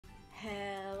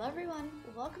everyone,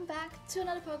 welcome back to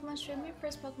another Pokemon stream, your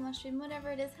first Pokemon stream, whatever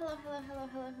it is. Hello, hello, hello,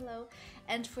 hello, hello.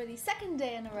 And for the second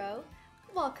day in a row,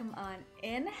 welcome on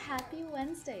in. Happy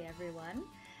Wednesday, everyone.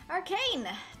 Arcane,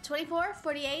 24,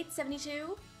 48,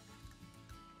 72.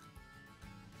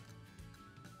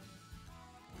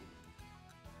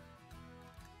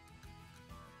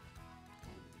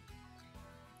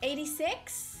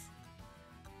 $86,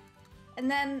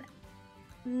 and then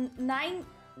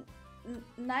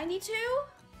 92?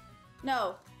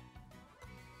 No,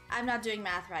 I'm not doing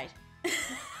math right.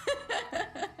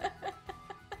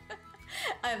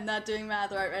 I'm not doing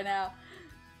math right now.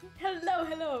 Hello,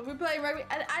 hello, we're playing rugby.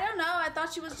 I don't know, I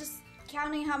thought she was just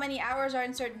counting how many hours are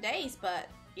in certain days, but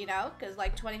you know, because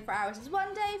like 24 hours is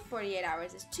 1 day, 48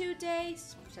 hours is 2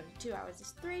 days, 72 hours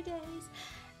is 3 days,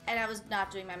 and I was not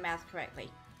doing my math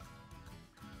correctly.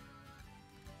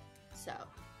 So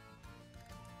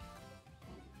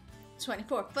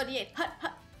 24, 48, hut,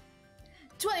 hut.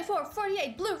 24,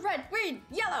 48, blue, red, green,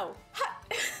 yellow,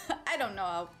 hut. I don't know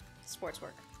how sports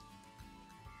work.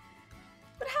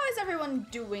 But how is everyone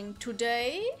doing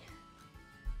today?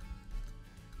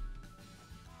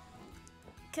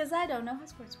 Because I don't know how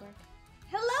sports work.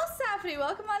 Hello, Safri,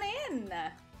 welcome on in.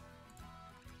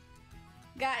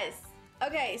 Guys,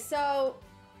 okay, so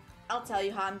I'll tell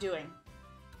you how I'm doing.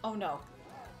 Oh no.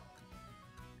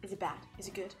 Is it bad? Is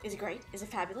it good? Is it great? Is it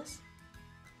fabulous?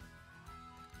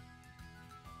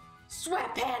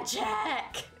 Sweatpant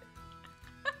check!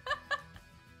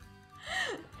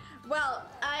 Well,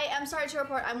 I am sorry to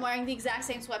report I'm wearing the exact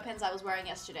same sweatpants I was wearing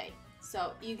yesterday.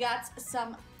 So you got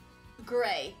some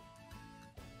gray.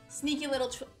 Sneaky little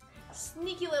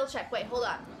check. Wait, hold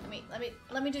on.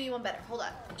 Let me do you one better. Hold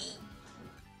on.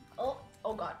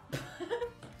 Oh god.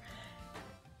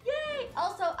 Yay!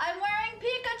 Also, I'm wearing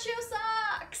Pikachu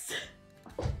socks!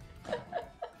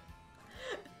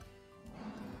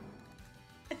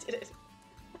 I did it.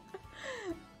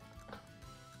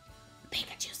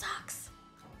 Pikachu socks!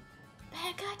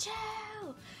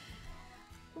 Pikachu!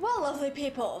 Well, lovely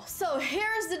people, so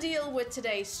here's the deal with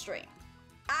today's stream.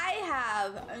 I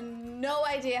have no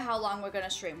idea how long we're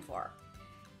gonna stream for.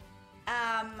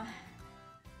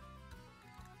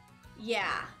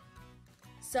 Yeah.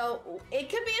 So it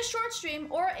could be a short stream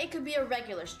or it could be a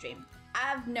regular stream. I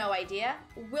have no idea.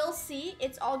 We'll see.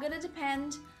 It's all gonna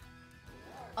depend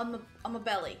on my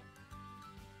belly.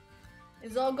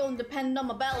 It's all gonna depend on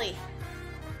my belly.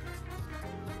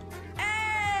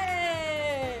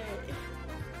 Hey!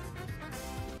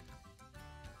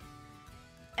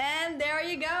 And there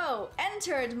you go.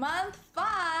 Entered month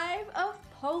 5 of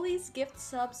Poli's gift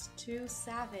subs to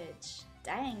Savage.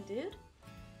 Dang, dude.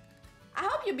 I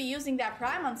hope you'll be using that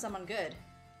prime on someone good.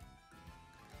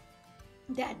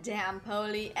 That damn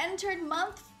Poli. Entered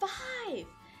month 5.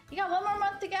 You got one more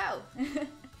month to go.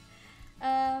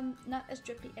 Not as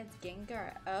drippy as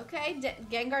Gengar. Okay,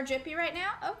 Gengar drippy right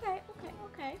now? Okay.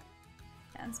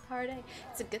 Dance party.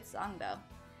 It's a good song though.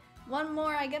 One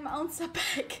more, I get my own sub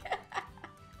back.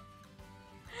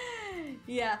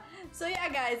 Yeah, so yeah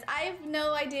guys, I have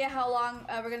no idea how long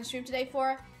we're gonna stream today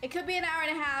for. It could be an hour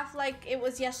and a half like it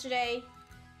was yesterday,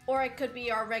 or it could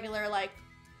be our regular like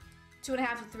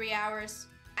 2.5 to 3 hours.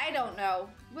 I don't know.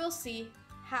 We'll see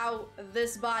how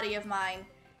this body of mine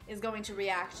is going to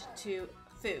react to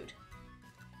food.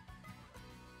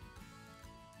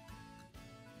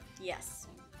 Yes.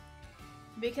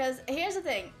 Because here's the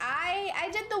thing, I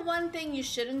did the one thing you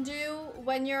shouldn't do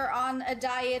when you're on a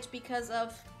diet because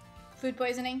of food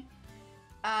poisoning,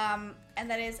 and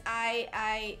that is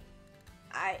I'm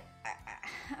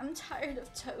tired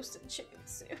of toast and chicken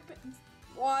soup and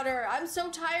water. I'm so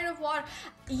tired of water.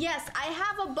 Yes, I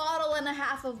have a bottle and a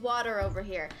half of water over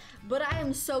here, but I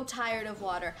am so tired of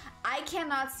water. I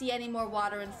cannot see any more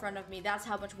water in front of me. That's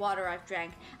how much water I've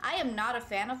drank. I am not a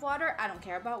fan of water. I don't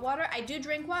care about water. I do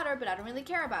drink water, but I don't really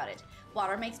care about it.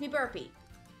 Water makes me burpy.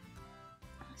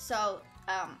 So,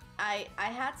 I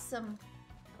had some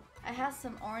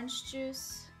orange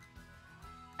juice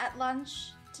at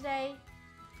lunch today,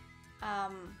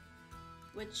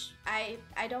 which I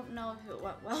don't know if it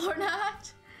went well or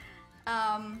not.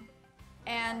 I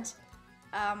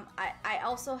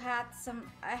also had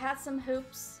some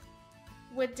hoops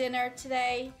with dinner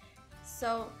today.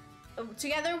 So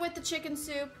together with the chicken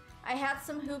soup, I had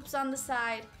some hoops on the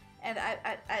side, and I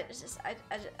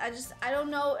don't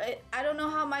know. I don't know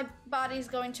how my body's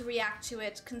going to react to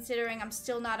it, considering I'm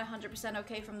still not 100%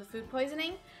 okay from the food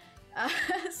poisoning.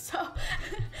 So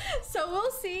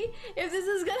we'll see if this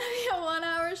is gonna be a 1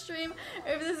 hour stream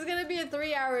or if this is gonna be a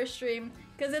 3 hour stream,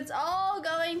 because it's all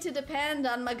going to depend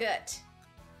on my gut.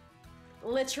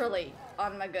 Literally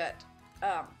on my gut.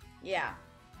 Yeah.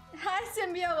 Hi,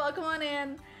 Symbio. Welcome on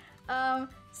in.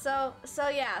 So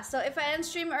yeah. So if I end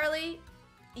stream early,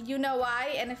 you know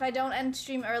why. And if I don't end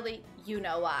stream early, you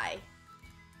know why.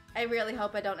 I really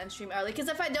hope I don't end stream early. Because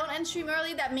if I don't end stream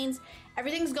early, that means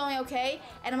everything's going okay.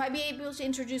 And I might be able to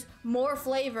introduce more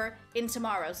flavor in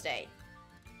tomorrow's day.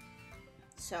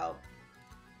 So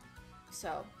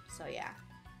yeah.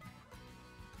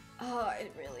 Oh, I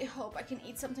really hope I can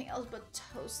eat something else but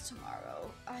toast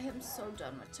tomorrow. I am so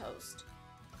done with toast.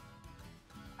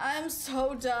 I'm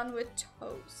so done with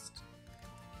toast.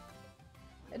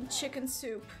 And chicken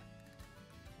soup.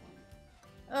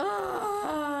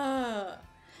 Ugh.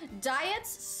 Diets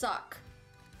suck.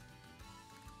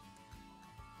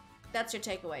 That's your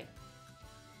takeaway.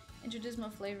 Introduce more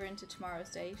flavor into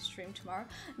tomorrow's day. Stream tomorrow.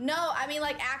 No, I mean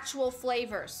like actual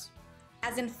flavors.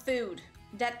 As in food.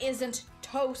 That isn't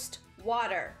toast,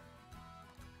 water,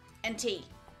 and tea.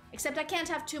 Except I can't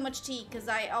have too much tea because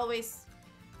I always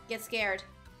get scared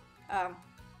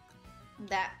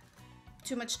that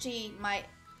too much tea might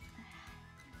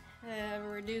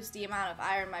reduce the amount of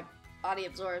iron my body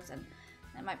absorbs and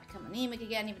I might become anemic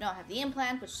again even though I have the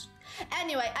implant, which...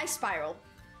 Anyway, I spiral.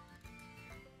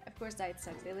 Of course diet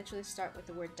sucks. They literally start with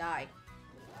the word die.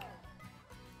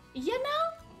 You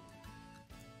know?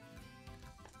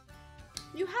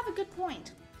 You have a good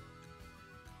point.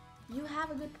 You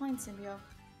have a good point, Symbio.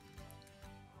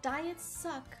 Diets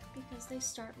suck because they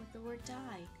start with the word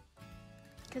die.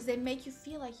 Because they make you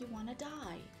feel like you want to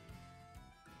die.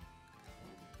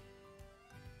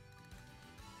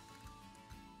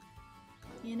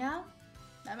 You know?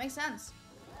 That makes sense.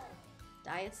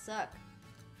 Diets suck.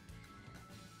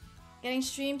 Getting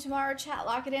stream tomorrow, chat,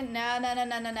 lock it in. No.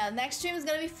 Next stream is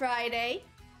gonna be Friday.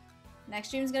 Next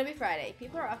stream is gonna be Friday.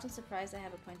 People are often surprised I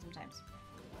have a point sometimes.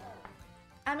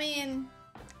 I mean,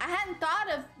 I hadn't thought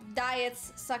of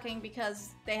diets sucking because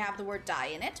they have the word die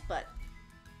in it, but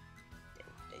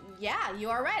yeah, you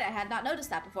are right. I had not noticed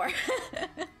that before.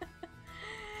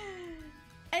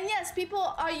 And yes,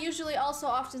 people are usually also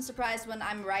often surprised when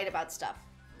I'm right about stuff,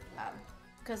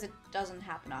 because it doesn't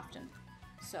happen often.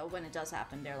 So when it does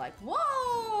happen, they're like,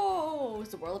 whoa, is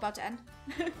the world about to end?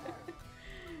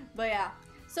 But yeah.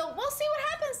 So we'll see what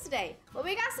happens today. But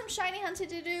we got some shiny hunting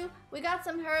to do. We got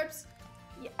some herbs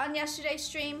on yesterday's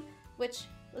stream, which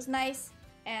was nice.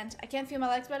 And I can't feel my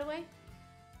legs, by the way.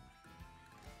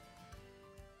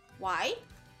 Why?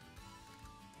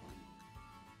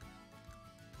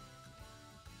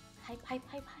 Hype.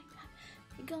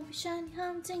 We gonna be shiny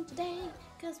hunting today,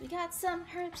 cause we got some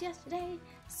herbs yesterday.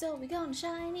 So we gonna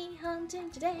shiny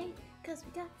hunting today, cause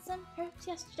we got some herbs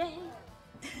yesterday.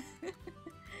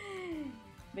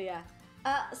 But yeah.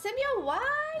 Symbio,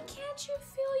 why can't you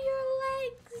feel your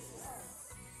legs?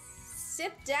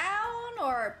 Sit down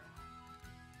or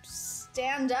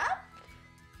stand up?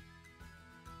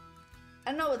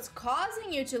 I don't know what's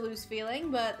causing you to lose feeling,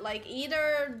 but like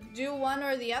either do one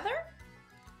or the other?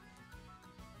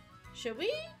 Should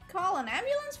we call an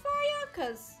ambulance for you?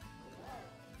 Cause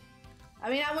I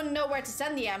mean, I wouldn't know where to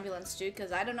send the ambulance to,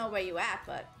 cause I don't know where you at,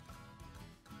 but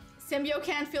Symbio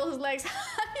can't feel his legs.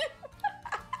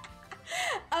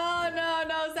 Oh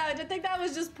no, Savage. I think that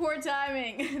was just poor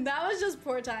timing. That was just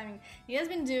poor timing. He has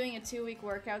been doing a 2-week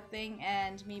workout thing,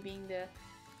 and me being the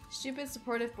stupid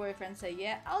supportive boyfriend say,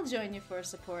 yeah, I'll join you for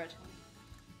support.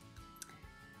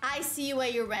 I see where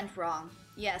you went wrong.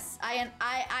 Yes,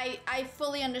 I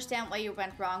fully understand why you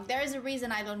went wrong. There is a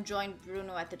reason I don't join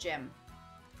Bruno at the gym.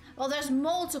 Well, there's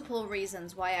multiple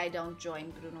reasons why I don't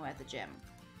join Bruno at the gym.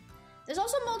 There's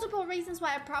also multiple reasons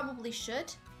why I probably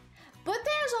should. But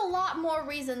there's a lot more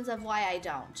reasons of why I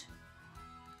don't.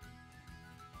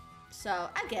 So,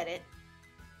 I get it.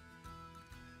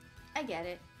 I get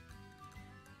it.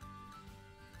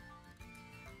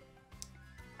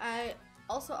 I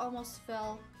also almost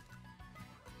fell.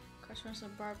 Crushed on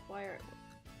some barbed wire.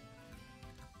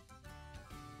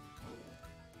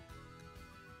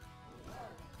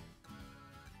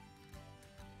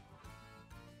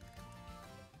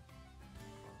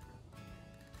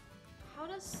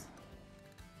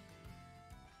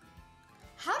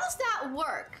 How does that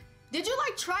work? Did you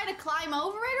like try to climb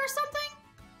over it or something?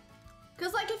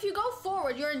 Cause like if you go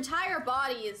forward, your entire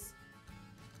body is...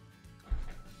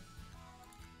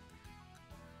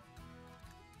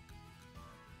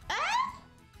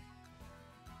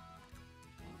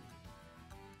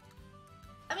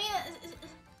 I mean,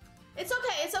 it's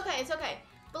okay.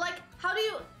 But like, how do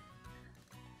you...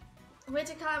 Wait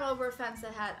to climb over a fence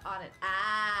that had on it.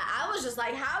 I was just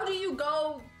like, how do you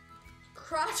go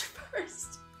crotch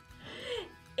first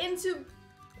into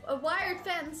a wired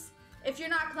fence if you're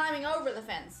not climbing over the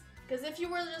fence? Because if you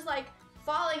were just like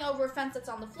falling over a fence that's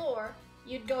on the floor,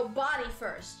 you'd go body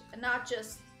first, and not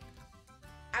just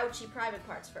ouchie private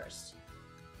parts first.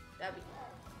 That'd be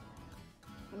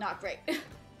not great.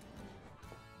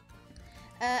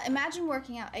 Imagine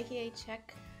working out, aka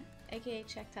check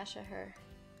Tasha her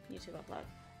YouTube upload.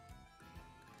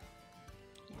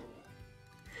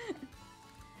 Yeah.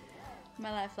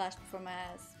 My life flashed before my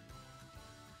eyes.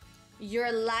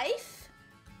 Your life?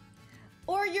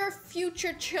 Or your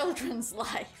future children's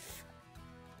life?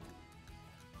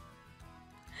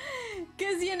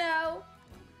 Cause you know.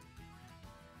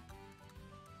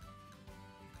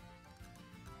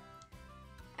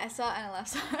 I saw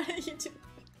NLF's on YouTube.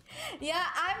 Yeah,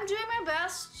 I'm doing my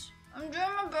best.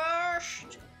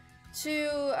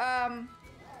 To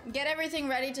get everything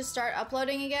ready to start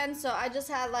uploading again. So I just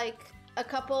had like a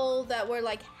couple that were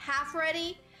like half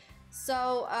ready.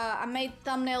 So I made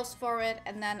thumbnails for it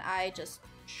and then I just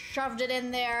shoved it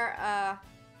in there.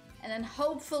 And then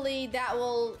hopefully that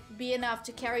will be enough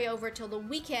to carry over till the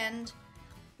weekend,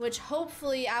 which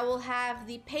hopefully I will have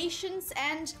the patience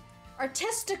and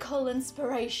artistical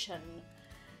inspiration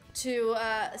to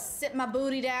sit my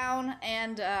booty down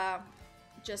and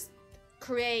just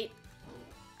create.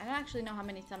 I don't actually know how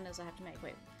many thumbnails I have to make.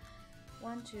 Wait.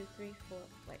 1, 2, 3, 4.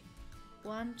 Wait.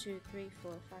 1, 2, 3,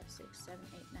 4, 5, 6, 7,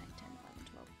 8, 9, 10, 11,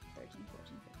 12, 13,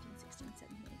 14, 15, 16,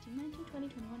 17, 18, 19, 20,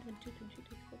 21, 22, 23,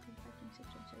 24, 25, 26,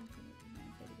 27, 28,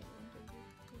 29, 30, 31,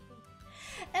 32,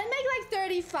 33. And make like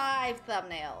 35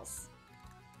 thumbnails.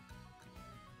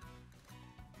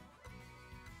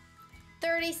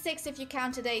 36 if you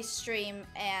count today's stream,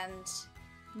 and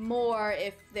more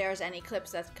if there's any clips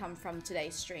that come from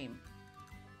today's stream.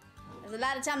 There's a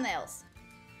lot of thumbnails.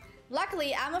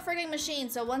 Luckily, I'm a freaking machine,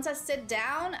 so once I sit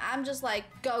down, I'm just like,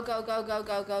 go, go, go, go,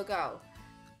 go, go, go.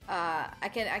 I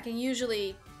can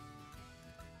usually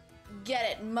get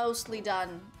it mostly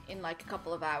done in like a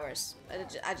couple of hours.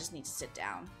 I just need to sit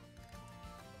down.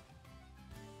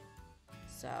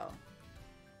 So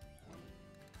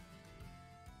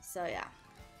yeah.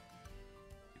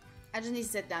 I just need to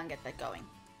sit down and get that going.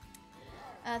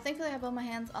 Thankfully, I had both my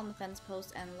hands on the fence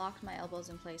post and locked my elbows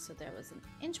in place so there was an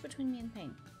inch between me and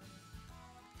pain.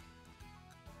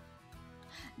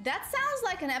 That sounds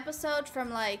like an episode from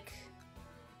like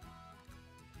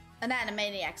an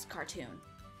Animaniacs cartoon,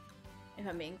 if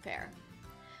I'm being fair.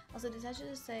 Also, did I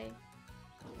just say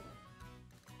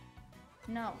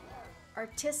no?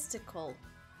 Artistical.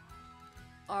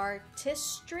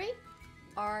 Artistry?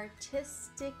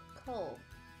 Artistical.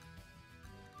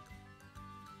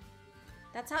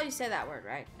 That's how you say that word,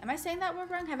 right? Am I saying that word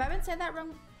wrong? Have I been saying that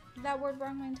word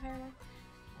wrong my entire life?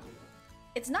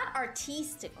 It's not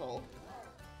artistical.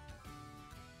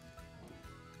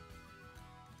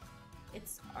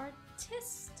 It's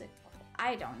artistical.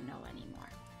 I don't know anymore.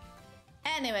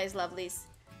 Anyways, lovelies.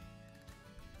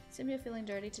 Seem to be feeling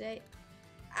dirty today.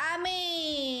 I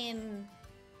mean,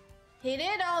 he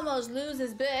did almost lose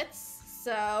his bits,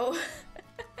 so.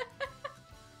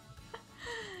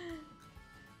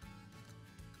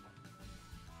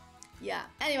 Yeah.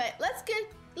 Anyway, let's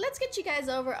get you guys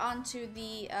over onto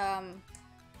the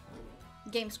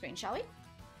game screen, shall we?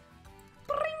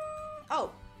 Bring!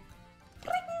 Oh.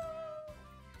 Bring!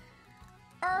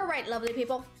 All right, lovely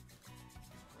people.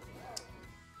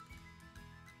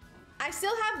 I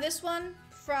still have this one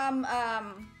from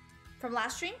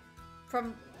last stream,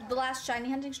 from the last shiny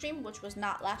hunting stream, which was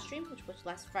not last stream, which was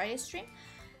last Friday's stream.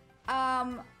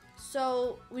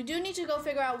 So we do need to go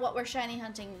figure out what we're shiny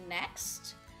hunting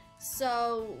next.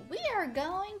 So we are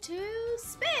going to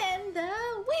spin the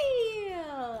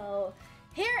wheel.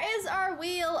 Here is our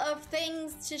wheel of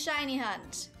things to shiny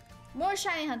hunt. More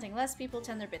shiny hunting, less people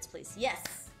 10 their bits, please.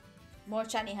 Yes, more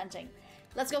shiny hunting.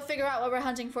 Let's go figure out what we're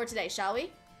hunting for today, shall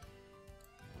we?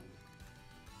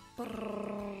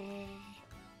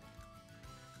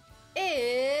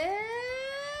 It's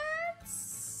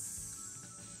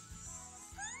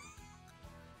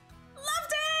Love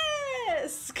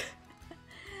Disc!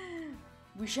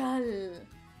 We shall.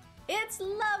 It's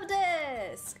Love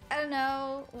Disc! I don't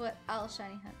know what I'll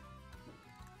shiny hunt.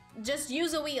 Just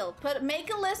use a wheel.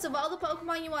 Make a list of all the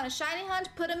Pokemon you want to shiny hunt,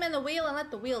 put them in the wheel, and let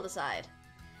the wheel decide.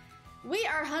 We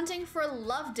are hunting for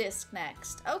Love Disc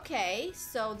next. Okay,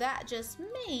 so that just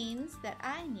means that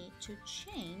I need to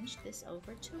change this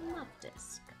over to Love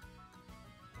Disc.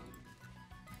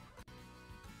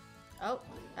 Oh,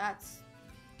 that's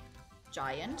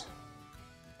giant.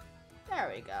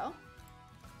 There we go.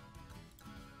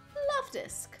 Love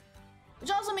Disc.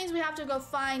 Which also means we have to go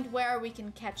find where we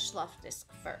can catch Love Disc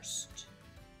first.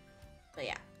 But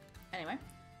yeah, anyway.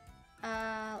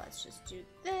 Let's just do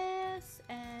this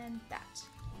and that.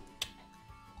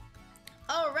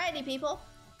 Alrighty, people.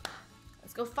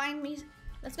 Let's go find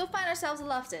ourselves a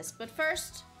love disc. But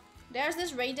first, there's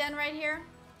this raid den right here.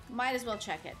 Might as well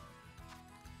check it.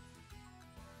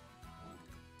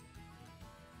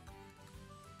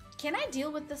 Can I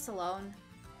deal with this alone?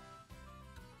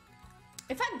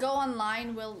 If I go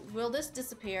online, will this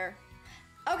disappear?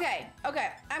 Okay.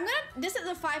 This is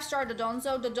a 5-star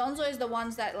Dodonzo. Dodonzo is the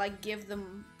ones that like give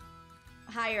them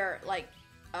higher like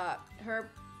herb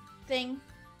thing.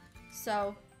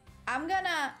 So I'm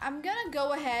gonna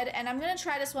go ahead and I'm gonna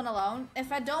try this one alone.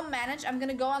 If I don't manage, I'm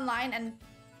gonna go online and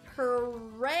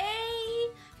pray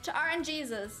to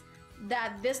RNGesus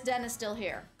that this den is still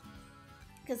here.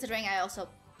 Considering I also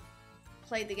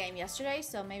played the game yesterday,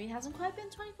 so maybe it hasn't quite been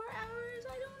 24 hours.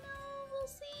 I don't know. We'll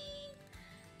see.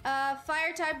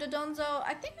 Fire type Dodonzo.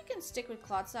 I think we can stick with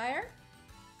Clodsire.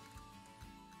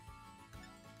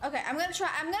 Okay, I'm gonna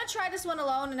try this one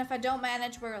alone, and if I don't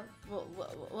manage,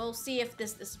 we'll see if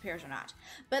this disappears or not.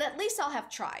 But at least I'll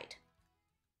have tried.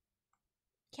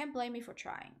 Can't blame me for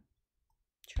trying.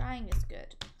 Trying is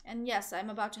good. And yes,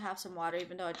 I'm about to have some water,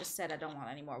 even though I just said I don't want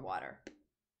any more water.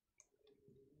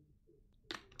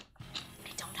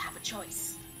 I don't have a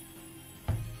choice.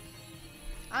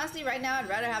 Honestly, right now, I'd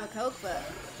rather have a Coke, but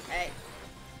hey.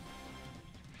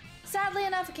 Sadly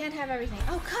enough, I can't have everything.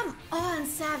 Oh, come on,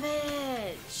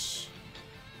 Savage!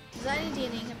 Designing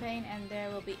D&D campaign, and there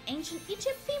will be Ancient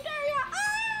Egypt themed area!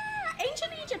 Ah!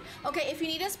 Ancient Egypt! Okay, if you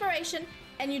need inspiration,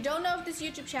 and you don't know of this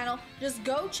YouTube channel, just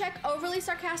go check Overly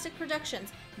Sarcastic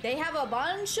Productions. They have a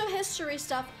bunch of history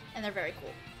stuff, and they're very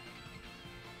cool.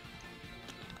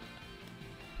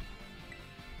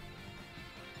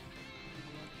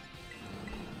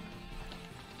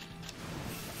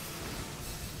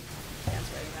 That's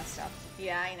really messed up.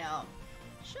 Yeah, I know.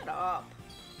 Shut up.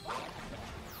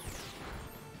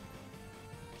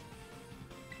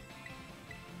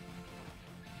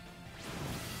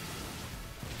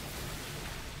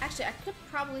 Actually, I could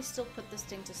probably still put this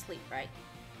thing to sleep, right?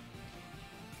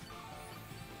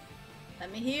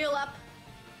 Let me heal up.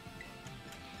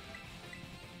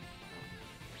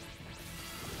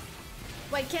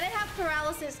 Wait, can it have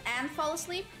paralysis and fall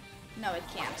asleep? No, it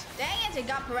can't. Dang it, it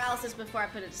got paralysis before I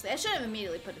put it to sleep. I should have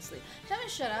immediately put it to sleep. Tell me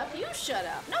shut up. You shut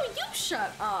up. No, you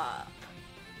shut up.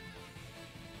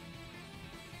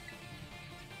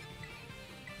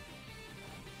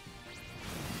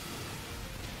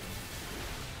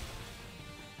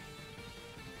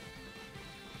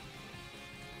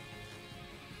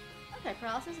 Okay,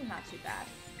 paralysis is not too bad.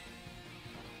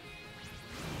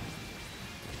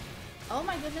 Oh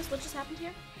my goodness, what just happened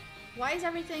here? Why is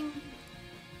everything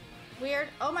weird?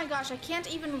 Oh my gosh, I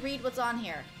can't even read what's on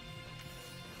here.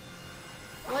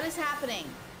 What is happening?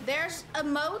 There's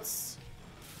emotes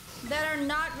that are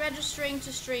not registering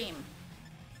to stream.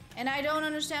 And I don't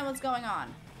understand what's going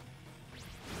on.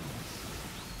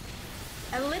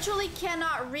 I literally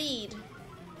cannot read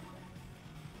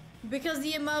because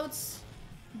the emotes,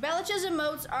 Bellich's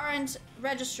emotes aren't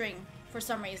registering for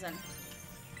some reason.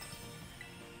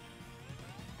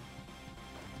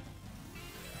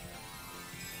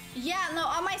 Yeah, no,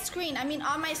 on my screen. I mean,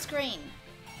 on my screen.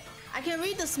 I can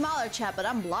read the smaller chat, but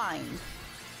I'm blind.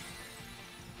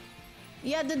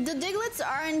 Yeah, the Diglets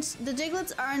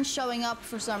aren't showing up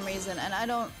for some reason, and I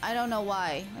don't know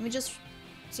why. Let me just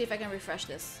see if I can refresh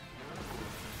this.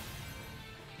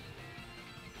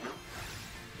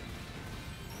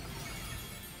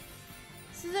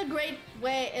 This is a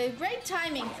great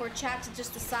timing for chat to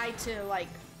just decide to like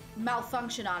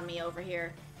malfunction on me over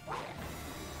here.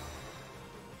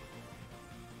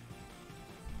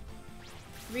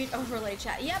 Read overlay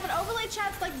chat. Yeah, but overlay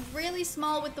chat's like really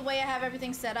small with the way I have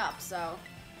everything set up, so.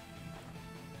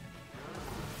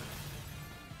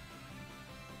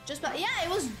 Yeah, it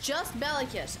was just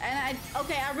Bellicus. And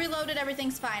I reloaded,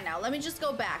 everything's fine now. Let me just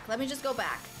go back.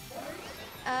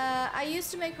 I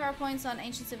used to make PowerPoints on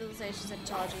ancient civilizations and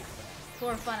mythology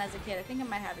for fun as a kid. I think I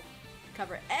might have it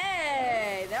covered.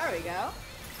 Hey, there we go.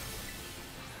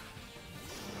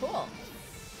 Cool.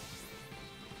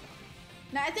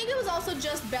 Now, I think it was also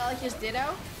just Bellicus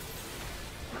Ditto.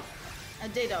 A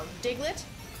Ditto. Diglett.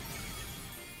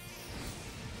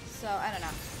 So, I don't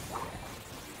know.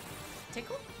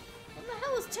 Tickle? What the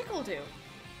hell does Tickle do?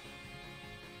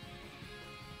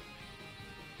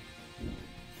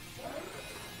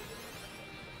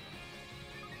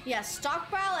 Yeah,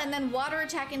 stockpile and then water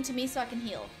attack into me so I can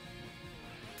heal.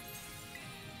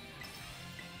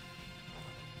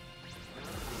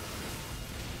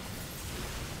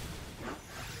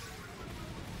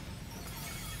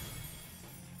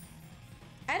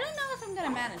 I don't know if I'm gonna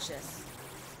manage this.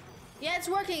 Yeah, it's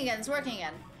working again,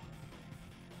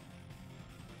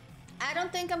 I don't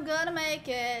think I'm gonna make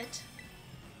it.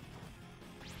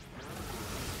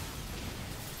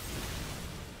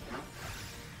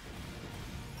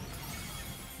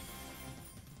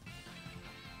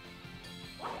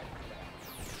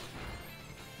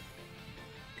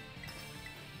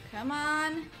 Come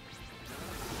on.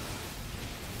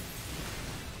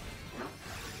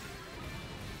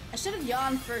 I should have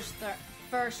yawned first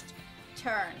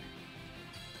turn.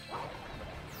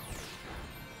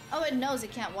 Oh, it knows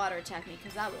it can't water attack me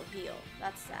because I will heal.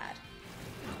 That's sad.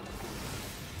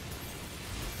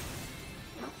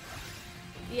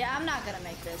 Yeah, I'm not gonna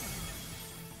make this.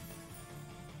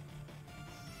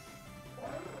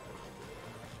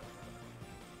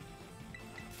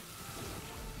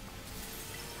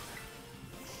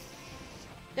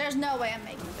 There's no way I'm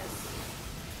making this.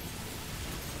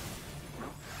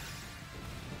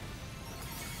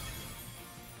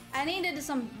 I needed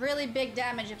some really big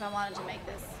damage if I wanted to make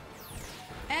this.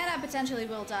 And I potentially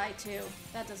will die too.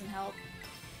 That doesn't help.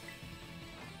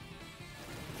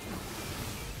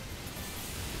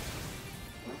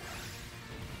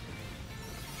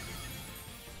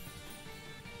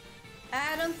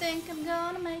 I don't think I'm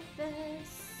gonna make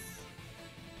this.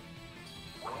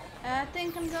 I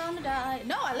think I'm gonna die.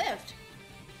 No, I lived.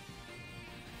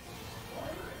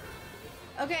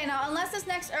 Okay, now unless this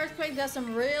next earthquake does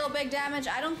some real big damage,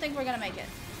 I don't think we're gonna make it.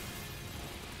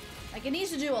 Like, it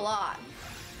needs to do a lot.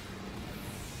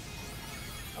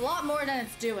 A lot more than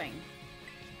it's doing.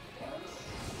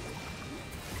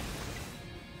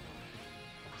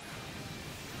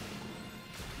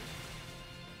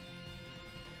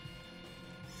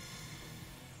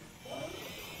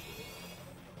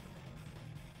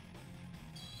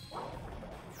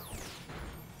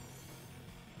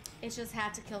 It just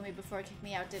had to kill me before it kicked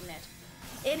me out, didn't it?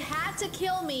 It had to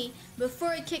kill me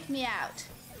before it kicked me out.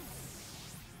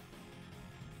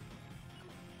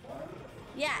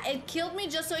 Yeah, it killed me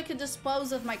just so it could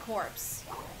dispose of my corpse.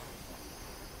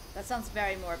 That sounds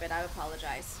very morbid. I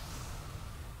apologize.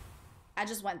 I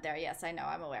just went there. Yes, I know.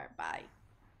 I'm aware. Bye.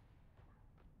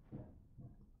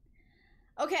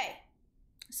 Okay.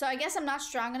 So I guess I'm not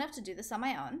strong enough to do this on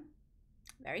my own.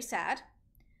 Very sad.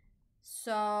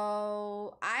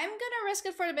 So I'm gonna risk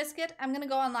it for the biscuit. I'm gonna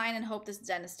go online and hope this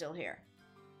den is still here.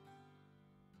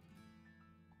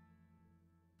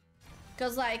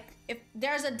 Because, like, if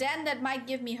there's a den that might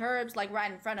give me herbs, like,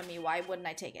 right in front of me, why wouldn't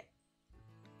I take it?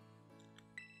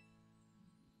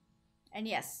 And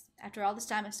yes, after all this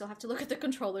time, I still have to look at the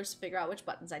controllers to figure out which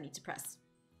buttons I need to press.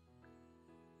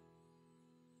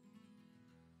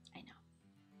 I know.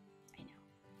 I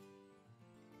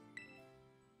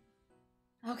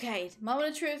know. Okay, moment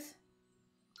of truth.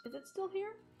 Is it still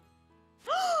here?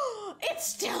 It's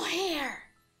still here!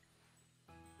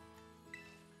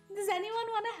 Does anyone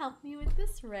want to help me with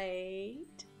this raid?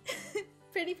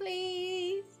 Pretty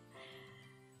please.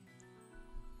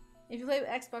 If you play with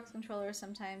Xbox controllers,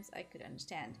 sometimes I could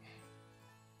understand.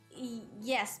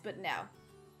 Yes, but no.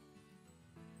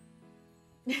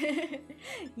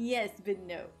 Yes, but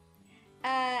no.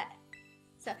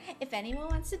 So, if anyone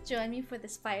wants to join me for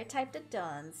this fire type at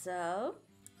dawn, so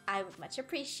I would much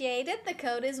appreciate it. The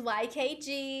code is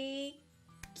YKG.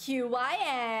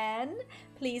 QYN.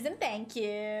 Please and thank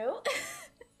you.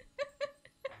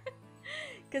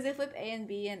 Because I flip A and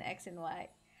B and X and Y.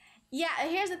 Yeah,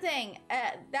 here's the thing.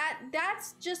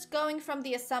 That's just going from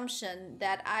the assumption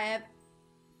that I have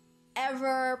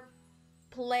ever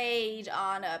played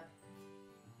on a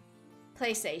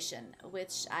PlayStation,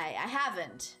 which I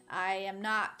haven't. I am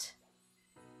not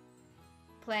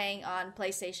playing on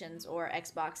PlayStations or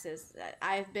Xboxes.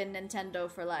 I've been Nintendo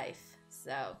for life,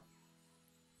 so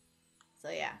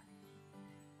yeah.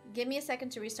 Give me a second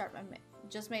to restart my...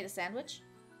 Just made a sandwich?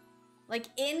 Like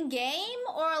in game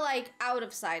or like out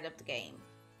of sight of the game?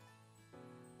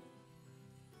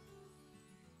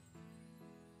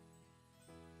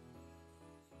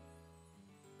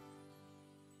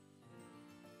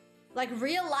 Like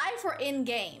real life or in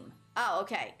game? Oh,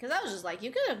 okay. Because I was just like,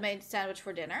 you could have made a sandwich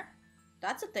for dinner.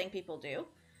 That's a thing people do.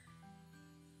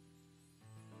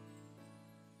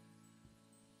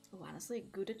 Oh, honestly, a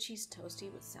Gouda cheese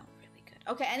toasty would sound really good.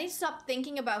 Okay, I need to stop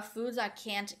thinking about foods I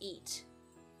can't eat.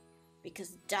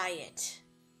 Because diet.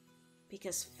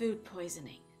 Because food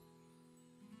poisoning.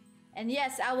 And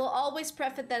yes, I will always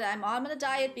preface that I'm on a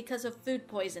diet because of food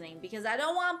poisoning. Because I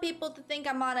don't want people to think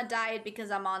I'm on a diet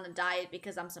because I'm on a diet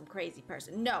because I'm some crazy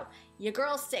person. No, your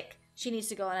girl's sick. She needs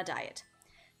to go on a diet.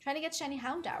 Trying to get shiny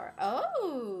hound hour.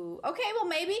 Oh, okay. Well,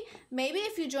 maybe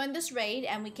if you join this raid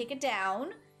and we kick it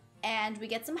down and we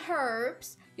get some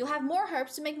herbs, you'll have more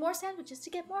herbs to make more sandwiches to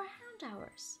get more hound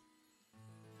hours.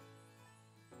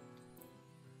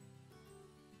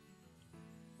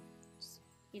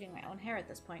 eating my own hair at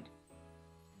this point.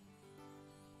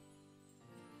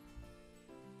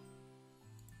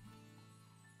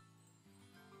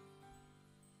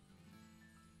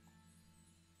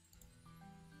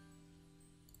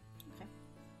 Okay.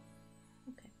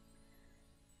 Okay.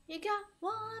 You got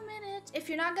 1 minute. If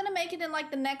you're not gonna make it in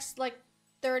like the next like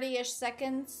 30-ish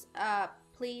seconds,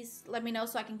 please let me know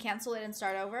so I can cancel it and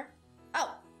start over.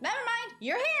 Oh, never mind.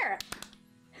 You're here.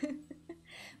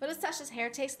 What does Tasha's hair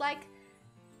taste like?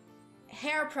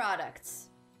 Hair products.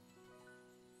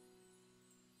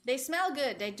 They smell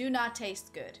good. They do not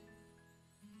taste good.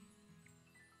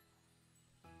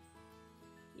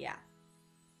 Yeah.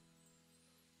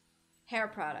 Hair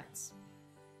products.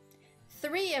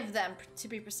 3 of them, to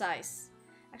be precise.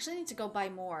 Actually, I need to go buy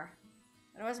more.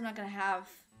 Otherwise, I'm not gonna have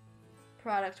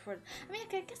product for... I mean,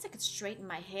 I guess I could straighten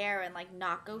my hair and, like,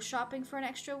 not go shopping for an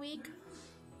extra week.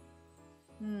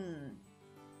 Who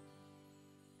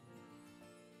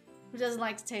doesn't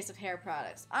like the taste of hair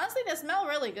products? Honestly, they smell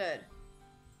really good.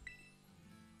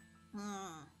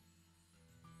 Now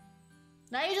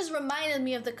you just reminded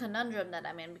me of the conundrum that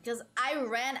I'm in, because I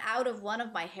ran out of one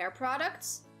of my hair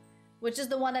products, which is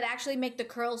the one that actually make the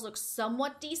curls look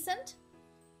somewhat decent.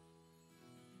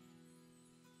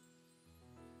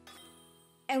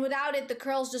 And without it, the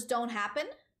curls just don't happen.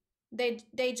 They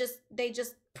just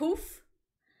poof.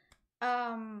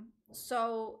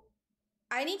 So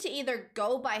I need to either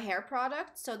go buy hair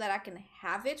product so that I can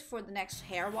have it for the next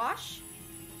hair wash,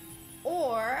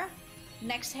 or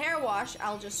next hair wash,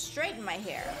 I'll just straighten my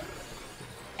hair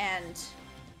and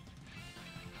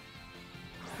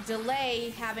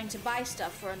delay having to buy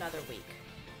stuff for another week.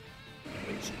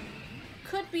 Which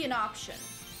could be an option.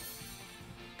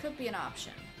 Could be an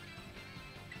option.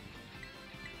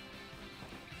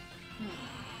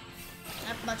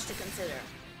 Not much to consider.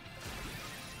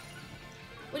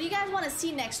 What do you guys want to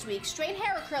see next week? Straight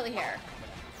hair or curly hair?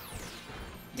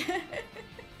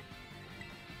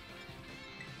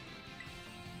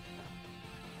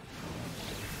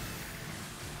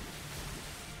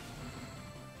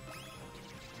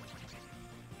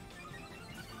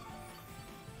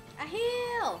 A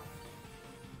heel!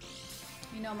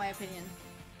 You know my opinion.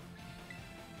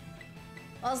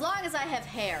 Well, as long as I have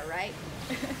hair, right?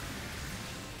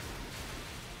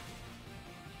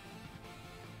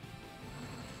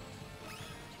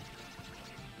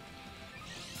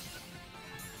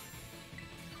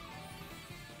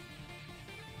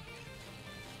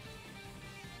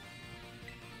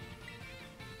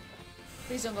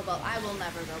 Please don't go bald. I will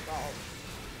never go bald.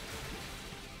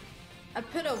 I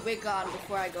put a wig on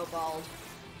before I go bald.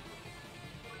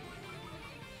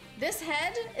 This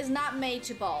head is not made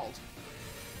to bald.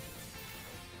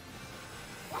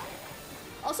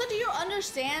 Also, do you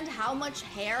understand how much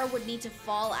hair would need to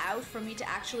fall out for me to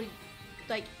actually,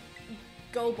 like,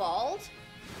 go bald?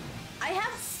 I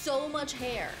have so much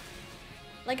hair.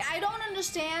 Like, I don't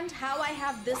understand how I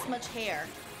have this much hair,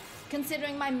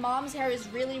 considering my mom's hair is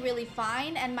really, really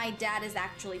fine and my dad is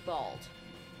actually bald.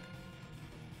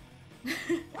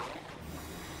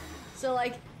 So,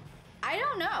 like, I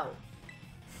don't know.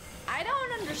 I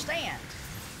don't understand.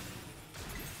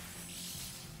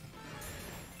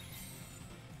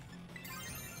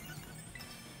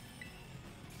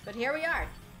 But here we are.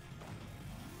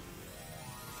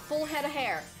 Full head of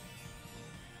hair.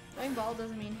 Going bald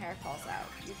doesn't mean hair falls out.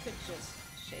 You could just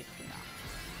shave them off.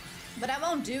 But I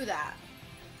won't do that.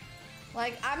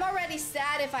 Like, I'm already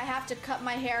sad if I have to cut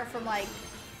my hair from, like,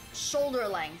 shoulder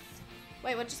length.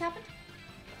 Wait, what just happened?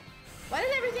 Why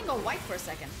did everything go white for a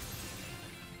second?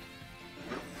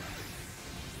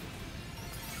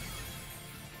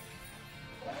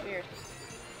 Weird.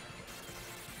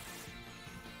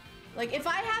 Like, if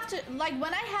I have to, like,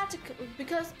 when I had to,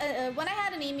 because when I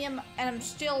had anemia, and I'm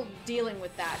still dealing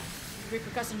with that,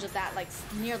 repercussions of that, like,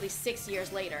 nearly 6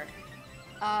 years later.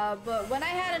 But when I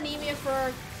had anemia for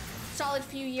a solid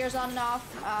few years on and off,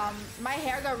 my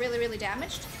hair got really, really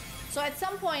damaged. So at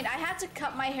some point, I had to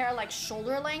cut my hair, like,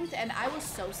 shoulder length, and I was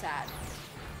so sad.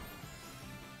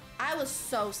 I was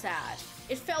so sad.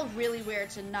 It felt really weird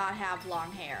to not have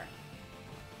long hair.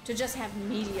 To just have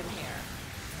medium hair.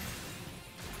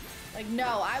 Like,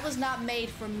 no, I was not made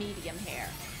for medium hair.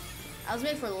 I was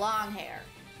made for long hair.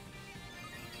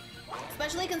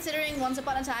 Especially considering once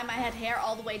upon a time I had hair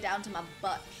all the way down to my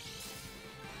butt.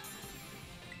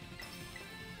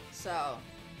 So,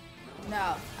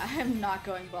 no, I am not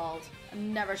going bald.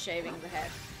 I'm never shaving the head.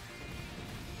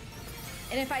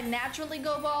 And if I naturally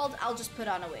go bald, I'll just put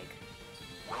on a wig.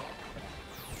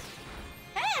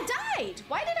 Hey, I died!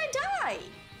 Why did I die?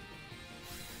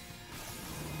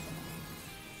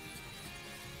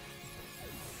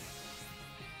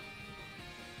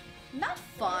 Not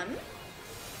fun.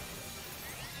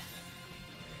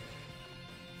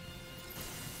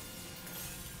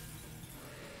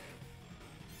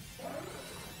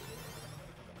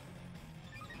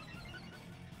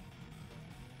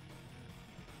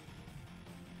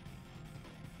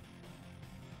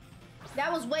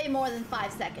 That was way more than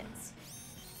 5 seconds.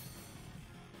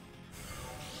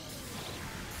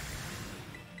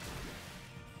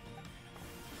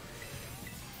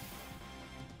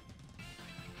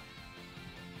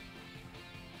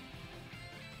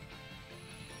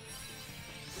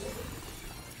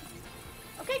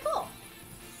 Okay, cool.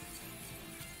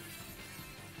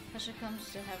 Pressure comes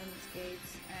to heaven's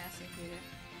gates. I asked Peter.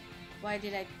 Why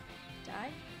did I die?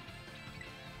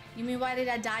 You mean why did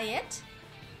I die it?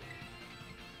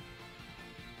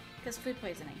 Because food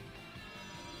poisoning.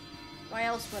 Why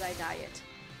else would I die it?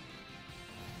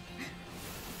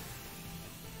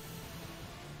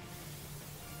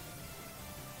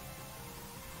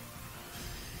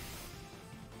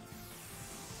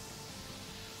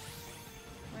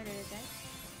 Why did I die?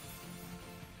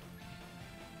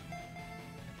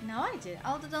 No, I did.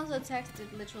 All the Donzo attacks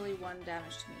did literally 1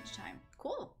 damage to me each time.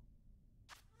 Cool.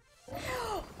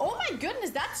 Oh my goodness,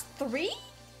 that's 3?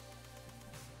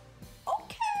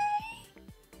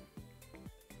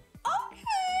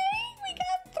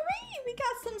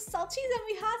 Salties and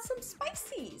we had some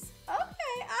spices.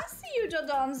 Okay, I see you,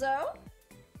 Dodonzo.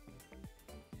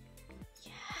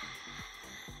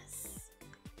 Yes.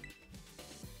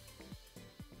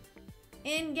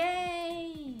 In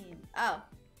game. Oh,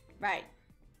 right.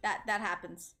 That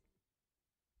happens.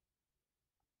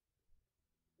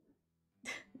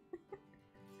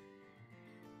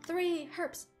 Three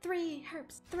herbs, 3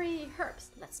 herbs, 3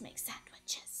 herbs. Let's make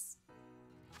sandwiches.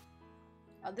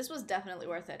 Oh, this was definitely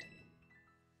worth it.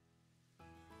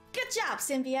 Good job,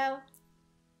 Symbio!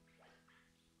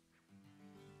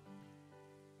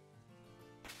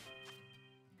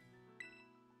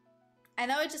 I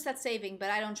know it just said saving, but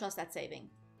I don't trust that saving.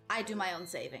 I do my own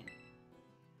saving.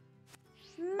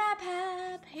 Map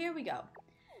app! Here we go.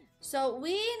 So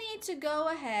we need to go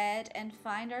ahead and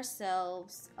find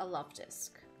ourselves a love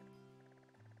disc.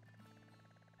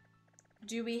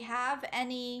 Do we have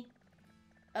any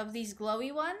of these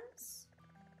glowy ones?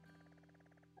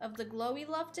 Of the glowy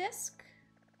love disc?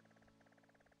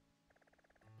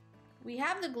 We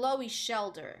have the glowy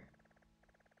shelter.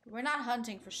 We're not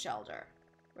hunting for shelter.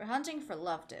 We're hunting for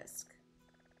love disc.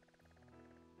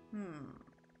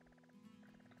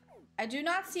 I do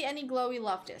not see any glowy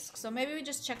love discs, so maybe we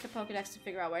just check the Pokédex to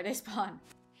figure out where they spawn.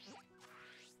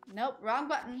 Nope, wrong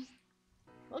button.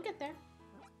 We'll get there.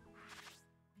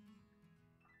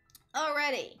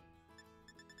 Alrighty.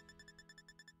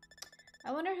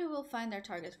 I wonder who will find their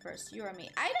target first, you or me.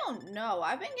 I don't know.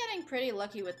 I've been getting pretty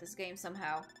lucky with this game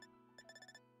somehow.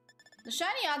 The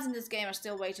shiny odds in this game are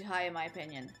still way too high in my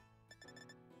opinion.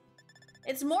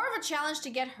 It's more of a challenge to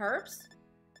get herbs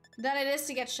than it is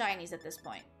to get shinies at this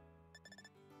point.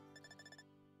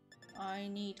 I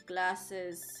need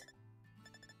glasses.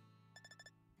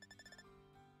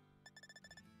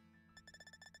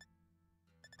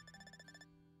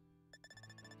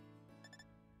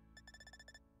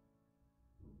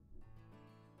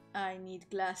 I need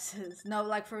glasses. No,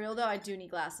 like for real though, I do need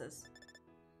glasses.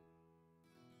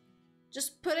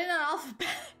 Just put in an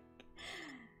alphabet.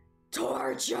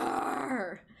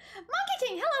 Torture! Monkey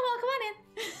King, hello, welcome on in.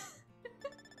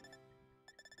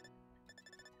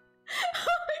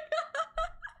 Oh my god!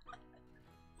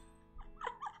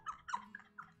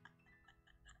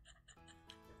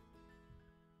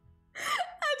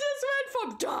 I just went from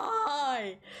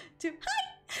die to hi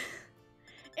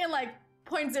in like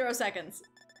 0.0 seconds.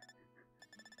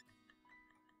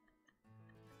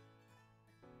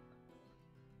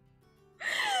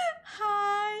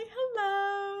 Hi,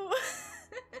 hello.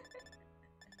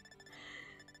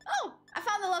 Oh, I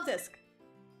found the love disc.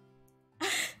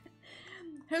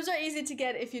 Herbs are easy to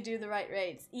get if you do the right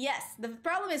raids. Yes, the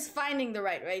problem is finding the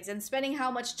right raids and spending how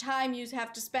much time you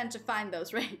have to spend to find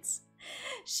those raids.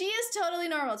 She is totally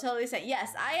normal, totally sane.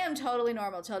 Yes, I am totally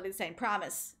normal, totally sane.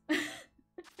 Promise.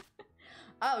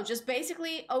 Oh, just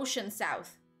basically ocean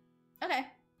south. Okay.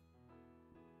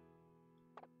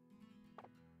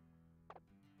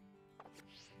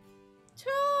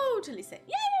 Totally sane.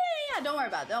 Yeah. Don't worry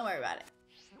about it. Don't worry about it.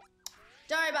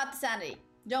 Don't worry about the sanity.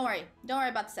 Don't worry. Don't worry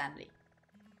about the sanity.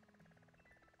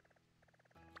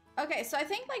 Okay, so I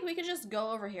think like we could just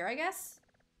go over here, I guess.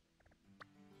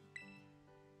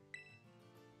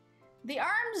 The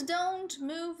arms don't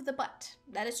move the butt.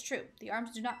 That is true. The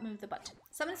arms do not move the butt.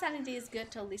 Some insanity is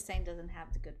good, totally sane doesn't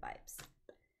have the good vibes.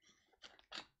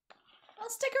 Well,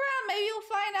 stick around. Maybe you'll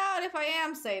find out if I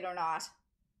am Sade or not.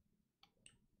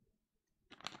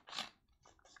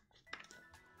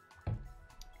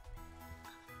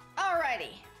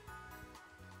 Alrighty.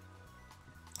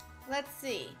 Let's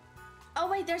see. Oh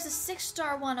wait, there's a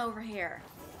 6-star one over here.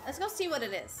 Let's go see what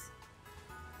it is.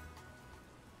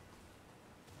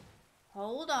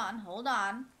 Hold on, hold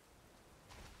on.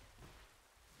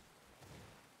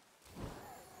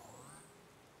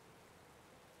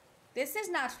 This is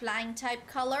not flying type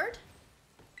colored.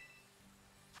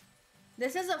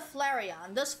 This is a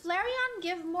Flareon. Does Flareon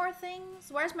give more things?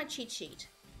 Where's my cheat sheet?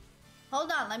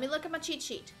 Hold on, let me look at my cheat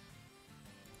sheet.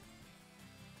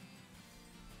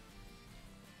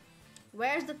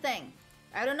 Where's the thing?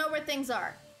 I don't know where things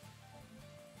are.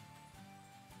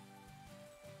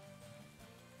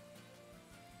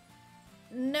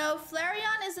 No,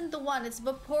 Flareon isn't the one. It's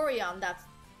Vaporeon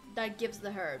that gives the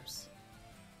herbs.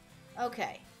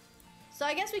 Okay. So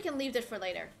I guess we can leave it for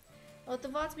later. Oh, the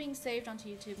VOD's being saved onto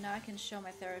YouTube. Now I can show my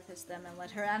therapist them and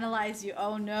let her analyze you.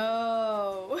 Oh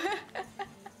no.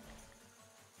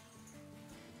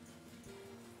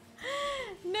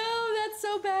 No, that's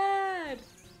so bad.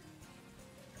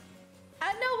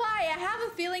 I know why. I have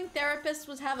a feeling therapists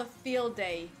would have a field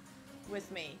day with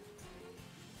me.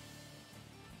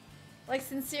 Like,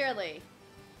 sincerely.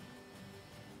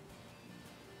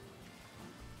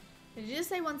 Did you just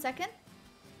say 1 second?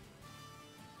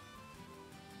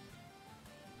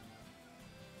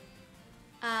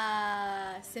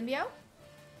 Symbio?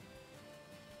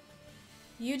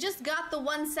 You just got the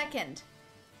 1 second.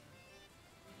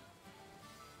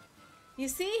 You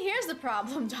see, here's the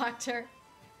problem, Doctor.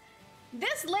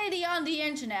 This lady on the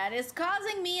internet is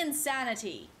causing me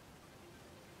insanity.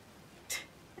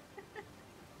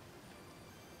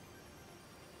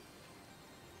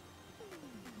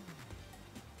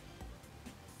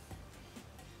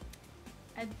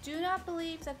 I do not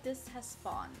believe that this has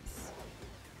spawns.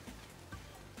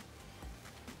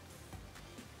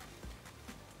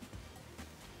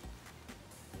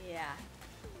 Yeah.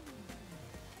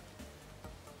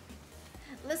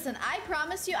 Listen, I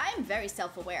promise you, I am very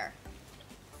self-aware.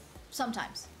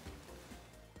 Sometimes.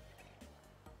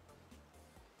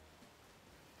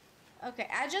 Okay,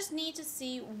 I just need to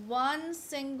see one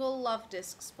single love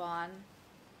disc spawn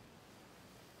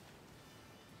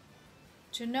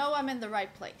to know I'm in the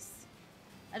right place.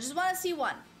 I just want to see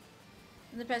one.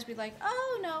 And the press be like,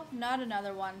 oh no, not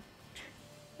another one.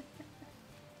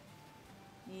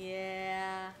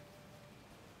 Yeah.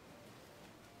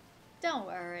 Don't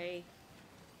worry.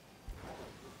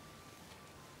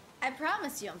 I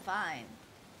promise you I'm fine.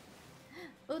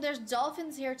 Oh, there's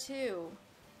dolphins here too.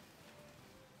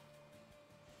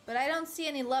 But I don't see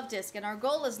any love disc, and our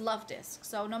goal is love disc.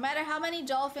 So no matter how many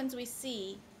dolphins we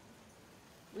see,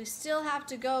 we still have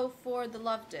to go for the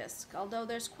love disc. Although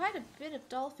there's quite a bit of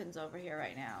dolphins over here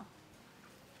right now.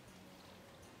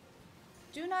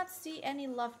 Do not see any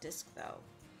love disc though.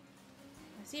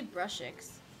 I see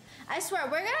Brushix. I swear,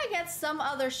 we're gonna get some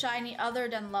other shiny other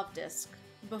than love disc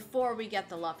before we get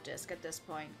the love disc at this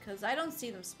point, because I don't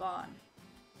see them spawn.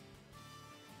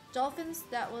 Dolphins,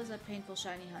 that was a painful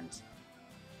shiny hunt.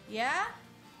 Yeah?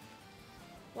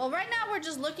 Well, right now we're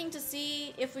just looking to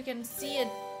see if we can see a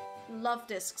love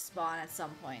disc spawn at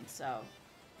some point, so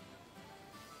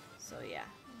yeah,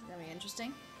 it's gonna be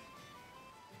interesting.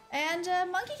 And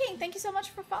Monkey King, thank you so much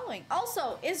for following.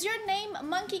 Also, is your name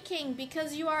Monkey King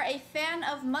because you are a fan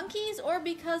of monkeys or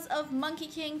because of Monkey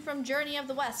King from Journey of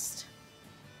the West?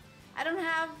 I don't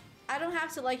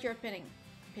have to like your opinion.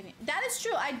 That is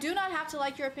true. I do not have to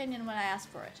like your opinion when I ask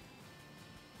for it.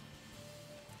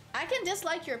 I can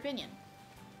dislike your opinion.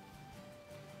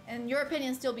 And your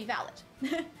opinion still be valid.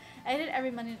 I did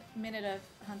every minute of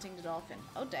hunting the dolphin.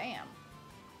 Oh, damn.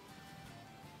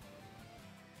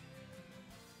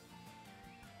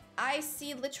 I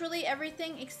see literally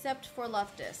everything except for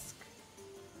love disc.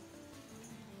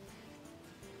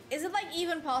 Is it like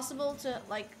even possible to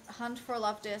like hunt for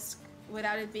love disc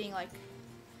without it being like,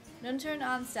 don't turn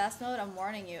on SAS mode, I'm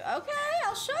warning you. Okay,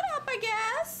 I'll shut up, I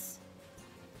guess.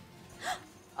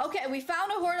 Okay, we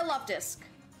found a horde of love disc.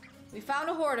 We found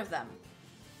a horde of them.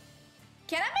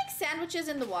 Can I make sandwiches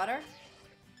in the water?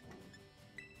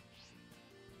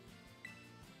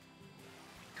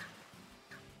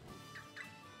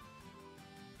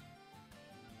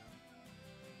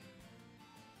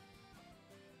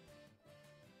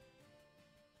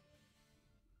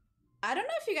 I don't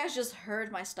know if you guys just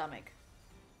heard my stomach.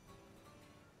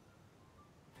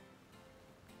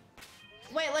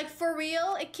 Wait, like for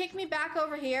real? It kicked me back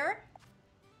over here?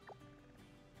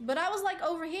 But I was like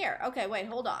over here. Okay, wait,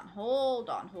 hold on. Hold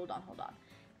on.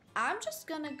 I'm just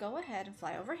gonna go ahead and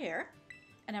fly over here.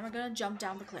 And then we're gonna jump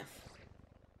down the cliff.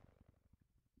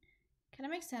 Can I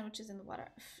make sandwiches in the water?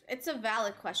 It's a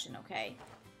valid question, okay?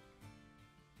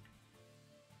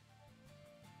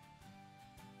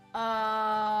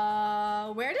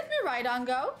 Where did Miraidon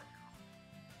go?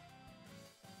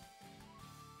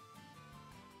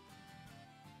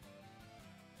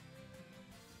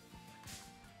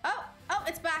 Oh,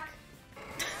 it's back.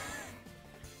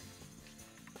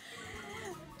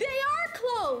 They are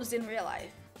closed in real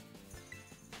life.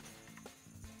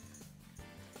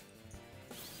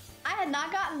 I had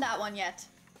not gotten that one yet.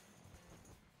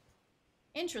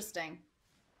 Interesting.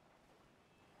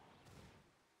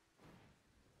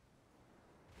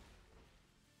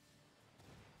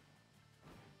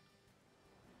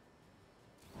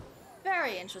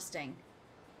 Very interesting.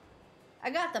 I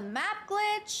got the map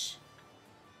glitch.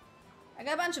 I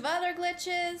got a bunch of other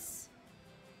glitches.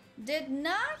 Did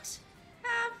not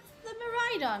have the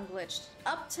Miraidon glitch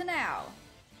up to now.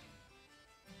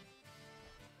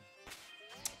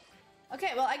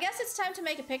 Okay, well, I guess it's time to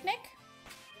make a picnic.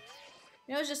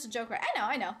 You know, it's just a joke, right?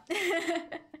 I know.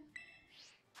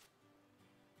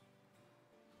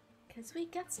 Because we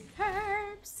got some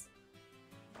herbs.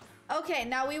 Okay,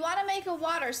 now we want to make a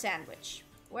water sandwich.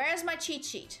 Where's my cheat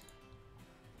sheet?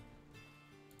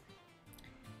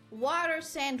 Water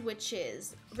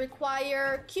sandwiches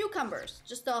require cucumbers.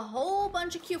 Just a whole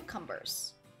bunch of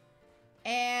cucumbers.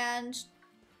 And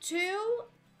 2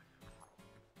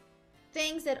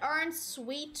 things that aren't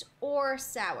sweet or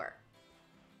sour.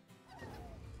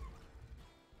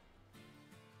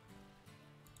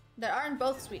 That aren't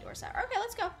both sweet or sour. Okay,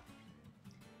 let's go.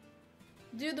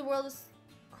 Dude, the world is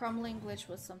crumbling glitch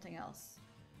was something else.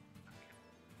 I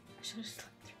should have slept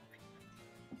through.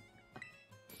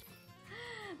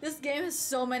 This game has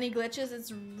so many glitches.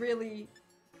 It's really.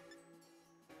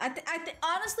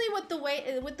 Honestly, with the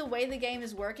way the game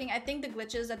is working, I think the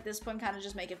glitches at this point kind of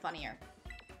just make it funnier.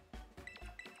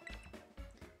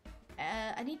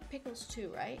 I need pickles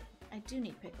too, right? I do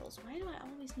need pickles. Why do I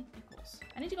always need pickles?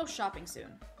 I need to go shopping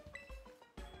soon.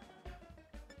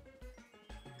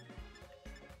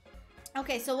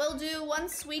 Okay, so we'll do 1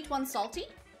 sweet, 1 salty.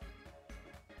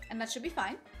 And that should be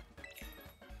fine.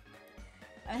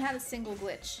 I had a single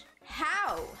glitch.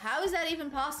 How? How is that even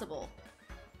possible?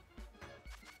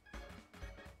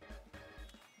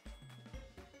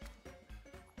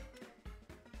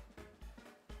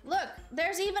 Look,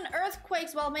 there's even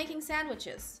earthquakes while making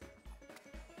sandwiches.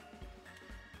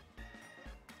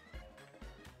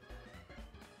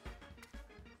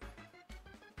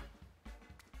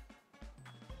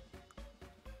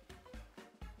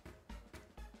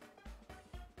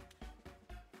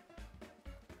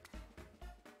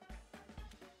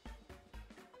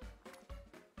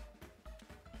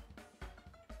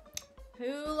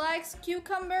 Who likes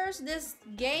cucumbers? This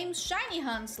game's shiny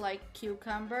hunts like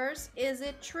cucumbers. Is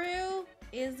it true?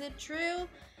 Is it true?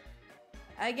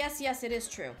 I guess yes, it is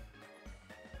true.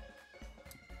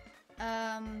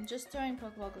 Just throwing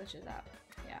Pokeball glitches out.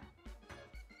 Yeah.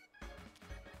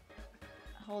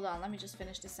 Hold on, let me just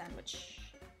finish this sandwich.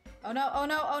 Oh no, oh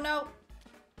no, oh no!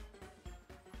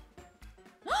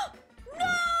 No!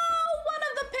 One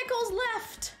of the pickles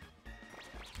left!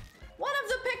 One of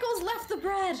the pickles left the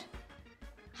bread!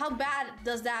 How bad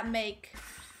does that make?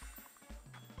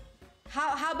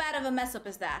 How bad of a mess up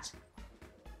is that?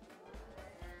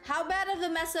 How bad of a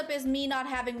mess up is me not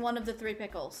having one of the 3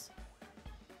 pickles?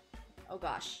 Oh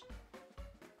gosh.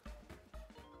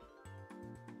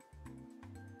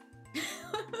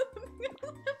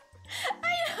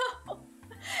 I know!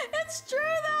 It's true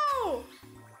though!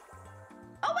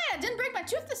 Oh wait, I didn't break my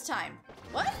tooth this time.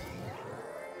 What? Well,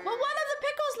 one of the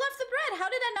pickles left the bread. How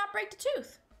did I not break the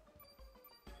tooth?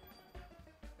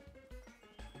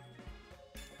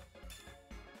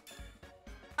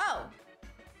 Oh.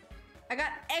 I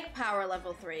got egg power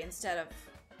level 3 instead of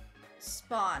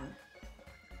spawn.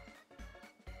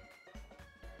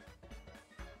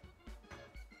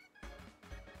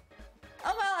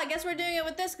 Oh well, I guess we're doing it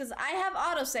with this because I have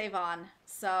autosave on.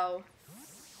 So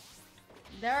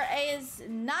there is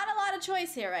not a lot of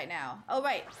choice here right now. Oh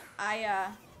right, I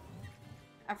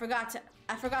forgot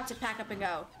to pack up and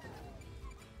go.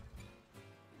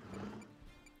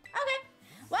 Okay.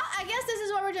 Well, I guess this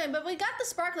is what we're doing, but we got the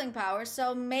sparkling power,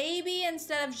 so maybe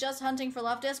instead of just hunting for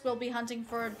Love Disc, we'll be hunting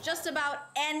for just about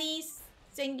any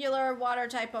singular water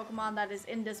type Pokemon that is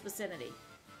in this vicinity.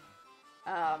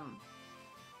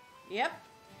 Yep.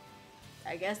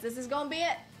 I guess this is gonna be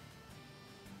it.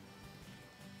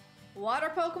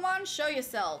 Water Pokemon, show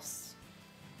yourselves.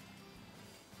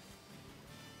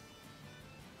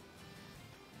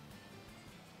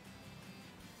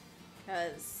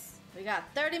 Cause We got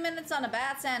 30 minutes on a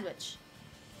bad sandwich.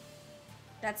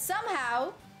 That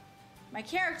somehow my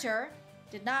character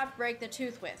did not break the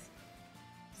tooth with.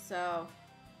 So,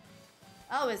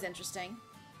 always interesting.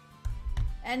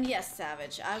 And yes,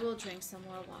 Savage, I will drink some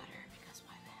more water, because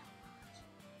why the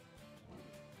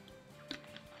hell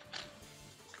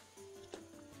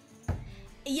not?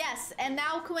 Yes, and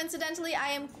now coincidentally,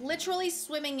 I am literally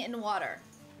swimming in water.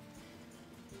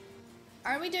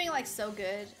 Aren't we doing like so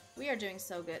good? We are doing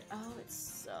so good. Oh, it's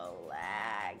so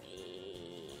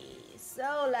laggy.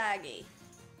 So laggy.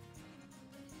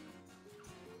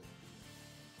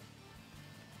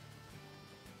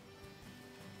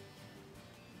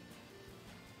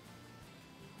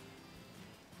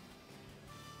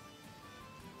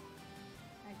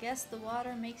 I guess the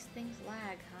water makes things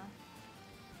lag, huh?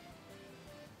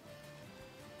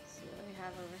 See what we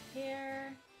have over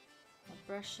here.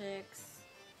 A Brushix.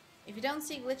 If you don't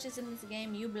see glitches in this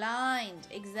game, you blind.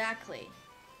 Exactly.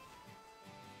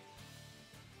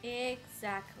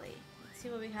 Exactly. Let's see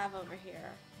what we have over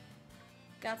here.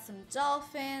 Got some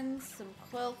dolphins, some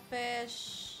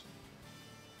quillfish.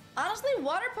 Honestly,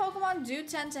 water Pokemon do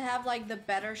tend to have like the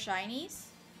better shinies,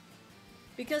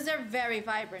 because they're very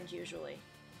vibrant usually.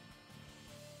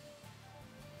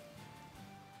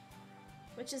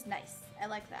 Which is nice. I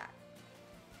like that.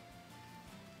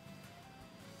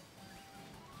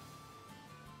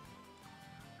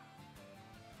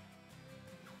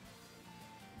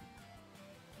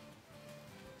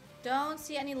 Don't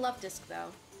see any love disc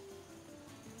though.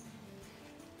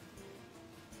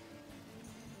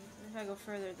 If I go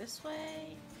further this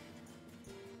way.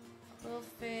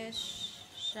 Quillfish,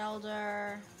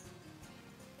 Shelder.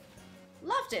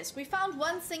 Love disc. We found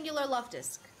one singular love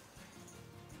disc.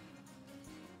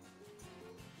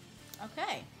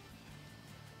 Okay.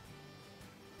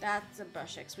 That's a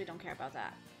Brushix. We don't care about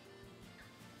that.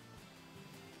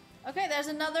 Okay, there's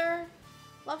another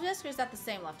love disc, or is that the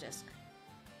same love disc?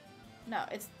 No,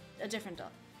 it's a different one.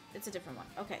 It's a different one.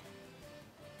 Okay.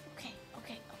 Okay.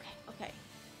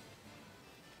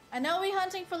 I know we're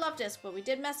hunting for love disc, but we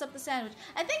did mess up the sandwich.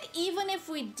 I think even if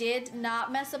we did not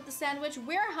mess up the sandwich,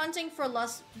 we're hunting for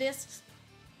love discs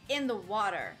in the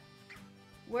water,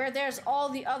 where there's all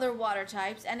the other water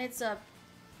types, and it's a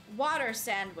water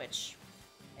sandwich.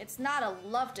 It's not a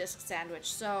love disc sandwich,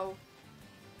 so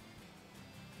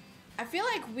I feel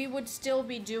like we would still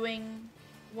be doing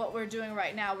what we're doing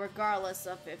right now, regardless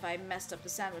of if I messed up the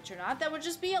sandwich or not. That would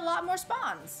just be a lot more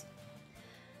spawns.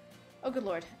 Oh, good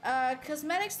lord.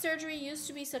 Cosmetic surgery used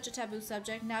to be such a taboo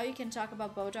subject. Now you can talk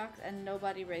about Botox and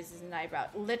nobody raises an eyebrow.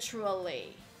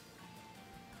 Literally.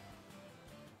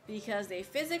 Because they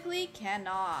physically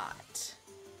cannot.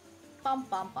 Bum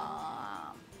bum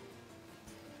bum.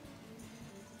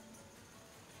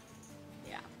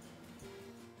 Yeah.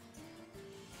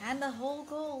 And the whole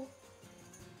goal.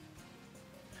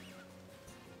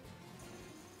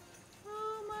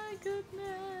 Oh my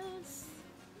goodness.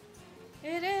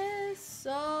 It is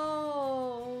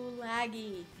so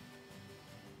laggy.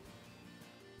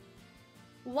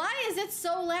 Why is it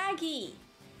so laggy?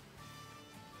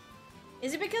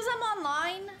 Is it because I'm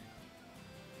online?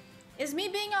 Is me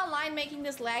being online making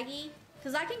this laggy?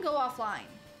 Because I can go offline,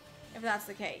 if that's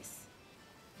the case.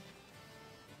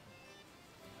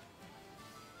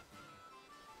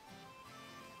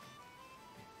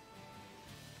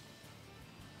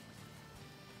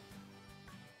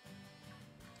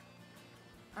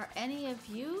 Are any of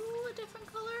you a different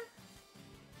color?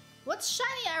 What's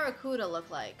shiny Aracuda look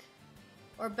like?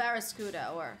 Or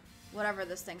Barracuda, or whatever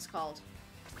this thing's called.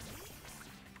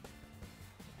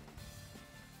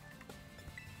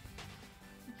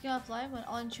 You can't fly when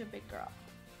aren't you a big girl?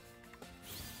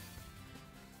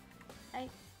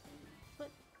 But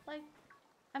like,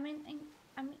 I meant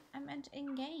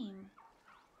in game.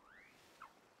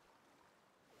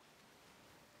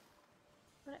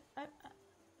 But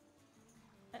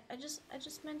I just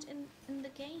meant in the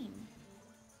game.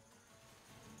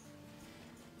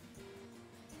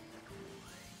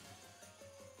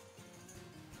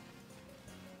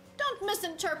 Don't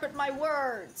misinterpret my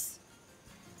words.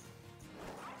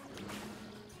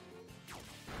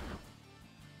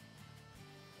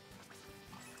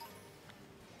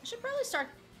 I should probably start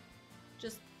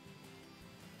just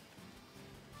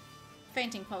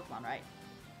fainting Pokemon, right?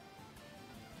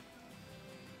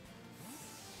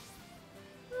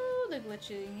 Ooh, the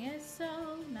glitching is so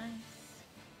nice.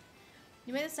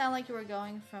 You made it sound like you were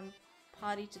going from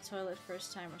potty to toilet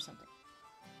first time or something.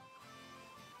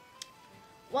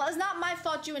 Well, it's not my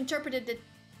fault you interpreted it.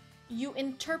 You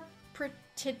interpreted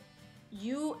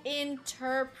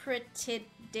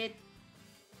it.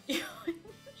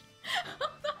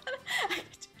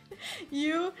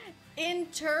 You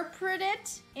interpret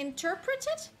it? Interpret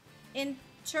it?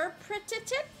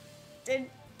 Interpreted it? Did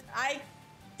I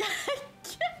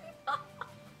cannot.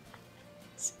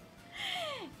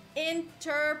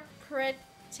 Interpreted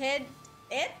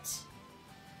it?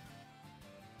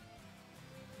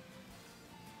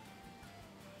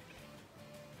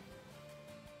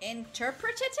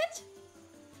 Interpreted it?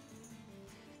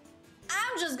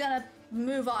 I'm just gonna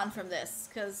move on from this,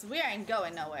 because we ain't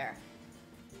going nowhere.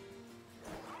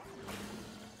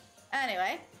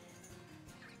 Anyway.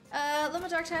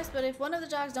 Limit dark types, but if one of the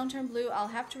dogs don't turn blue, I'll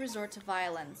have to resort to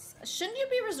violence. Shouldn't you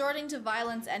be resorting to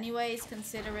violence anyways,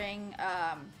 considering,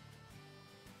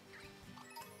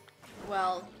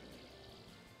 well,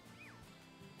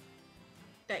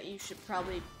 that you should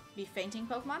probably be fainting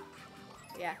Pokemon?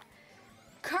 Yeah.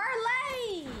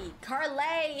 Carlay!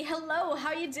 Carlay, hello,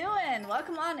 how you doing?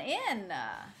 Welcome on in.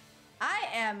 I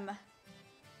am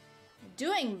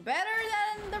doing better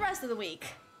than the rest of the week.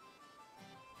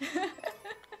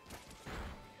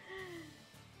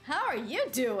 How are you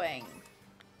doing?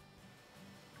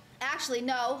 Actually,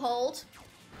 no, hold.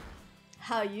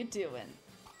 How you doing?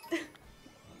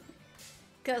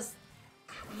 Because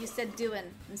you said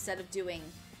doing instead of doing.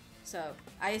 So,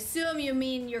 I assume you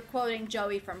mean you're quoting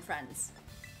Joey from Friends.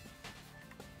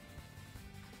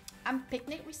 I'm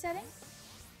picnic resetting?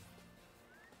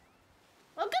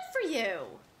 Well, good for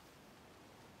you!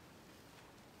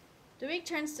 The week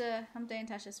turns to hump day and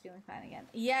Tasha's feeling fine again.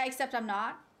 Yeah, except I'm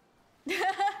not.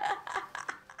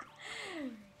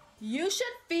 You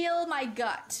should feel my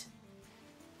gut.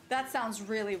 That sounds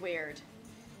really weird.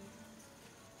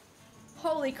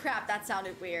 Holy crap, that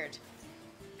sounded weird.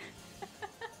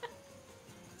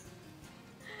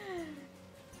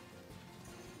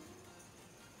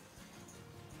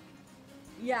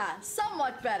 Yeah,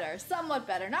 somewhat better, somewhat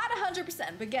better. Not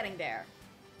 100%, but getting there.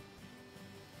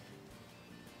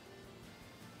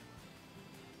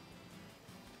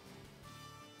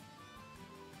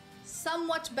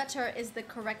 Somewhat better is the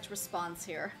correct response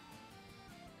here.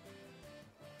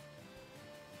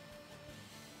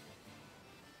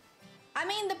 I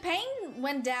mean, the pain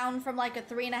went down from like a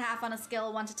 3.5 on a scale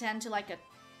of 1 to 10 to like a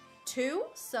 2,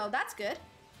 so that's good.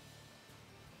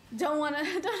 Don't know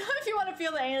if you want to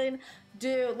feel the alien.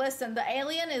 Dude, listen, the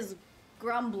alien is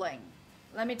grumbling.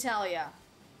 Let me tell ya.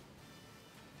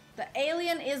 The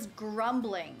alien is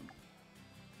grumbling.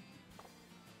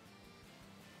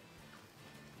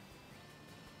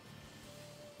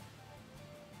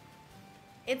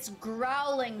 It's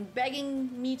growling,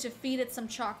 begging me to feed it some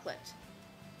chocolate.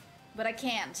 But I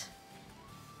can't.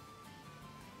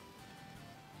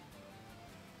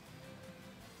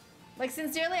 Like,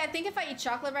 sincerely, I think if I eat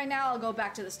chocolate right now, I'll go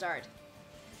back to the start.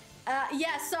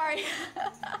 Yeah, sorry.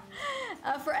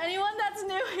 For anyone that's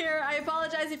new here, I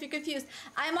apologize if you're confused.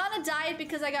 I'm on a diet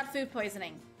because I got food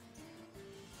poisoning.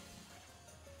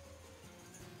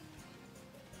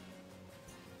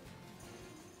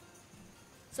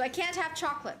 So I can't have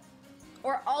chocolate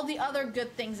or all the other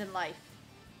good things in life.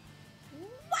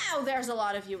 Wow, there's a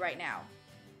lot of you right now.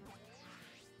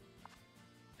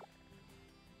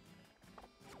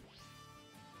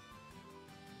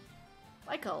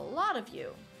 Like a lot of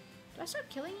you. Do I start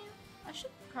killing you? I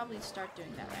should probably start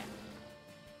doing that, right?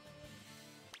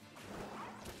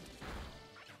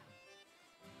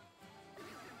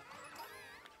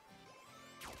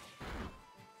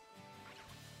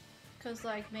 Because,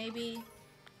 like, maybe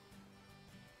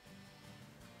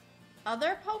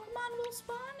other Pokemon will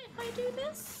spawn if I do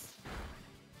this?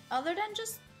 Other than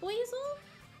just Weasel?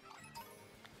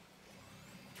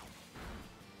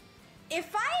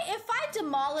 If I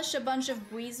demolish a bunch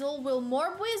of Weasel, will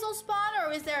more Weasel spawn,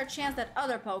 or is there a chance that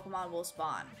other Pokemon will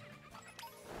spawn?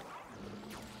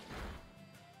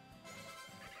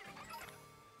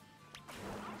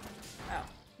 Oh,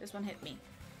 this one hit me.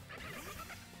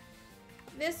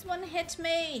 This one hit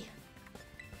me!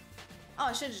 Oh,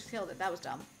 I should've just killed it. That was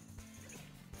dumb.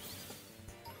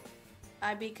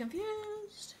 I'd be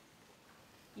confused.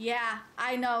 Yeah,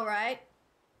 I know, right?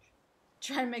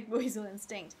 Try and make Weasel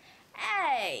Instinct.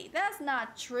 Hey, that's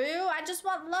not true. I just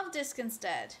want Love Disc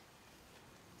instead.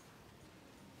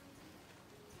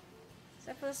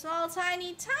 Except for the small,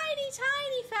 tiny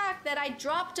fact that I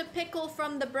dropped a pickle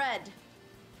from the bread.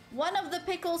 One of the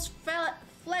pickles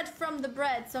fled from the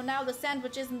bread, so now the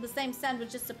sandwich isn't the same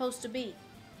sandwich it's supposed to be.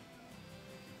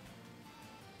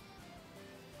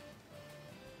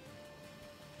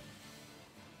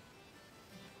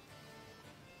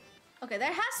 Okay,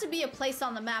 there has to be a place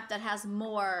on the map that has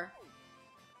more.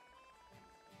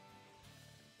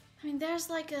 I mean, there's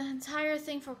like an entire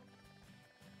thing for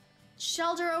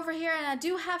Shelter over here, and I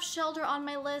do have Shelter on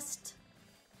my list.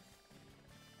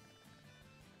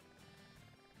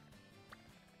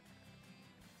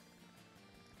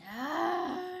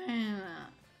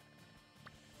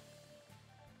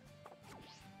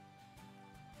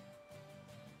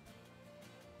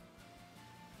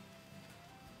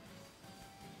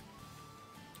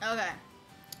 Okay.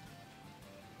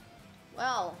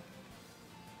 Well,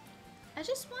 I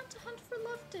just want to hunt for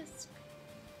love disc.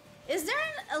 Is there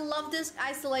a love disc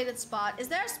isolated spot? Is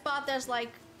there a spot there's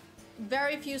like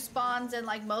very few spawns and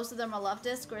like most of them are love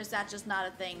disc, or is that just not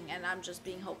a thing and I'm just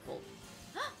being hopeful?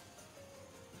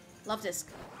 Love disc.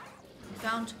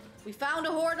 We found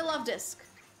a horde of love disc.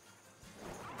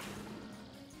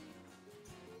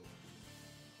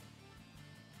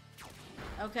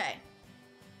 Okay.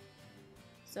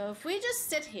 So if we just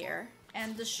sit here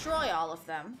and destroy all of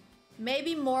them,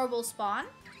 maybe more will spawn.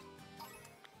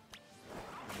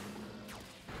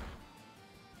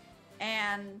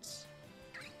 And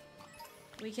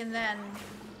we can then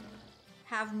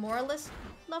have more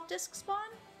love disc spawn.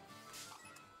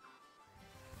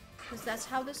 Because that's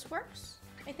how this works,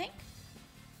 I think.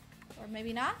 Or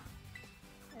maybe not.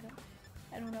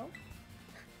 I don't know.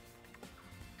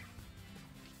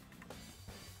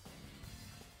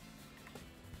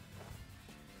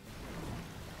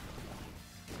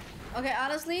 Okay,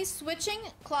 honestly, switching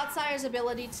Clotsire's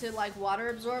ability to like water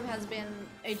absorb has been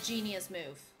a genius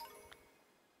move.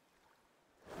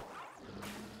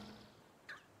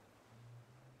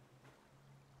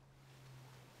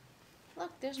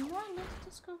 Look, there's more love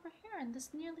disc over here and this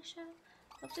nearly shadow.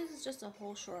 Love disc is just a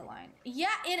whole shoreline. Yeah,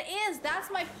 it is. That's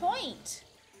my point.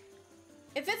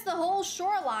 If it's the whole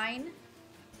shoreline,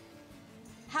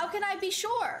 how can I be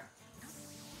sure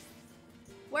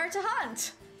where to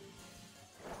hunt?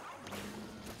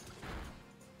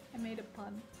 I made a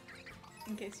pun,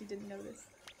 in case you didn't notice.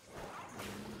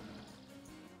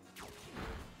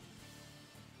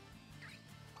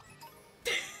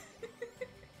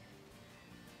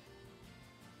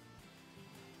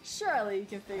 Surely you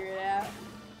can figure it out.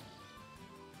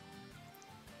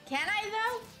 Can I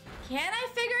though? Can I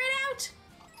figure it out?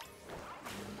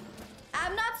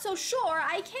 I'm not so sure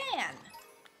I can.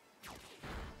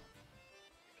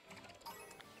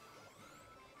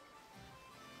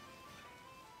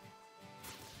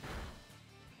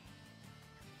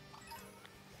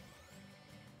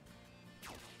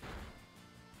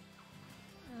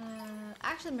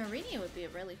 Actually, Marini would be a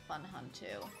really fun hunt too.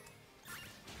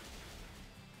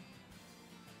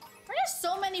 There's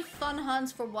so many fun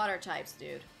hunts for water types,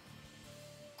 dude.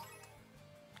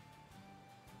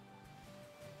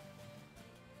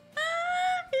 Ah,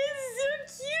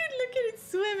 it's so cute. Look at it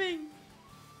swimming.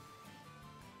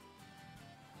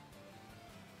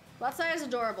 Clotsire is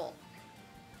adorable.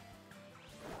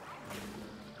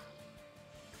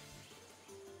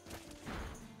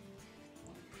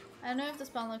 I don't know if the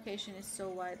spawn location is so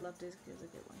wide. Love disc is a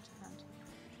good one to hunt.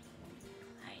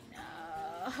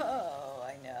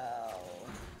 I know.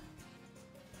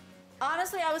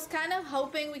 Honestly, I was kind of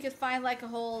hoping we could find like a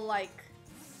whole like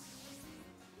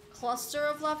cluster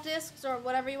of love discs or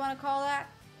whatever you want to call that.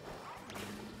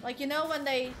 Like, you know when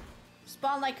they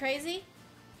spawn like crazy?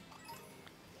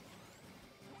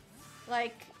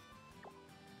 Like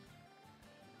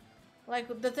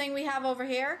the thing we have over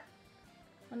here.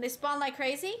 When they spawn like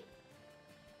crazy.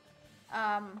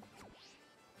 I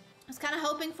was kind of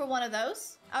hoping for one of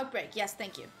those. Outbreak, yes,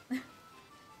 thank you.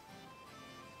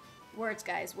 Words,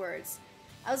 guys, words.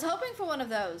 I was hoping for one of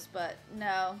those, but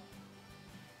no.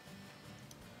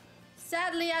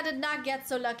 Sadly, I did not get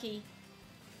so lucky.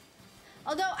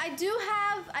 Although I do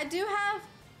have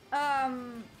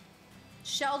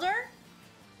Shelter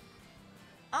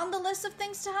on the list of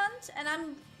things to hunt, and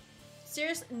I'm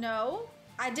serious. No,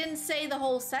 I didn't say the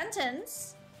whole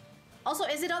sentence. Also,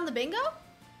 is it on the bingo?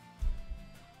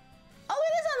 Oh,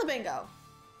 it is on the bingo.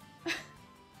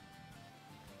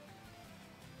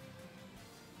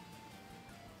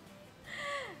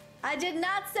 I did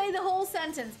not say the whole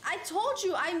sentence. I told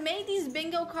you I made these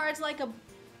bingo cards like a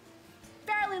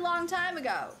fairly long time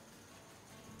ago.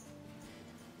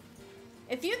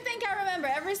 If you think I remember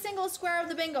every single square of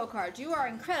the bingo card, you are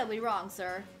incredibly wrong,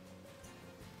 sir.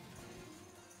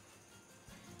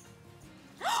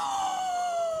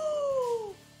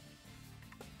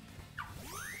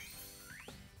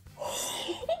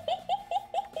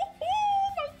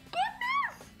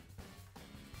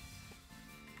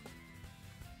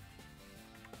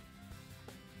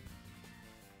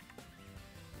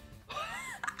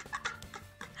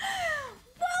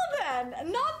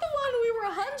 Not the one we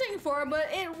were hunting for, but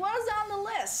it was on the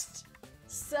list.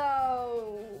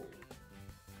 So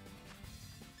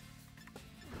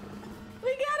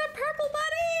we got a purple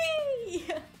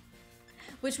buddy!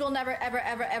 Which will never, ever,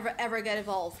 ever, ever, ever get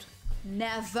evolved.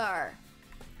 Never.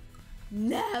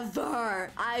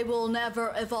 Never. I will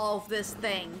never evolve this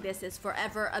thing. This is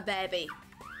forever a baby.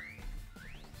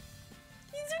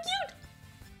 He's so cute.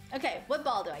 Okay, what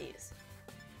ball do I use?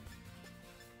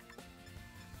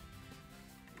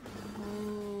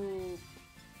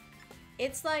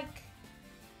 It's like...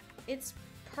 It's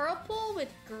purple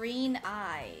with green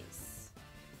eyes.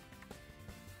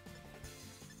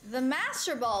 The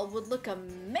Master Ball would look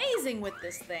amazing with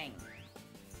this thing.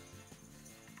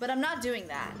 But I'm not doing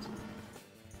that.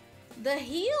 The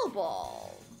Heal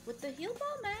Ball. Would the Heal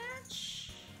Ball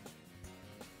match?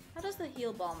 How does the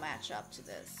Heal Ball match up to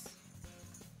this?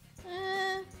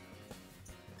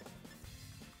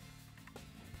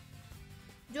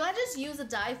 Do I just use a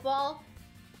Dive Ball?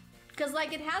 Because,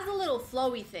 like, it has the little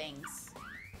flowy things.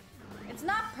 It's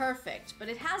not perfect, but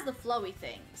it has the flowy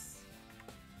things.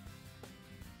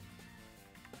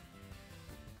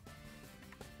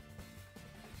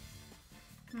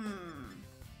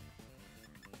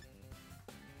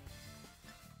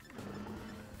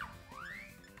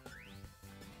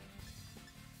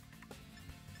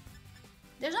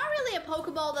 There's not really a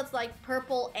Pokeball that's like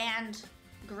purple and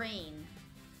green.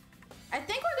 I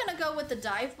think we're gonna go with the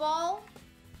Dive Ball,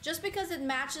 just because it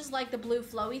matches like the blue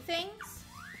flowy things.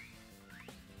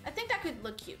 I think that could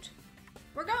look cute.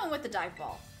 We're going with the Dive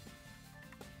Ball.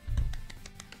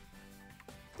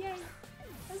 Yay,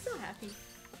 I'm so happy.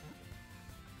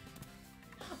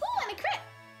 Oh, and a crit!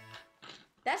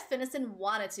 That Finnison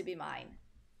wanted to be mine.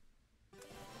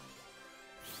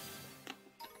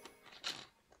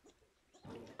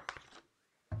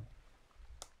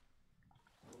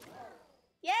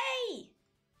 Yay!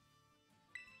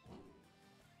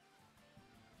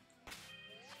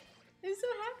 I'm so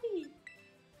happy.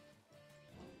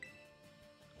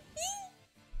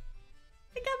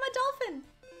 I got my dolphin.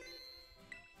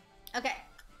 Okay.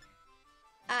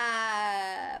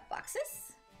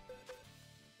 Boxes.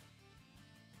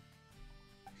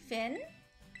 Finn,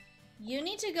 you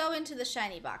need to go into the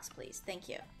shiny box, please. Thank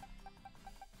you.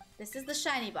 This is the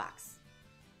shiny box.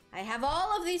 I have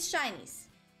all of these shinies.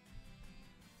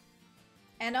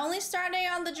 And only starting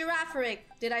on the Giraffaric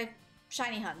did I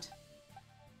shiny hunt.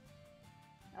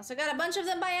 I also got a bunch of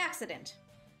them by accident.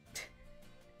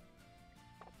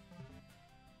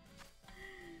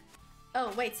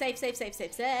 Oh, wait, save.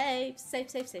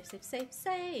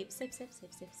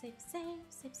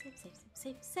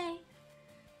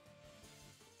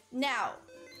 Now,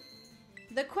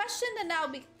 the question that now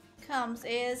becomes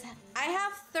is, I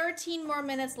have 13 more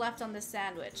minutes left on this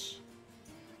sandwich.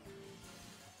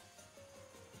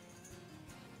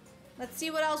 Let's see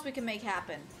what else we can make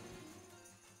happen.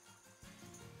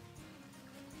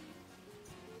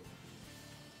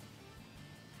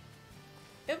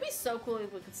 It would be so cool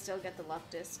if we could still get the love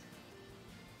disc.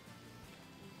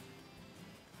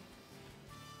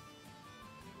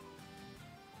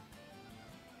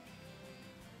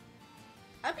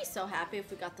 I'd be so happy if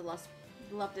we got the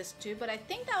love disc too, but I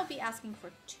think that would be asking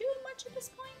for too much at this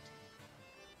point.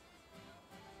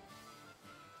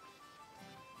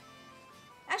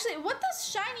 Actually, what does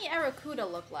shiny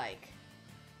Arrokuda look like?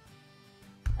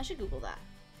 I should Google that.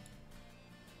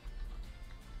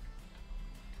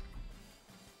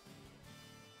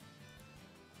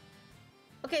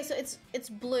 Okay, so it's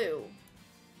blue.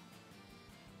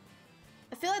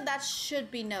 I feel like that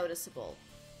should be noticeable.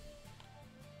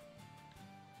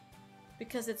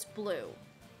 Because it's blue.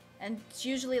 And it's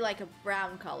usually like a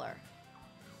brown color.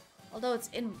 Although it's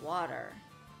in water.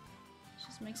 It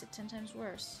just makes it 10 times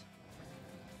worse.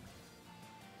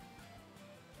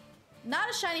 Not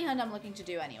a shiny hunt I'm looking to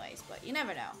do anyways, but you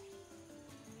never know.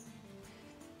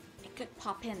 It could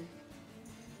pop in.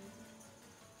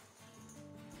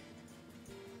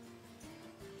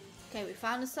 Okay, we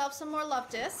found ourselves some more love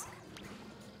disc.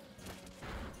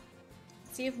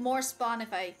 See if more spawn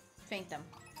if I faint them.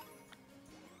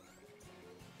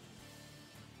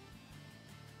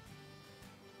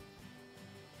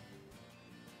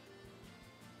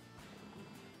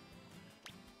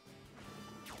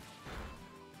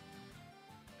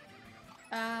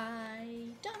 I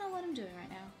don't know what I'm doing right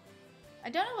now. I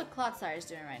don't know what Clodsire is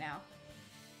doing right now.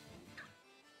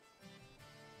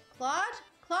 Claude?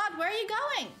 Claude, where are you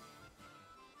going?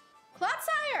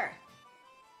 Clodsire!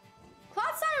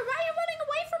 Clodsire, why are you running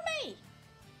away from me?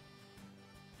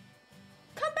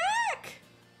 Come back!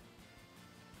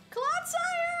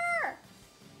 Clodsire!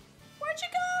 Where'd you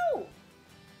go?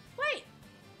 Wait.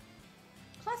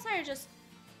 Clodsire just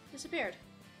disappeared.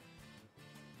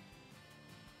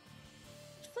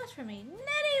 Flesh from me.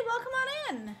 Nettie, welcome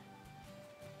on in!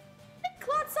 Did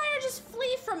Clodsire just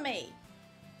flee from me?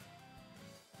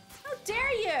 How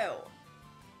dare you!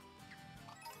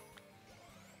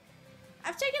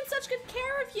 I've taken such good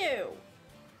care of you!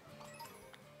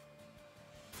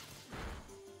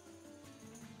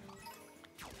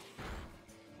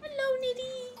 Hello,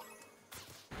 Nitty!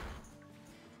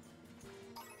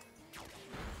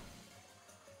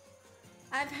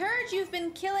 I've heard you've been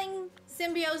killing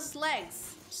Symbio's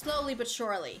legs, slowly but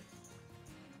surely.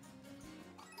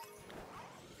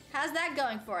 How's that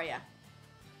going for you?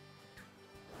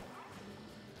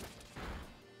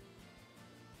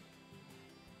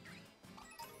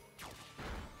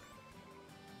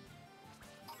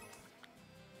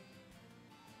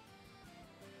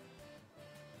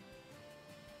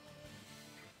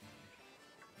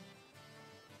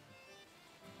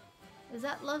 Is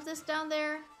that Loftus down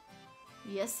there?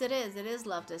 Yes, it is. It is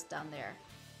Loftus down there.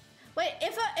 Wait,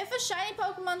 if a shiny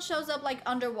Pokemon shows up like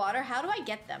underwater, how do I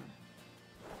get them?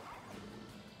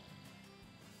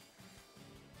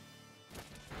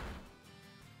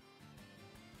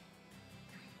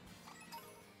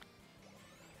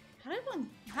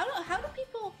 How do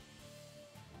people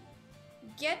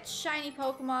get shiny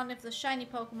Pokemon if the shiny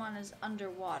Pokemon is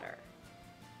underwater?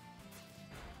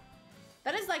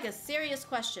 That is like a serious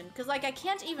question, because like I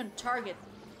can't even target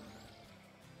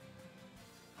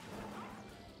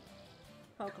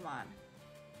Pokemon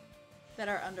that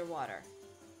are underwater,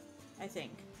 I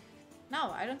think. No,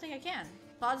 I don't think I can.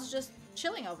 Pod's just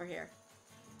chilling over here.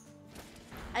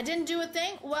 I didn't do a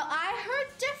thing? Well, I heard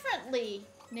differently,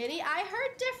 Nitty. I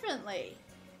heard differently.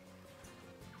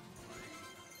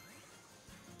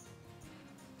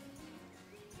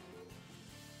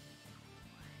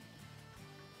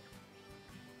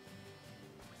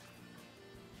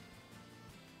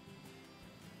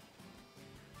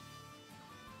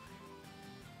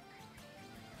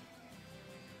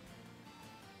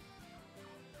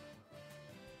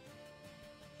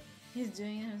 He's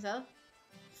doing it himself.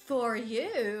 For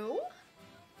you.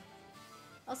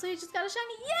 Also, he just got a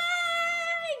shiny.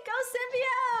 Yay! Go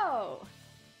Symbio!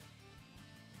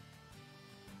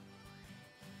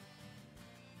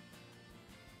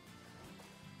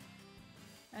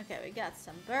 Okay, we got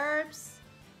some burps.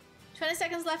 20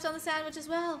 seconds left on the sandwich as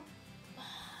well.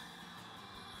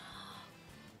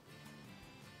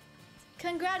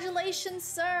 Congratulations,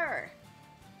 sir,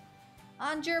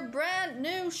 on your brand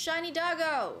new shiny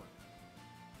doggo.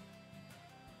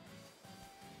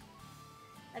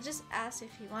 I just asked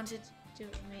if he wanted to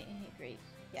meet and he agreed.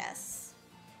 Yes.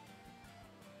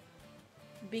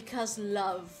 Because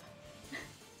love.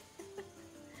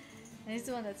 And he's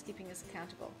the one that's keeping us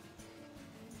accountable.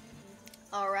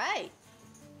 Alright.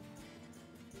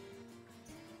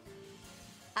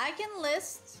 I can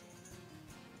list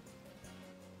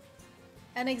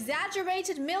an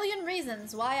exaggerated million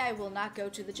reasons why I will not go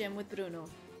to the gym with Bruno.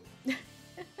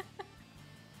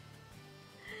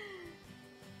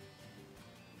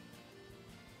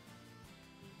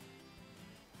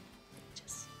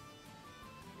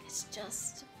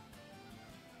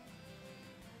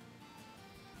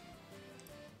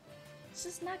 It's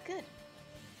just not good.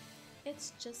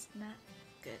 It's just not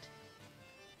good.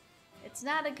 It's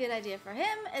not a good idea for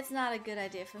him. It's not a good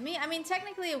idea for me. I mean,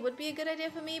 technically it would be a good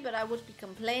idea for me, but I would be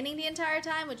complaining the entire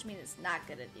time, which means it's not a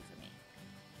good idea for me.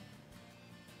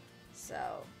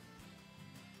 So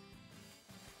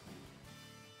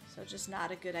just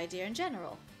not a good idea in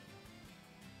general.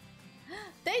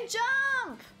 They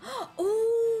jump!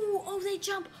 Ooh, oh, they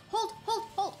jump. Hold.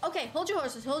 Okay, hold your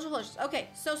horses. Okay,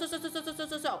 so.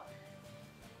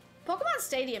 Pokemon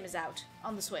Stadium is out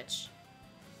on the Switch.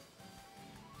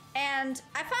 And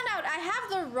I found out I have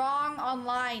the wrong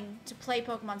online to play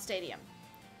Pokemon Stadium.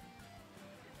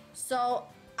 So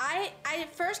I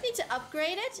first need to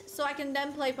upgrade it so I can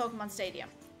then play Pokemon Stadium.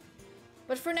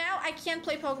 But for now, I can't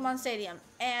play Pokemon Stadium.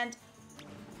 And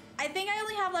I think I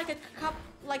only have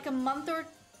like a month or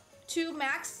two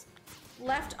max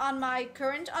left on my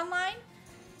current online.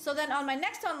 So then on my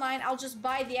next online, I'll just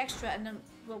buy the extra and then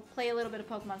we'll play a little bit of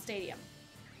Pokemon Stadium.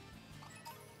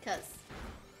 Because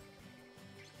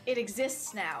it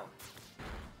exists now.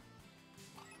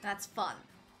 That's fun.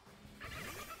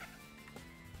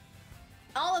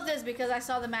 All of this because I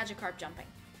saw the Magikarp jumping.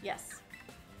 Yes.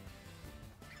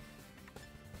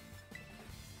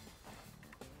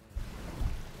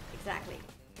 Exactly.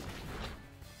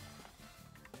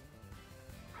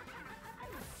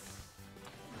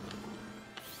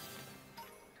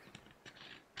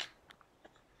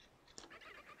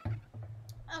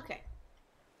 Okay.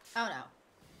 Oh no.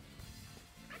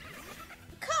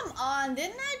 Come on,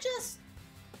 didn't I just...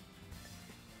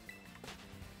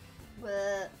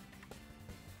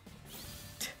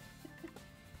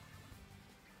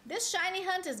 This shiny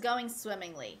hunt is going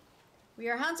swimmingly. We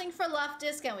are hunting for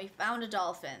Luftdisc and we found a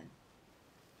dolphin.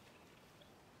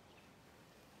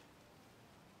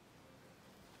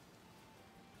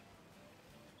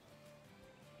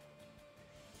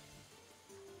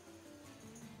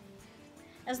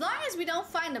 As long as we don't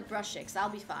find the Brushix, I'll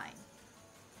be fine.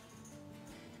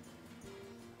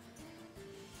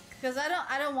 Because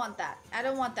I don't want that. I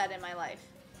don't want that in my life.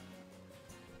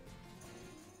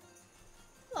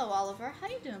 Hello, Oliver. How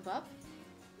you doing, bub?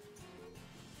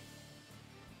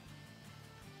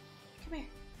 Come here.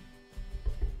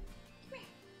 Come here.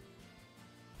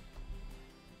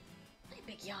 What a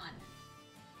big yawn.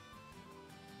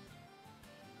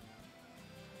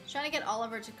 Trying to get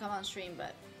Oliver to come on stream,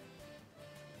 but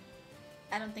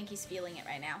I don't think he's feeling it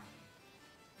right now.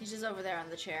 He's just over there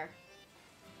on the chair.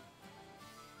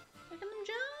 Look at him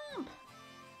jump!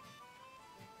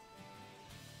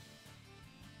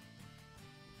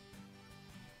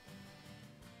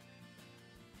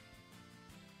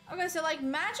 Okay, so like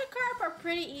Magikarp are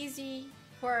pretty easy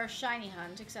for a shiny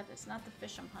hunt, except it's not the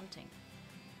fish I'm hunting.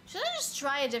 Should I just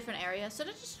try a different area? Should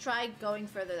I just try going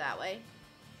further that way?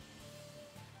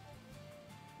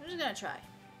 I'm just gonna try.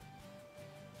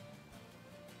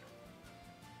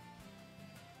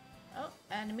 Oh,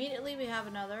 and immediately we have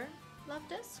another love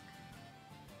disc.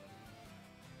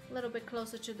 A little bit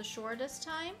closer to the shore this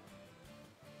time.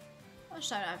 How much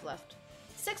time do I have left?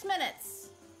 6 minutes!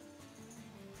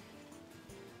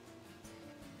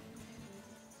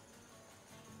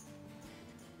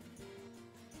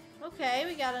 Okay,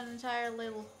 we got an entire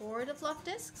little horde of love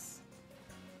discs.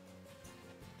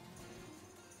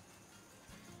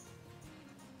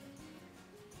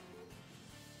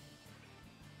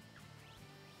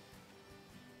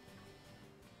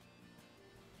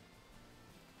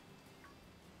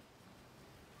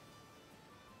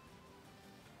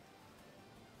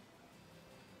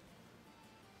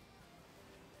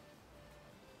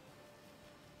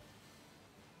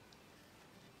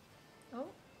 Oh.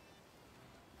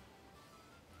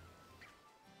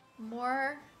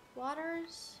 More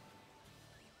waters.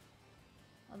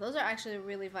 Oh, those are actually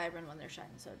really vibrant when they're shiny,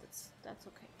 so that's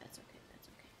okay. That's okay. That's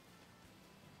okay.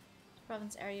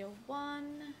 Province Area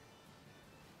 1.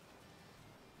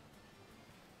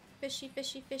 Fishy,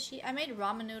 fishy, fishy. I made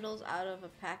ramen noodles out of a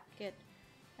packet,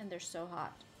 and they're so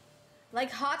hot.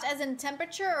 Like hot as in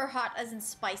temperature or hot as in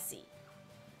spicy?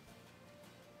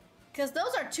 Because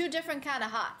those are two different kind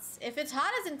of hots. If it's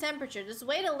hot as in temperature, just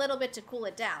wait a little bit to cool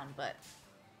it down, but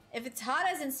if it's hot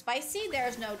as in spicy,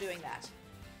 there's no doing that.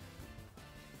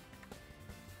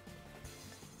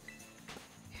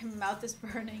 Your mouth is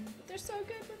burning, but they're so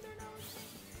good with their nose.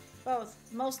 Both.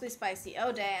 Mostly spicy.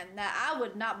 Oh, damn. Nah, I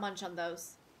would not munch on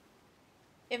those.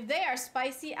 If they are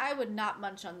spicy, I would not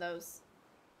munch on those.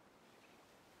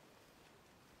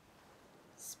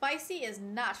 Spicy is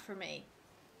not for me.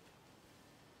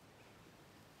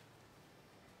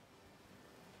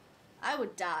 I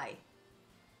would die.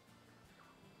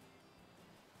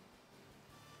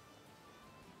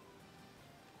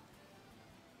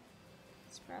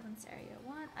 It's Province Area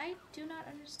 1. I do not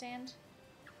understand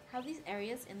how these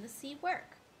areas in the sea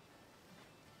work.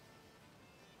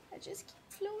 I just keep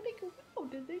floating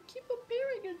around and they keep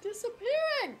appearing and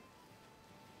disappearing.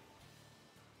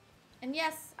 And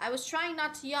yes, I was trying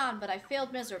not to yawn, but I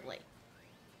failed miserably.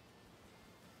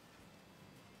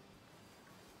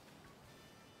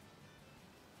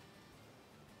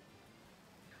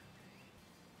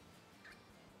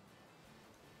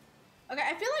 Okay,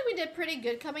 I feel like we did pretty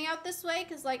good coming out this way,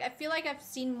 because like I feel like I've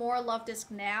seen more Love Disc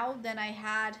now than I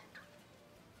had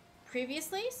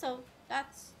previously, so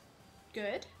that's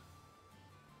good.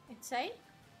 I'd say.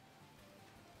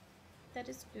 That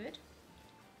is good.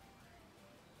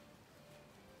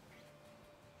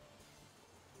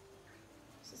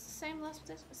 Is this the same Love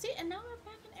Disc? See, and now we're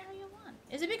back in Area 1.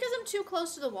 Is it because I'm too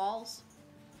close to the walls?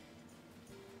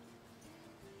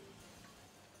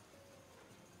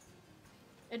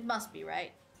 It must be,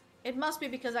 right? It must be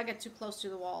because I get too close to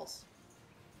the walls.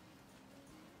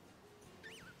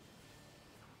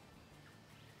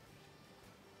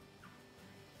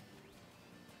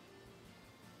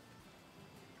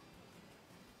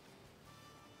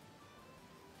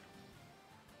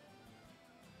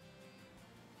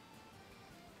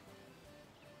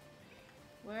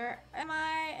 Where am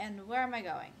I and where am I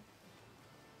going?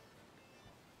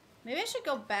 Maybe I should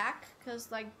go back, because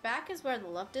like back is where the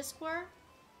Love Disc were.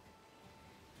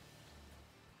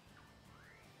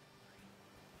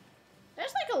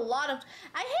 There's like a lot of...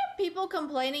 I hear people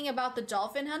complaining about the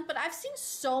dolphin hunt, but I've seen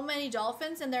so many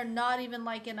dolphins and they're not even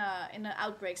like in an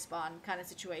outbreak spawn kind of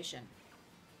situation.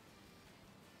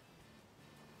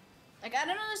 Like, I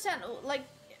don't understand. Like,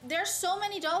 there's so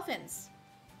many dolphins.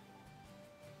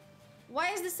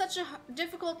 Why is this such a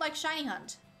difficult, like, shiny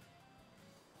hunt?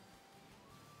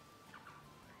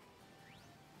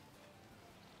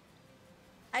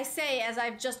 I say as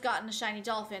I've just gotten a shiny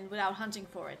dolphin without hunting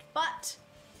for it, but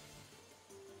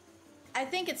I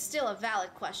think it's still a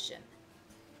valid question.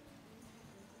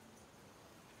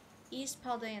 East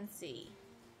Paldean Sea.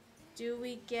 Do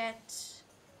we get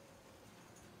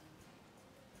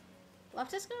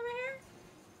Loftus over here?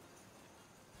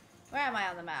 Where am I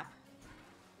on the map?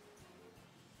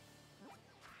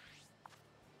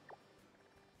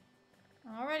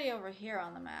 I'm already over here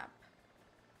on the map.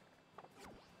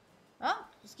 Oh,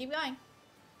 just keep going.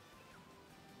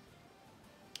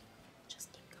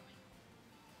 Just keep going.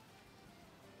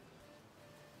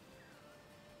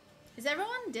 Is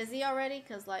everyone dizzy already?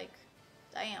 Cause like,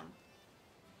 damn.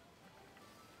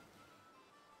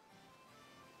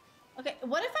 Okay,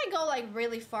 what if I go like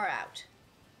really far out?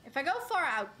 If I go far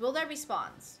out, will there be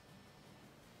spawns?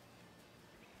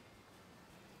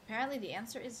 Apparently the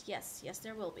answer is yes. Yes,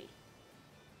 there will be.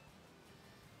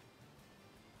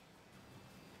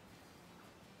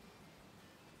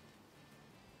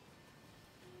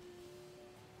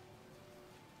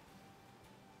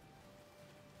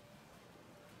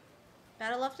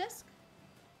 That a love disc?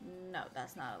 No,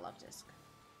 that's not a love disc.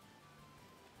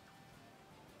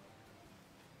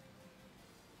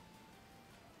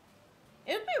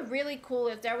 It would be really cool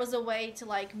if there was a way to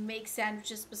like make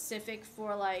sandwiches specific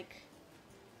for like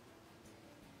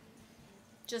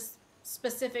just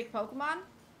specific Pokemon.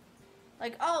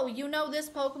 Like, oh, you know this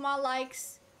Pokemon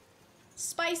likes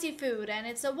spicy food and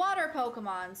it's a water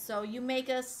Pokemon, so you make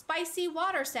a spicy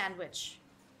water sandwich.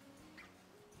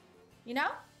 You know?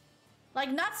 Like,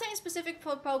 not saying specific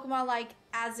Pokemon, like,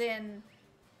 as in,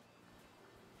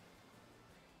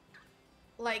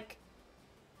 like,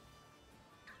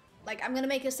 I'm gonna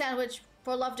make a sandwich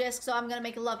for Love Disc, so I'm gonna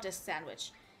make a Love Disc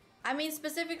sandwich. I mean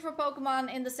specific for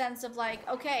Pokemon in the sense of, like,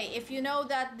 okay, if you know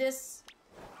that this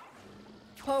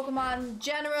Pokemon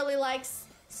generally likes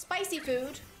spicy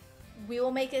food, we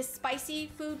will make a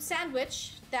spicy food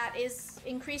sandwich that is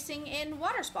increasing in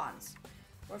water spawns.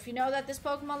 Or if you know that this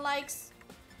Pokemon likes,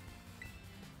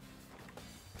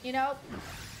 you know,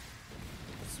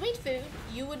 sweet food,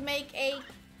 you would make a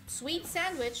sweet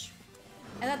sandwich,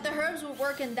 and that the herbs would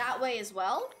work in that way as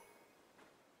well.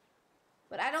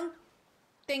 But I don't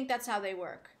think that's how they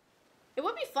work. It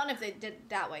would be fun if they did it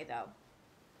that way, though.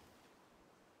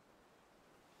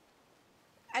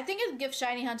 I think it would give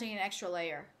shiny hunting an extra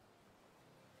layer.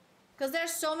 Because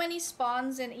there's so many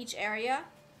spawns in each area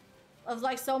of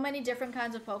like so many different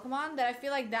kinds of Pokemon that I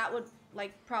feel like that would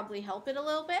like probably help it a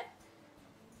little bit.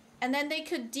 And then they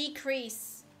could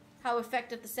decrease how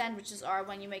effective the sandwiches are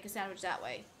when you make a sandwich that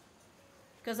way.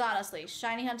 Because honestly,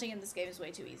 shiny hunting in this game is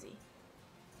way too easy.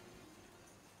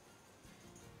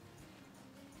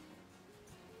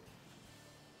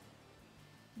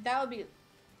 That would be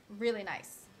really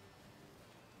nice.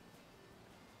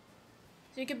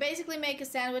 So you could basically make a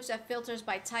sandwich that filters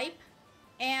by type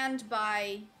and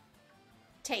by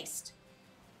taste.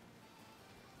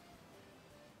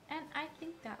 And I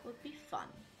think that would be fun.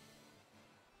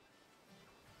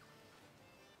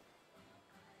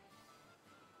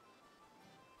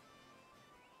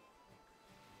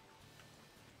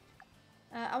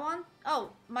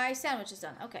 Oh, my sandwich is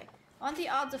done. Okay. I want the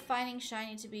odds of finding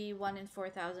shiny to be 1 in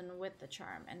 4,000 with the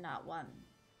charm and not 1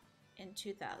 in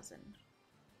 2,000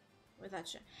 without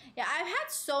charm. Yeah, I've had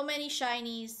so many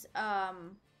shinies. I've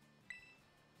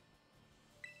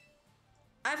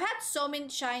had so many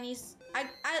shinies.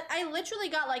 I literally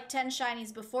got like 10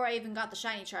 shinies before I even got the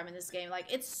shiny charm in this game.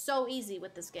 Like, it's so easy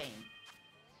with this game.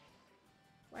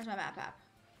 Where's my map app?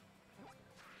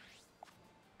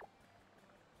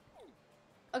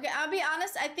 Okay, I'll be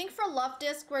honest. I think for Love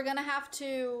Disc, we're gonna have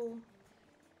to...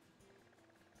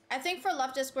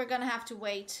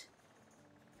 wait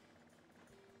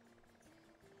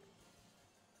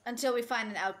until we find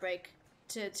an outbreak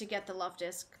to get the Love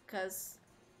Disc, because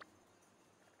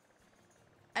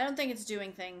I don't think it's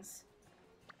doing things.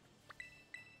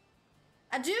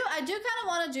 I do kind of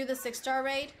want to do the 6-star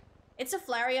raid. It's a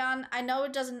Flareon. I know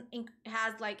it doesn't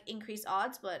has like increased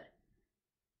odds, but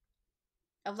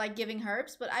of like giving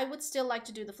herbs, but I would still like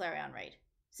to do the Flareon raid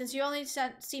since you only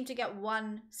seem to get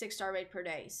 1 6-star raid per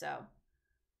day. So,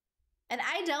 and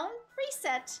I don't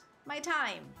reset my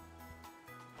time.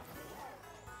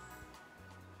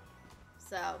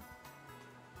 So,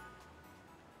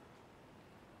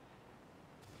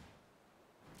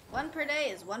 one per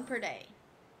day is 1 per day.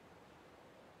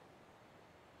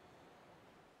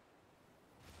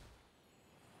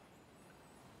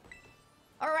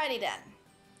 Alrighty then.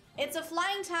 It's a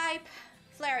flying type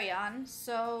Flareon,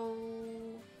 so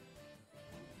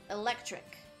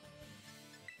electric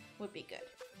would be good.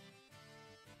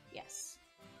 Yes.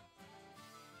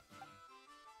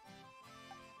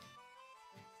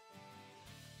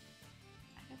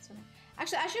 I got some.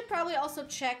 Actually, I should probably also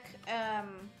check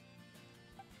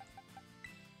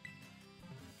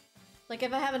Like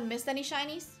if I haven't missed any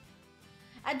shinies.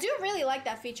 I do really like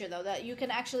that feature though, that you can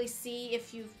actually see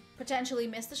if you've potentially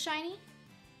missed a shiny.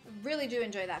 I really do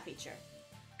enjoy that feature.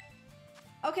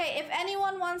 Okay, if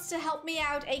anyone wants to help me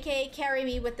out, aka carry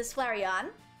me with this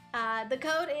Flareon, the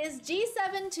code is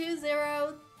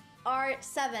G720R7.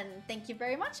 Thank you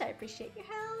very much, I appreciate your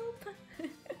help.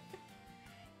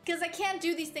 Because I can't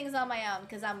do these things on my own,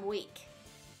 because I'm weak.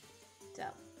 So,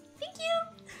 thank you!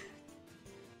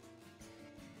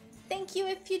 Thank you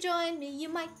if you join me, you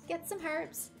might get some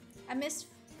herbs. I missed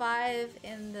 5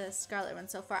 in the Scarlet one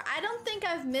so far. I don't think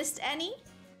I've missed any.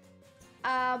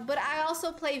 But I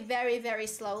also play very, very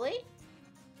slowly.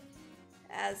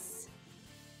 As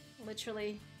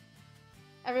literally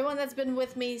everyone that's been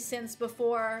with me since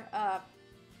before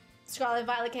Scarlet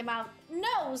Violet came out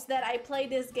knows that I play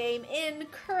this game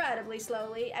incredibly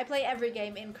slowly. I play every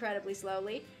game incredibly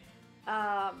slowly.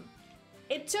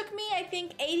 It took me, I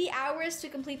think, 80 hours to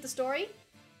complete the story.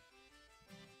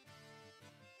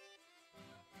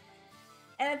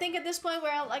 And I think at this point we're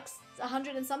at like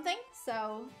 100 and something,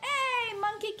 so... Hey,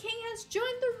 Monkey King has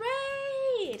joined the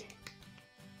raid!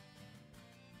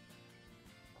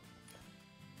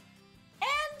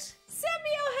 And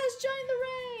Sambio has joined the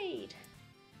raid!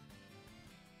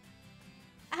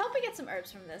 I hope we get some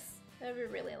herbs from this. That would be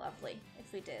really lovely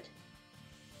if we did.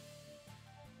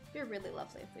 It would be really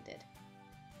lovely if we did.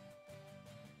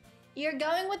 You're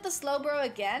going with the Slowbro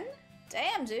again?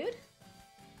 Damn, dude.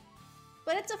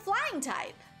 But it's a flying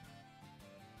type.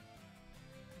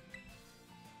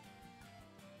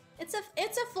 It's a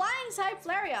flying type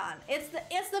Flareon. It's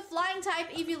the flying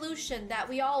type evolution that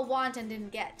we all want and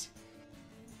didn't get.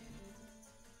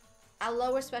 A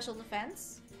lower special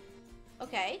defense.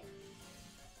 Okay.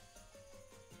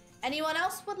 Anyone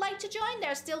else would like to join?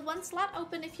 There's still one slot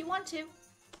open if you want to.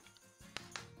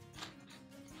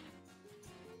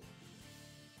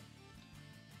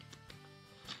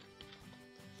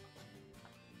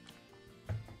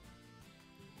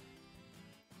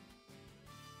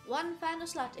 One final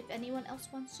slot. If anyone else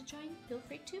wants to join, feel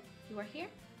free to. You are here.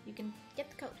 You can get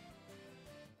the code.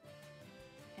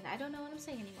 And I don't know what I'm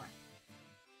saying anymore.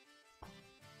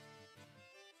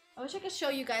 I wish I could show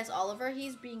you guys Oliver.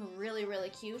 He's being really, really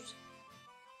cute.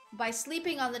 By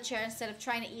sleeping on the chair instead of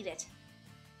trying to eat it.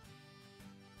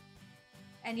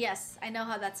 And yes, I know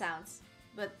how that sounds.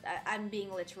 But I'm being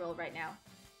literal right now.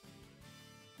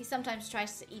 He sometimes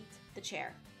tries to eat the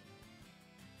chair.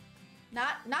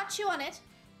 Not chew on it.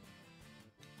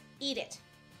 Eat it.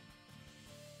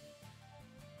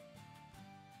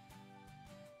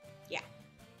 Yeah.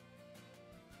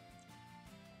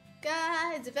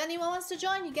 Guys, if anyone wants to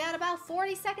join, you got about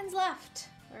 40 seconds left.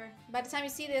 Or by the time you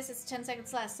see this, it's 10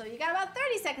 seconds left, so you got about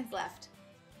 30 seconds left.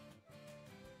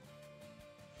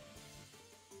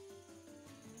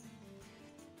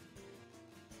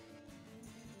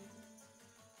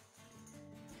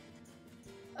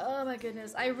 Oh my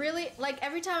goodness. I really, like,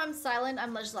 every time I'm silent,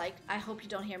 I'm just like, I hope you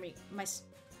don't hear me, my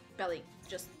belly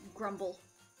just grumble.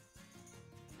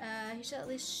 He should at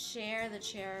least share the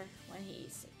chair when he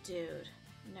eats it. Dude,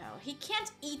 no. He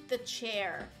can't eat the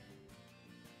chair.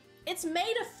 It's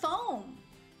made of foam.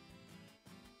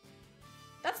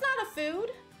 That's not a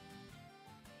food.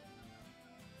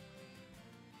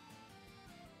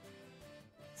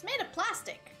 It's made of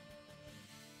plastic.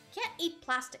 You can't eat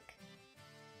plastic.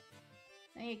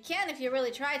 Now you can if you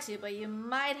really try to, but you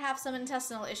might have some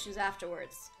intestinal issues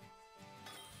afterwards.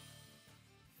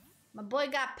 My boy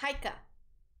got pica.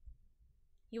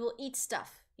 He will eat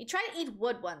stuff. He tried to eat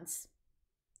wood once.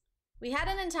 We had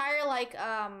an entire like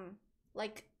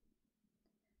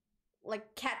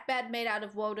cat bed made out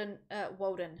of woven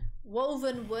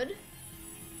wood.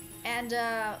 And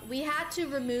we had to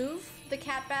remove the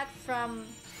cat bed from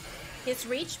his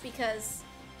reach because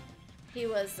he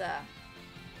was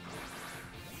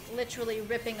literally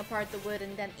ripping apart the wood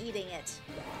and then eating it.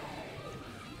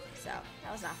 So,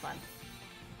 that was not fun.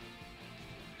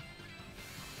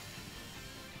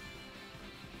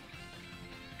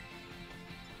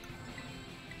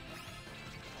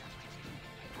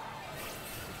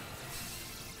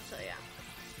 So, yeah.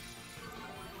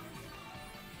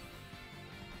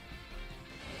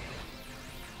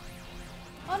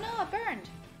 Oh no, I burned!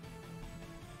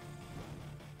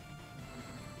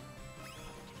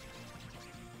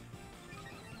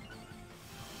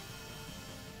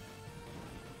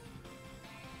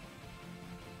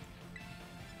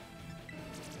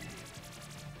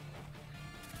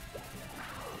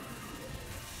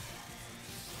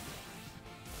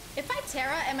 If I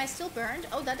Terra, am I still burned?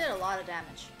 Oh, that did a lot of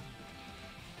damage.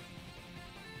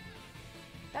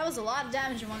 That was a lot of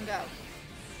damage in one go.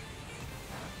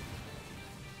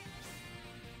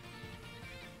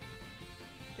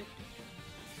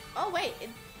 Oh wait, it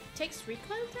takes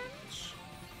recoil damage?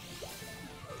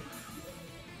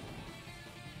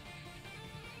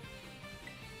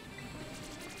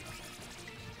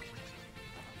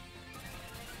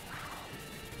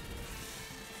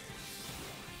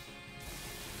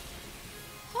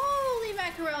 Holy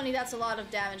macaroni, that's a lot of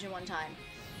damage in one time.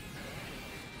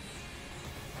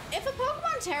 If a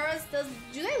Pokemon Terras,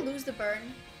 do they lose the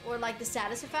burn? Or like the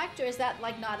status effect? Or is that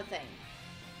like not a thing?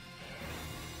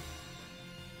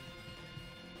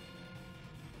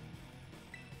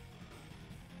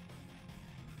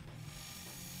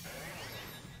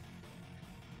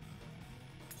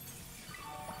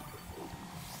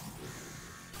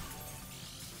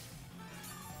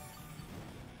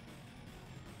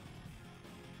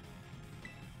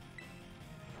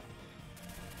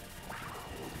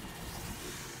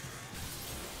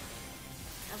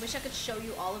 I wish I could show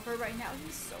you Oliver right now.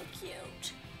 He's so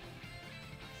cute.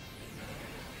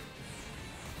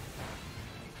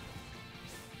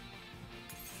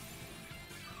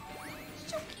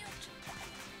 So cute.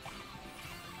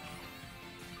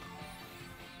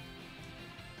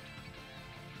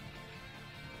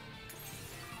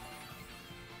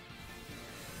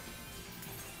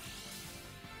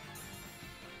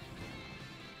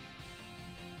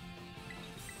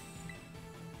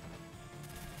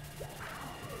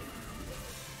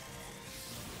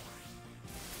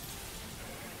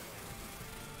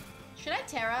 Should I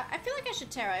Terra? I feel like I should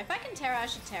Terra. If I can Terra, I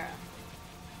should Terra.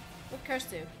 What curse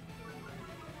do?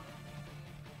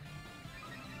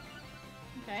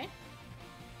 Okay.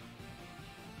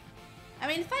 I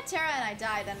mean, if I Terra and I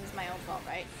die, then it's my own fault,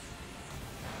 right?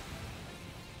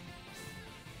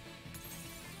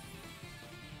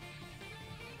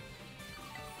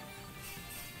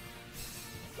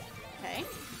 Okay.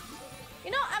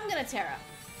 You know, I'm gonna Terra.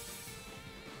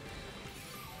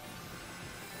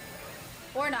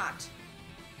 Or not.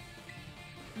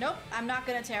 Nope, I'm not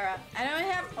gonna Terra. I only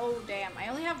have, oh damn, I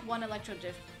only have one Electro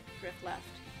Drift left.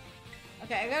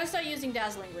 Okay, I gotta start using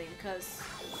Dazzling Gleam, because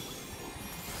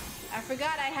I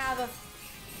forgot I have a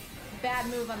bad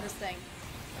move on this thing.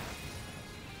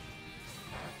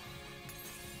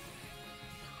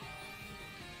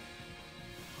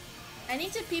 I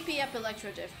need to PP up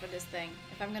Electro Drift for this thing,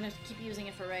 if I'm gonna keep using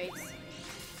it for raids.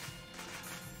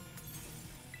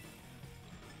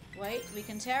 Wait, we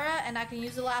can Terra, and I can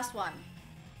use the last one.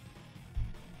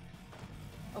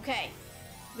 Okay.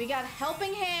 We got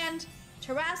Helping Hand,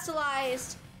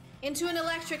 Terastallized, into an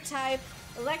Electric type,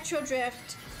 Electro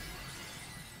Drift.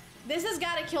 This has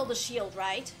got to kill the shield,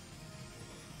 right?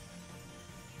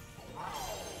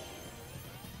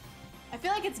 I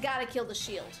feel like it's got to kill the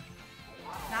shield.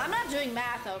 Now, I'm not doing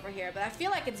math over here, but I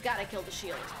feel like it's got to kill the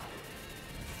shield.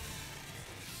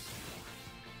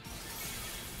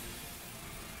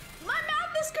 My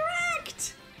math is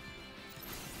correct!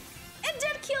 It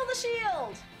did kill the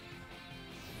shield!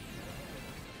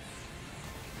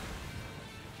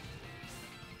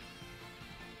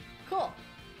 Cool.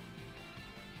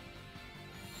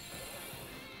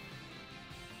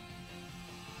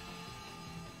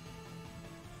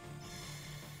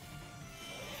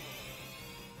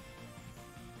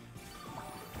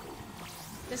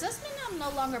 Does this mean I'm no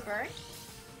longer burned?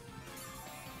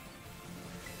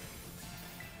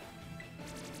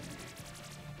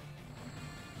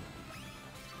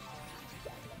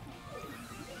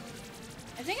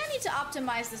 I think I need to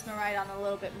optimize this Miraidon a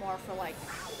little bit more for, like,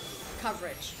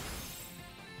 coverage.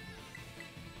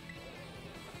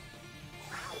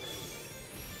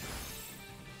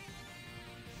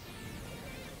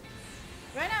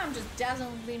 Right now I'm just dazzling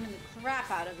gleaming the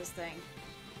crap out of this thing.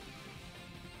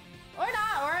 Or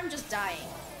not, or I'm just dying.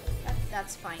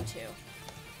 That's fine too.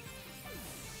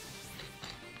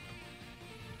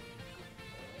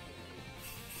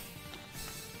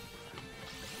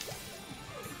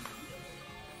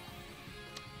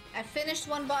 I finished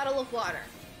one bottle of water.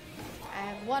 I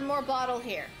have one more bottle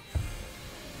here.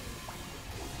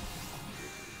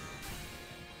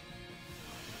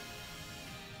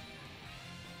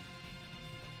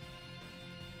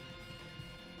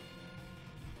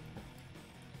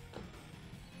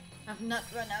 I've not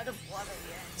run out of water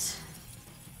yet.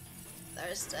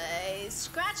 Thursday.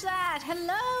 Scratch that!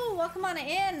 Hello! Welcome on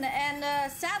in.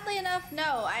 And sadly enough,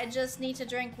 no. I just need to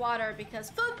drink water because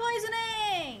food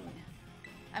poisoning!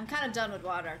 I'm kind of done with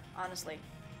water, honestly.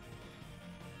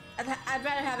 I'd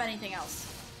rather have anything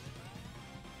else.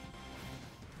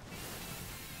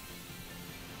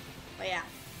 But yeah.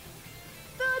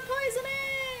 Food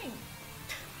poisoning!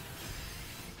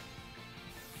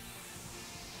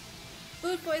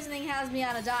 Food poisoning has me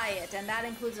on a diet, and that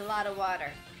includes a lot of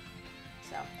water.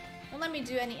 So, don't let me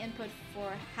do any input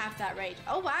for half that rate.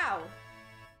 Oh, wow.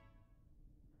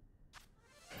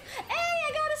 Hey,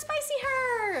 I got a spicy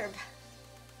herb!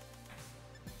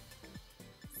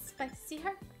 Spicy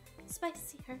herb,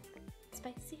 spicy herb,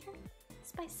 spicy herb,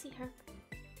 spicy herb.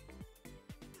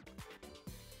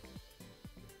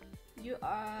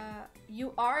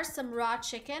 You are some raw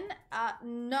chicken?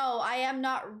 No, I am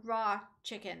not raw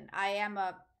chicken. I am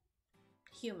a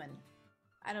human.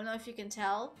 I don't know if you can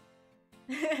tell.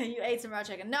 You ate some raw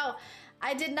chicken. No,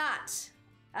 I did not.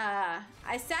 I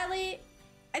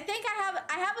think I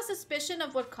have a suspicion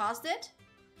of what caused it.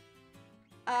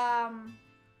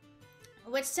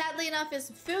 Which sadly enough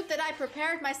is food that I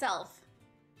prepared myself.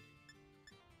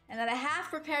 And that I have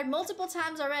prepared multiple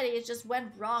times already. It just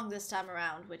went wrong this time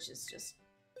around, which is just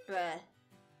bleh.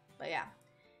 But yeah.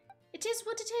 It is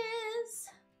what it is.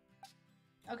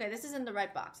 Okay, this is in the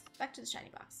right box. Back to the shiny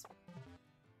box.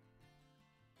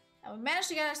 And we managed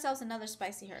to get ourselves another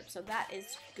spicy herb, so that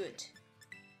is good.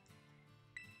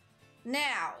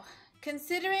 Now,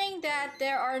 considering that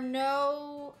there are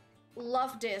no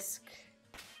love disc.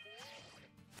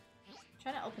 I'm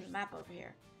trying to open the map over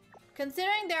here.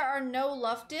 Considering there are no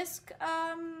love disc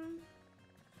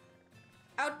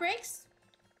outbreaks,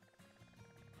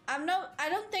 I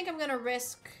don't think I'm gonna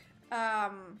risk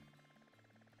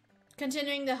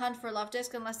continuing the hunt for love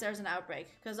disc unless there's an outbreak.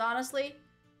 Because honestly,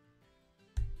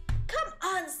 come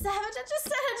on, Savage! I just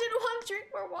said I didn't want to drink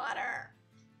more water.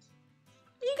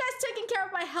 You guys taking care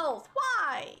of my health?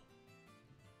 Why?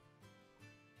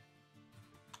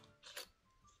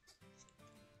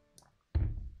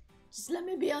 Just let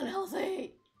me be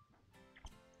unhealthy.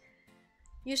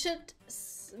 You should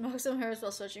smoke some herbs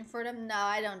while searching for them. No,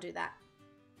 I don't do that.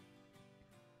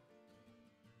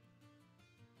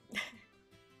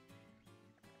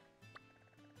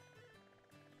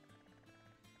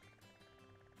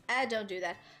 I don't do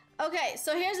that. Okay,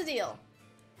 so here's the deal.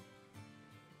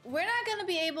 We're not gonna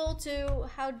be able to...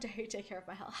 How dare you take care of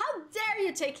my health? How dare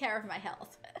you take care of my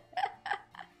health?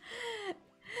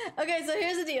 Okay, so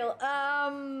here's the deal.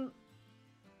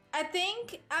 I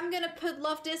think I'm gonna put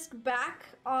Love Disc back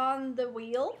on the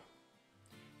wheel.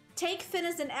 Take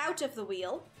Finizen out of the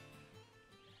wheel.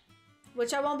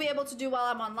 Which I won't be able to do while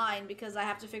I'm online because I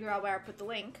have to figure out where I put the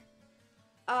link.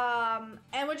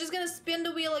 And we're just gonna spin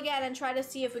the wheel again and try to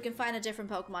see if we can find a different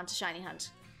Pokemon to shiny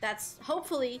hunt. That's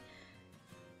hopefully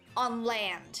on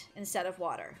land instead of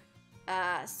water.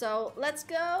 So let's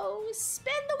go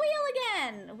spin the wheel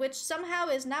again, which somehow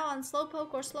is now on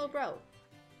Slowpoke or Slowbro.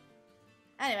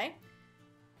 Anyway,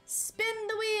 spin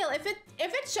the wheel. If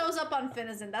it shows up on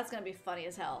Finizen, that's gonna be funny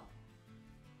as hell.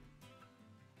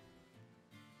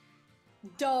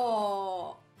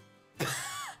 Duh.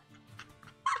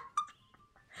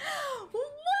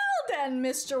 Well then,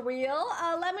 Mr. Wheel,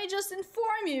 let me just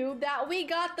inform you that we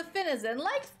got the Finizen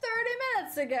like 30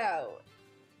 minutes ago.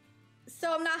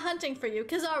 So I'm not hunting for you,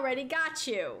 because I already got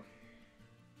you.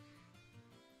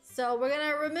 So we're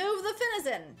gonna remove the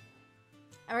Finizen.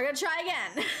 And we're gonna try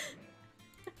again.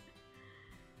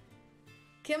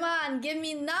 Come on, give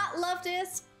me not Love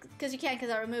Disc, because you can't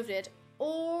because I removed it.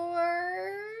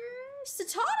 Or...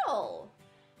 Citadel.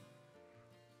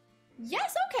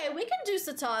 Yes, okay, we can do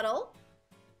Citadel.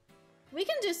 We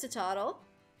can do Citadel.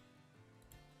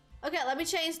 Okay, let me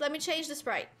change the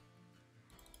sprite.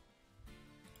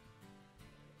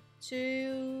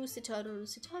 To Citadel,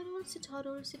 Citadel,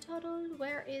 Citadel, Citadel.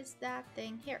 Where is that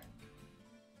thing? Here.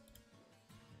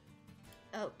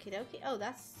 Okie dokie. Oh,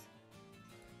 that's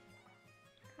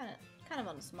kind of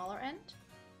on the smaller end.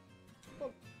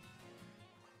 Cool.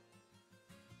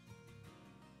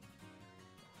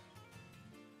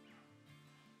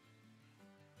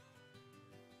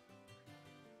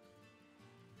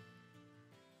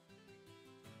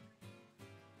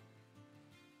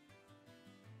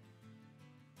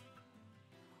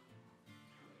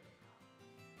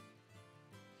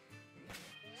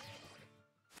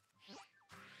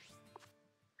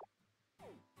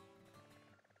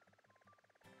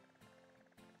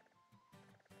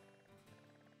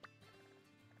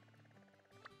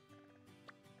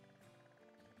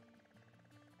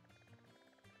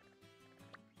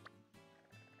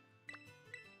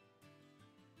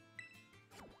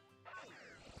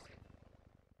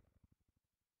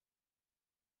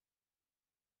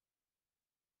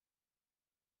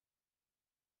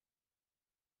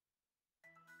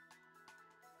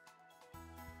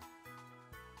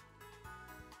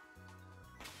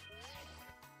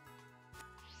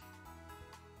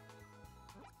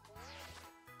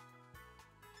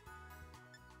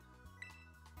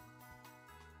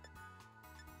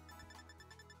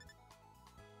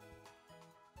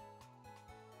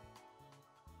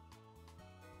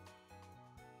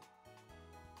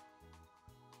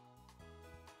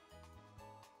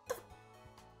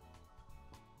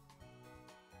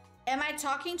 Am I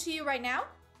talking to you right now?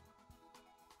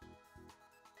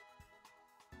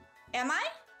 Am I?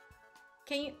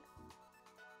 Can you...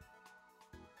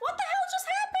 What the hell just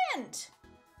happened?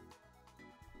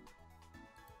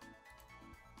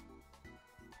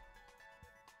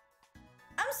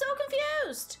 I'm so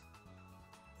confused.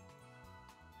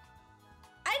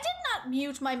 I did not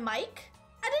mute my mic.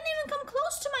 I didn't even come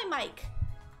close to my mic.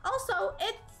 Also,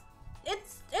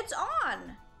 it's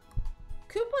on.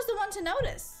 Coop was the one to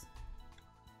notice.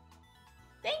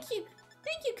 Thank you,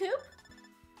 Coop.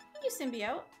 Thank you,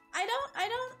 Symbiote. I don't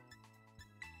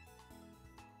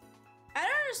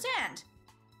understand.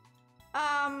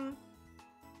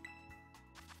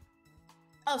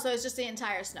 Oh, so it's just the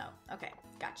entire snow. Okay,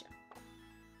 gotcha.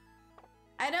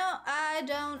 I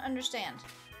don't understand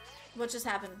what just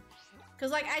happened.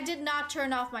 Cause like I did not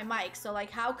turn off my mic, so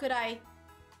like how could I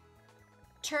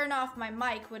turn off my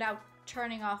mic without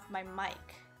turning off my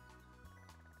mic?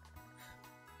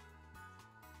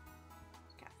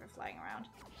 Cat for flying around.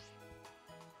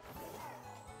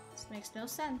 This makes no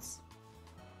sense.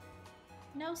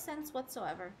 No sense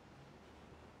whatsoever.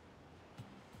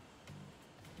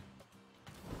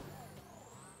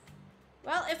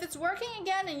 Well, if it's working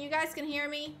again and you guys can hear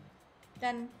me,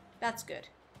 then that's good.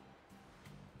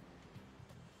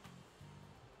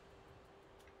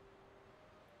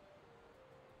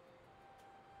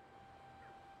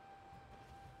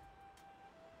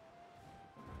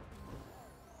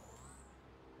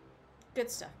 Good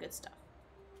stuff, good stuff.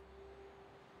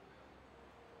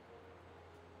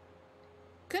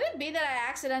 Could it be that I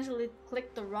accidentally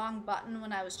clicked the wrong button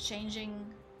when I was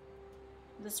changing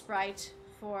the sprite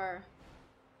for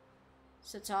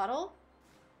Citadel?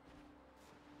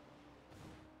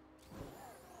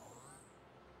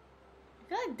 I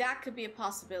feel like that could be a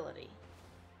possibility.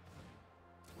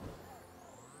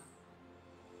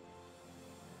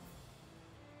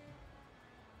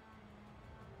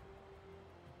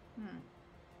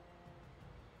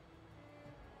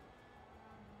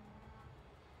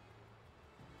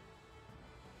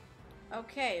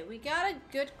 Okay, we got a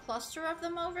good cluster of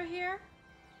them over here.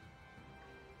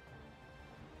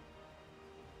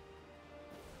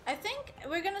 I think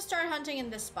we're gonna start hunting in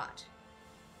this spot.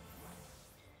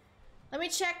 Let me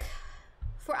check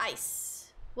for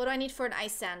ice. What do I need for an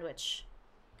ice sandwich?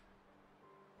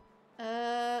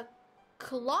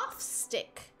 Cloth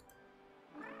stick.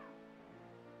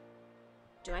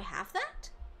 Do I have that?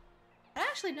 I don't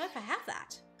actually know if I have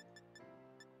that.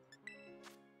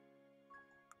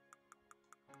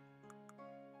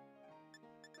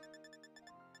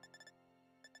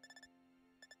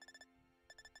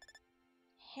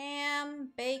 Ham,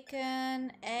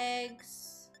 bacon,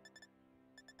 eggs,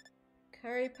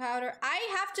 curry powder.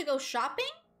 I have to go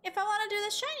shopping if I want to do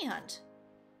this shiny hunt.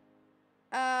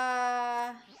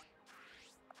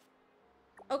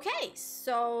 Okay,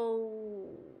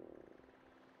 so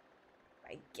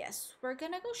I guess we're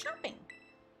gonna go shopping.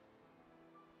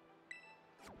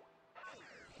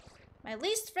 My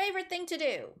least favorite thing to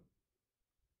do.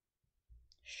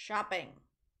 Shopping.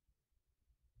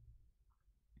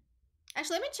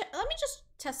 Actually, let me just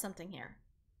test something here.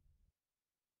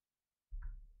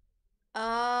 Oh.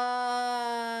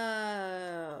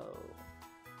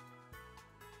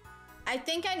 I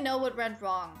think I know what went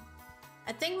wrong.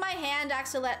 I think my hand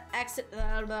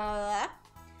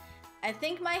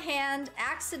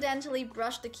accidentally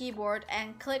brushed the keyboard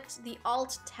and clicked the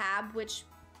Alt tab, which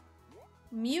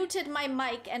muted my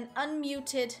mic and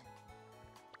unmuted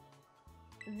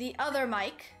the other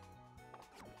mic,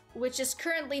 which is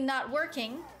currently not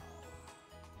working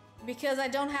because I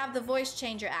don't have the voice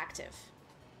changer active.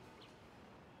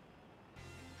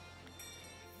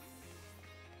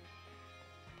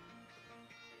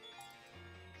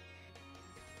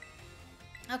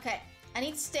 Okay, I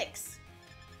need sticks.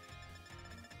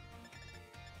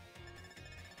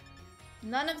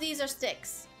 None of these are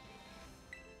sticks.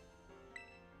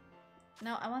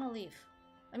 No, I want to leave.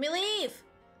 Let me leave!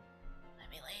 Let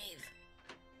me leave.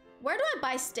 Where do I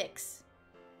buy sticks?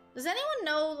 Does anyone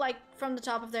know, like, from the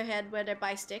top of their head where they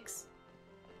buy sticks?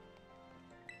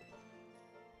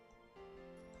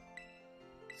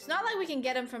 It's not like we can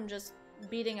get them from just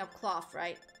beating up cloth,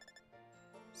 right?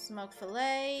 Smoked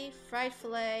fillet, fried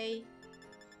fillet,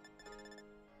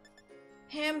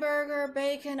 hamburger,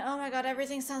 bacon. Oh my god,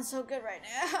 everything sounds so good right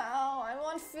now. I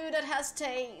want food that has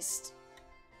taste.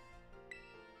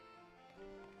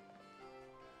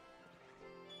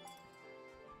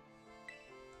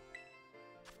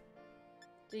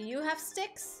 Do you have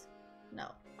sticks?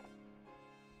 No.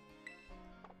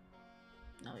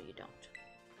 No, you don't.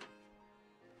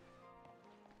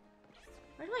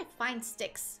 Where do I find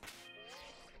sticks?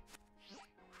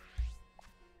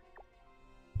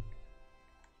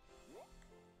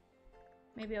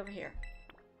 Maybe over here.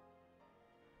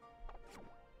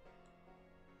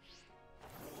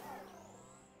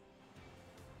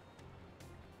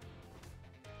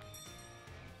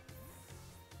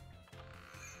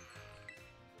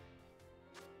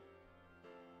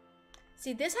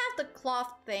 See, this has the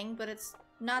cloth thing, but it's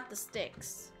not the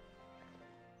sticks.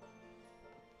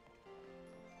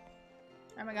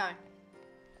 Where am I going?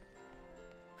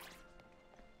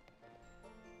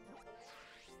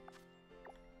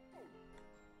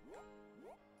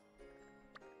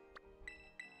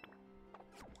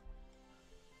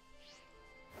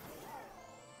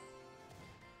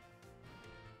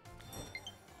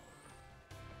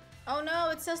 Oh no,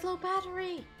 it says low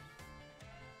battery.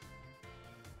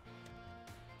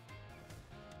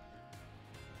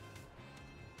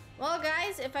 Well,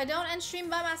 guys, if I don't end stream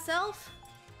by myself,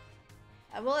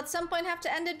 I will at some point have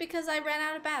to end it because I ran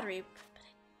out of battery. But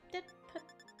I did put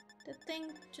the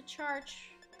thing to charge.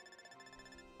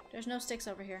 There's no sticks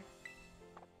over here.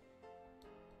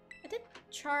 I did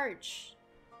charge.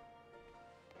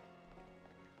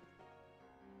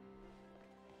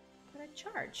 But I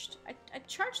charged. I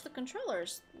charged the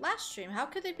controllers last stream. How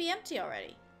could they be empty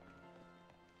already?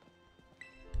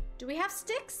 Do we have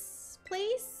sticks,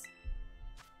 please?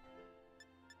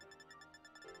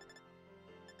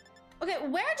 Okay,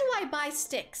 where do I buy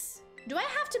sticks? Do I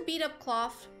have to beat up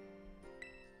cloth?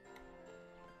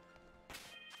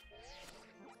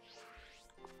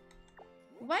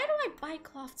 Where do I buy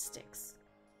cloth sticks?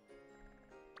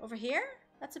 Over here?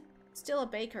 That's still a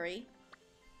bakery.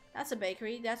 That's a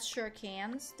bakery. That's sure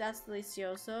cans. That's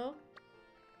delicioso.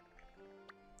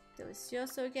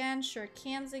 Delicioso again. Sure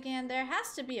cans again. There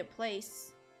has to be a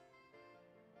place.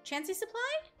 Chancy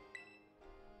Supply?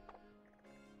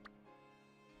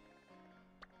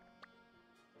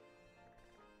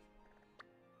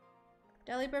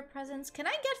 Delibird Presents. Can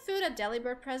I get food at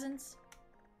Delibird Presents?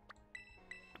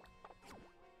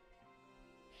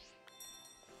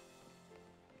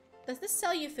 Does this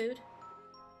sell you food?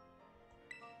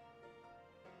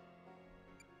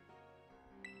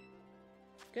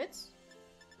 Goods?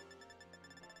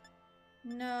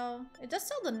 No. It does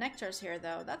sell the nectars here,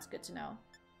 though. That's good to know.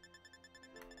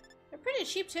 They're pretty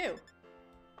cheap, too.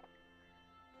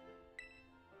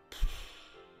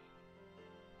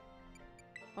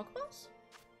 Pokeballs?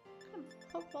 What kind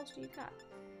of Pokeballs do you got?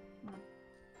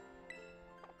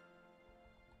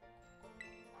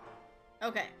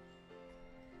 Okay.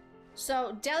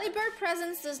 So, Delibird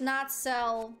Presents does not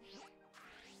sell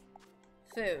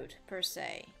food, per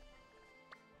se.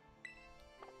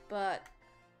 But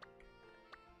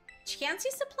Chancy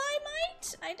Supply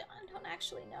might? I don't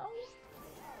actually know.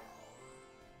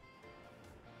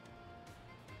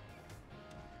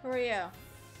 Who are you?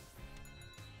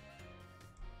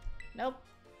 Nope.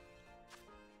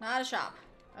 Not a shop.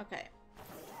 Okay.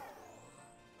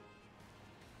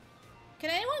 Can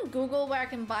anyone Google where I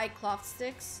can buy cloth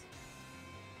sticks?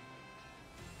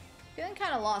 Feeling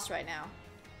kind of lost right now.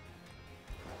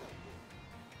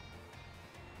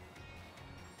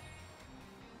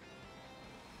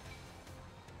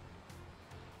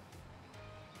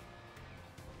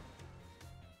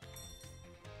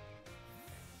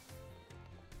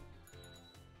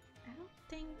 I don't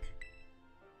think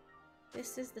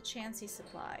this is the Chancy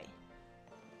Supply.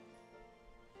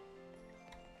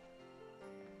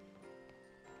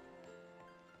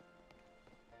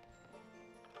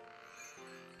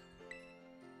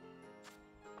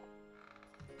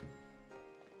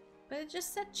 But it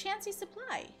just said Chancy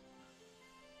Supply.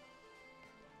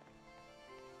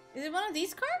 Is it one of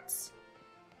these carts?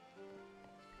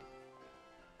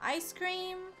 Ice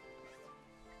cream.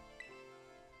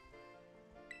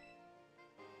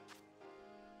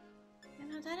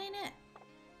 No, that ain't it.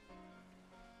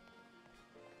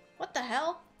 What the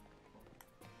hell?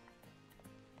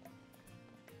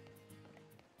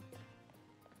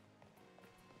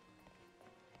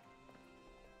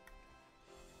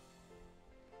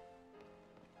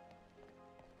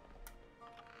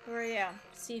 Where are you?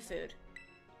 Seafood.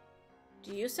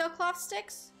 Do you sell cloth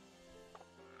sticks?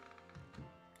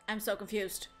 I'm so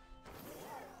confused.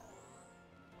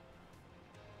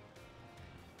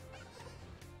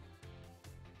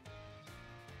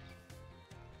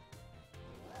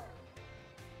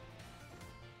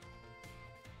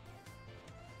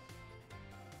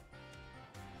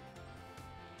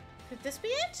 Could this be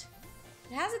it?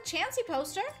 It has a Chancy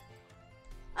poster.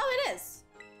 Oh, it is.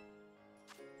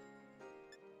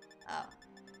 Oh,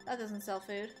 that doesn't sell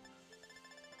food.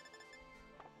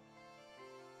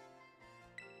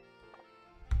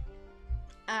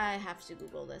 I have to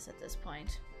Google this at this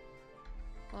point.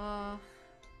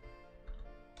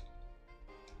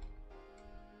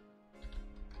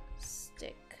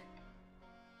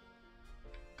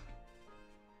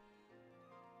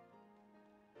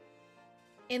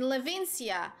 in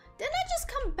Levincia. Didn't I just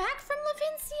come back from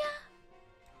Levincia?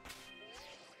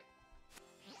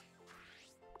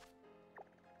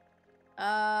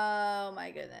 Oh my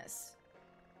goodness.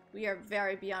 We are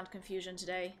very beyond confusion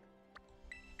today.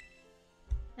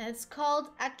 And it's called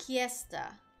Aquiesta.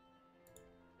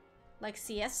 Like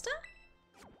siesta?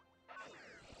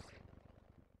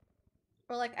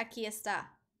 Or like Aquiesta?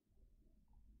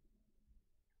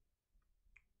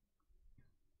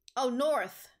 Oh,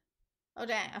 north. Oh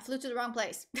dang, I flew to the wrong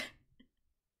place.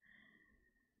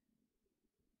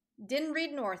 Didn't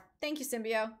read north. Thank you,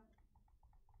 Symbio.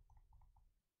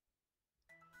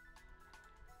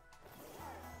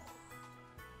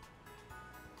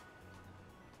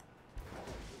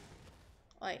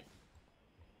 Wait.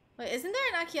 Wait, isn't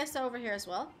there an Aquiesta over here as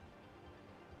well?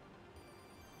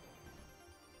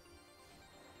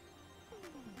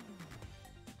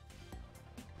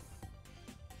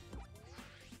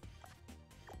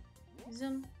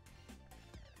 Zoom.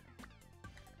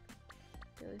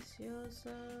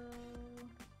 Delicioso.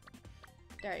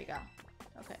 There you go.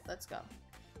 Okay, let's go.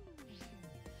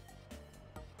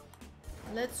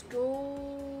 Let's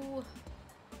go.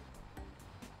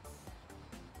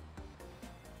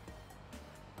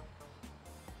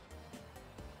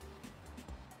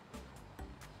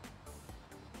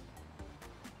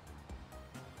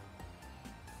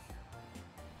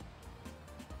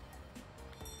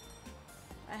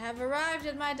 I have arrived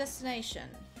at my destination.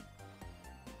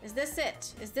 Is this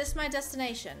it? Is this my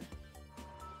destination?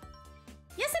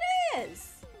 Yes, it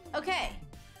is! Okay.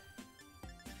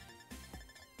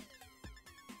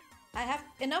 I have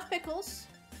enough pickles.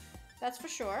 That's for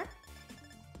sure.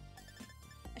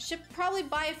 I should probably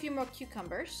buy a few more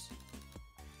cucumbers.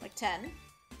 Like 10.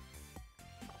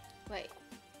 Wait.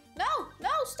 No! No,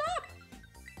 stop!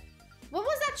 What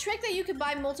was that trick that you could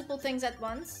buy multiple things at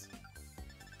once?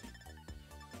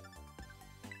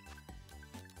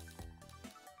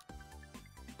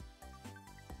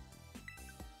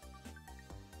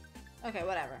 Okay,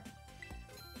 whatever.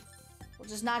 We'll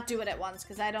just not do it at once,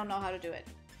 because I don't know how to do it.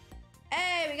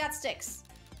 Hey, we got sticks.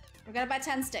 We're gonna buy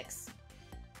 10 sticks.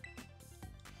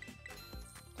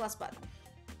 Plus button.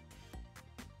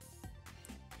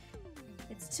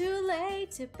 It's too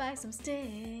late to buy some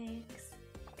sticks,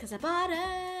 because I bought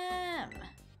them.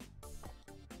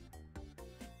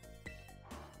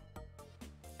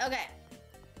 Okay.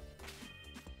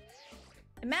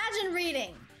 Imagine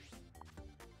reading.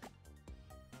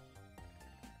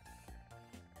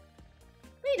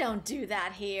 We don't do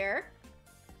that here.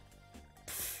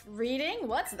 Pfft, reading?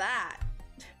 What's that?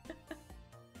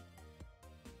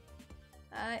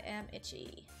 I am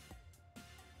itchy.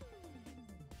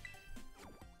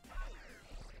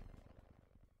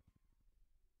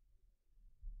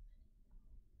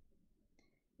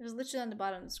 It was literally on the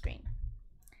bottom of the screen.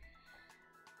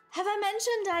 Have I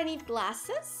mentioned I need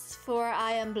glasses? For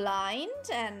I am blind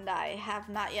and I have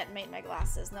not yet made my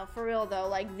glasses. No, for real though,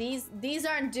 like these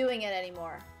aren't doing it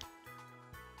anymore.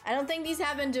 I don't think these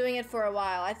have been doing it for a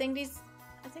while. I think maybe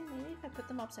if I put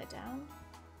them upside down.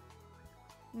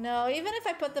 No, even if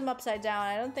I put them upside down,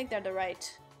 I don't think they're the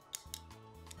right.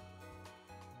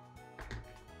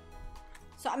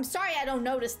 So I'm sorry I don't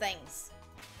notice things.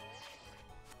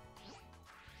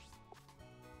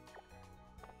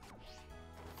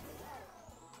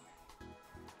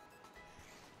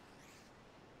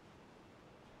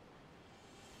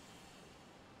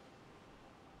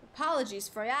 Apologies,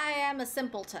 for I am a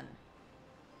simpleton.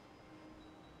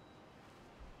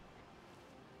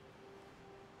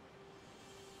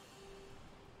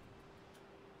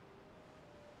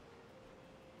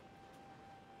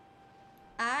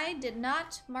 I did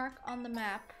not mark on the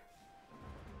map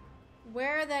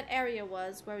where that area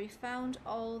was where we found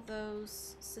all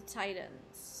those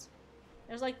cetidans.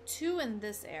 There's like 2 in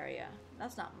this area.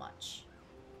 That's not much.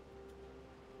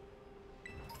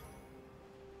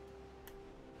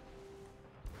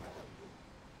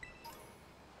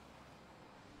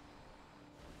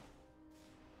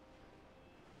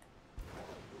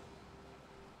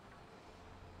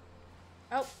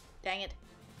 Oh, dang it.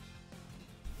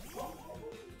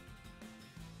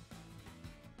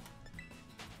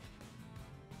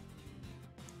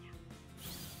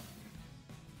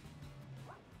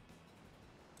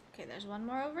 Okay, there's one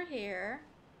more over here.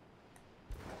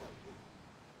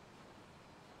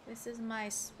 This is my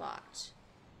spot.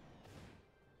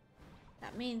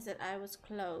 That means that I was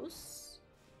close.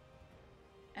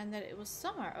 And that it was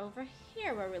somewhere over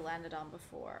here where we landed on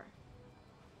before.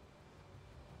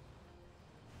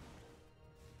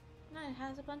 And it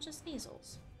has a bunch of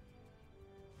sneasels.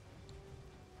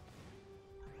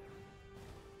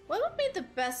 What would be the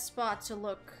best spot to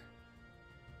look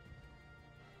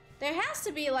There has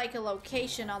to be like a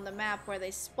location on the map where they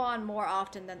spawn more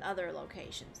often than other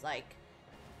locations. Like,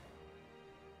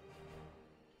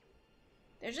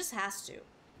 there just has to.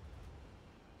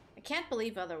 I can't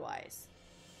believe otherwise.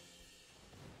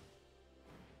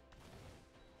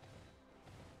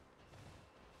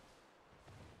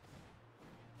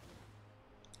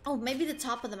 Oh, maybe the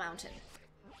top of the mountain.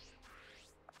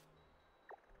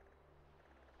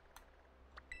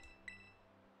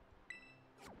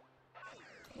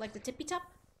 Like the tippy top?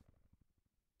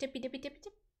 Tippy tippy tippy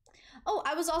tip. Oh,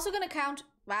 I was also gonna count.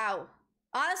 Wow.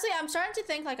 Honestly, I'm starting to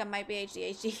think like I might be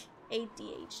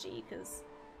ADHD because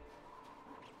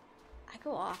I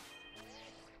go off.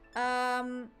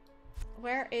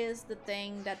 Where is the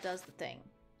thing that does the thing?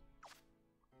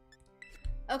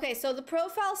 Okay, so the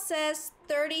profile says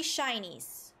 30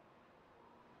 shinies.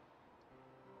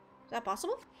 Is that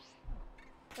possible?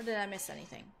 Or did I miss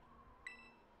anything?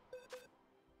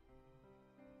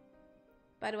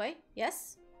 By the way,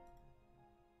 yes?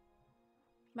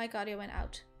 Mic audio went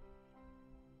out.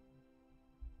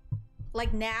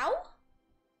 Like now?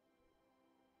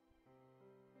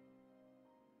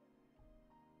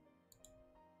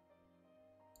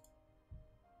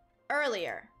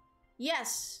 Earlier.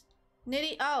 Yes.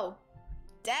 Nitty. Oh.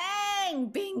 Dang,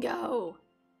 bingo.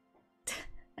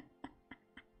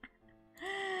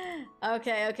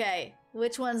 Okay, okay.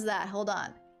 Which one's that? Hold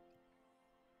on.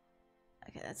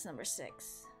 Okay, that's number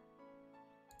 6.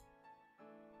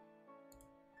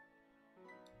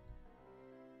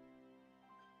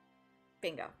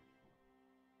 Bingo.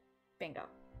 Bingo.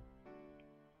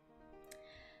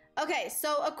 Okay,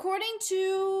 so according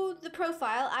to the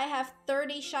profile, I have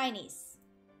 30 shinies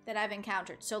that I've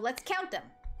encountered. So let's count them.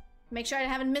 Make sure I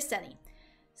haven't missed any.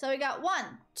 So we got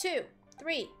 1, 2,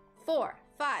 3, 4,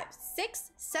 5,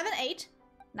 6, 7, 8,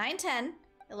 9, 10,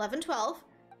 11, 12,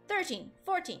 13,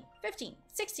 14, 15,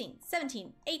 16,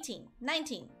 17, 18,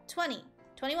 19, 20,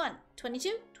 21,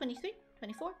 22, 23,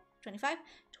 24, 25,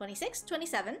 26,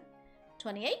 27,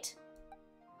 28,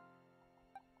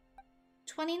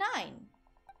 29,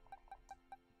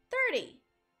 30.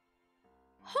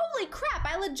 Holy crap,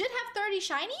 I legit have 30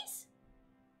 shinies?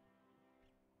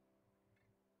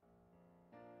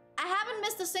 I haven't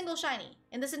missed a single shiny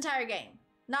in this entire game.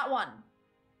 Not one.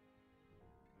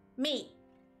 Me.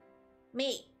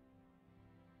 Me.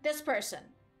 This person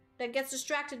that gets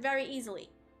distracted very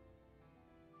easily.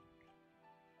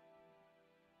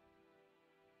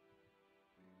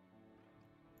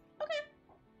 Okay.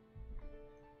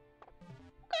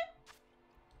 Okay.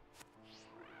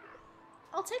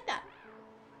 I'll take that.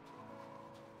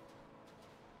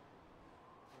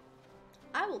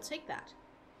 I will take that.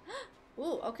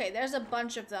 Ooh, okay, there's a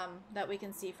bunch of them that we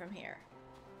can see from here.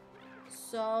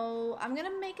 So, I'm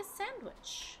gonna make a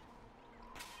sandwich.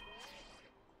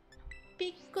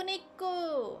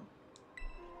 Pico.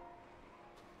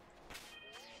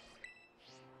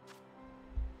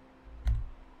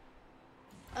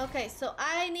 Okay, so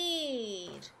I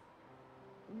need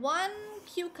 1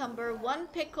 cucumber, 1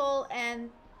 pickle, and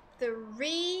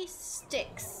 3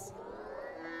 sticks.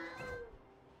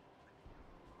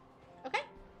 Okay.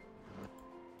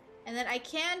 And then I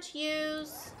can't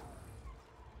use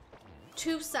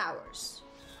 2 sours,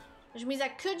 which means I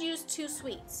could use 2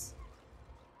 sweets.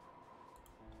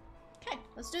 Okay,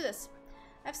 let's do this.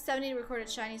 I have 70 recorded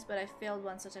shinies, but I failed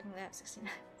one, so technically I have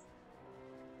 69.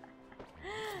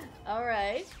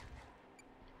 Alright.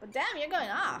 But damn, you're going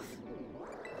off.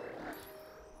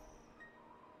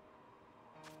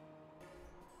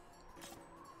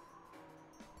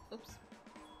 Oops.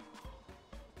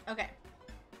 Okay.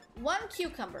 1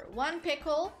 cucumber, 1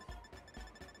 pickle,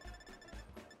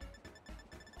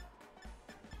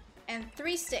 and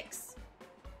 3 sticks.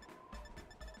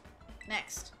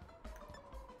 Next.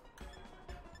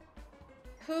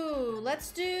 Ooh,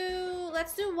 let's do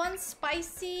 1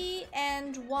 spicy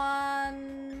and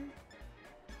 1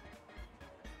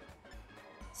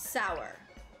 sour.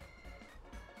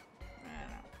 I don't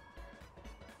know.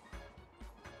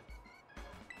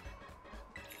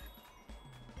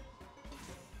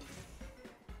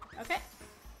 Okay.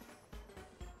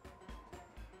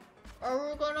 Are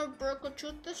we gonna break a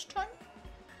tooth this time?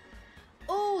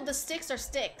 Oh, the sticks are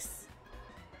sticks.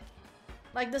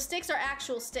 Like the sticks are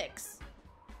actual sticks.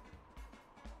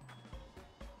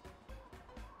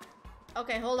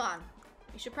 Okay, hold on.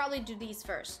 We should probably do these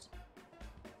first.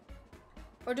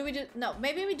 Or do we do... No,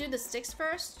 maybe we do the sticks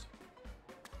first?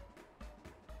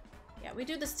 Yeah, we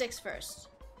do the sticks first.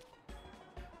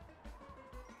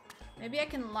 Maybe I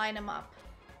can line them up.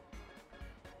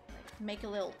 Like, make a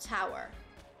little tower.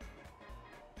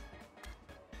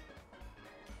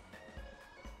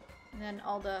 And then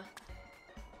all the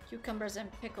Cucumbers and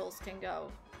pickles can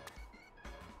go.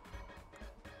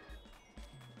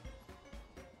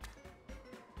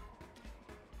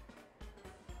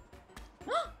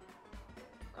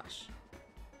 Gosh.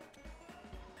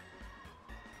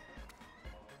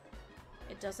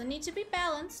 It doesn't need to be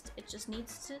balanced, it just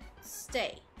needs to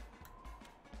stay.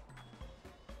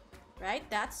 Right?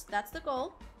 That's the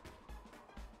goal.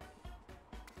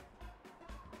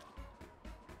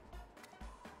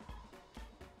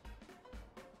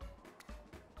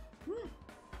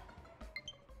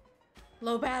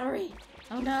 Low battery.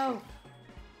 Oh no.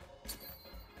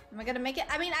 Am I gonna make it?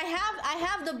 I mean, I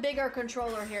have the bigger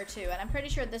controller here too, and I'm pretty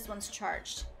sure this one's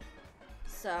charged.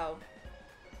 So.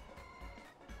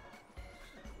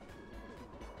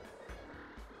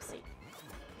 Let's see.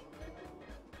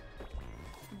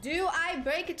 Do I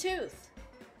break a tooth?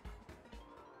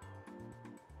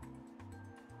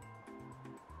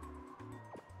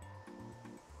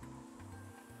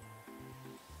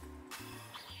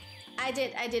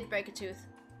 I did break a tooth.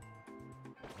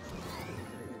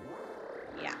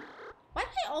 Yeah. Why do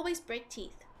I always break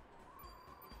teeth?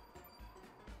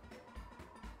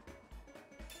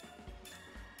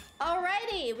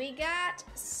 Alrighty, we got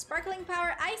Sparkling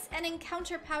Power Ice and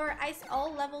Encounter Power Ice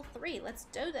all level 3. Let's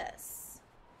do this.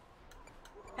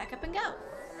 Pack up and go.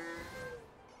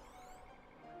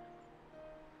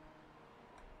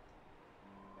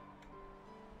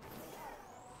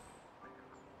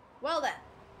 Well then.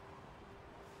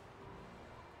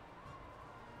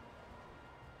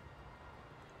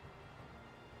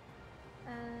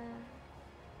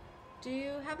 Do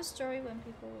you have a story when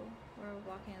people were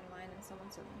walking in line and someone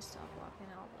suddenly stopped walking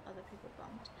and all the other people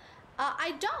bumped?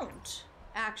 I don't,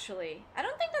 actually. I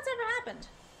don't think that's ever happened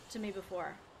to me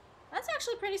before. That's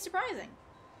actually pretty surprising.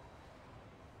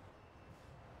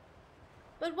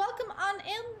 But welcome on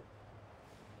in,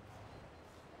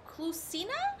 Clusina?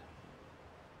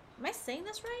 Am I saying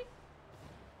this right?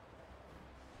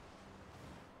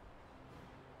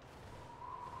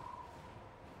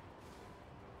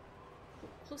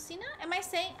 Lucina? Am I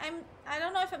saying I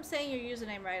don't know if I'm saying your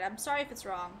username right. I'm sorry if it's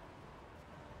wrong.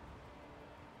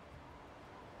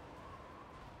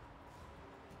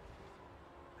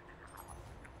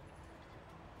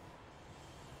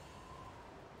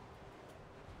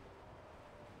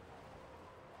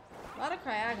 A lot of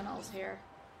cryogonals here.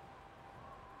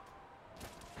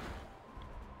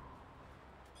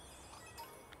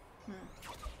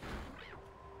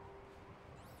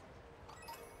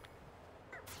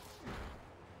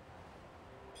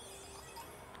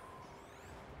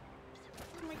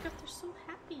 Oh my god, they're so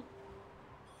happy.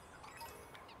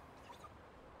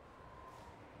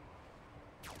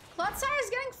 Clodsire is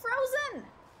getting frozen!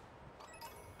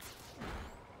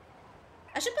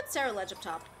 I should put Sarah Ledge up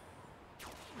top.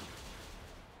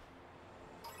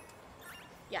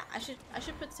 Yeah, I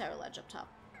should put Sarah Ledge up top.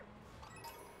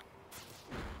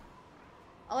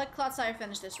 I'll let Clodsire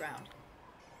finish this round.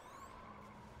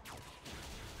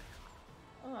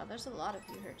 Oh, there's a lot of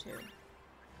you here too.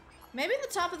 Maybe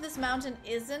the top of this mountain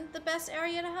isn't the best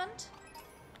area to hunt?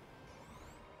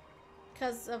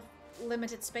 Because of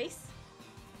limited space?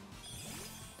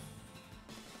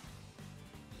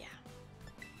 Yeah.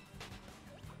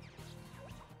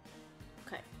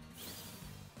 Okay.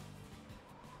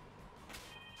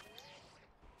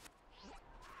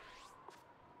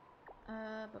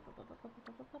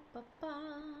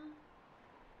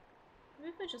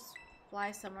 Maybe if we just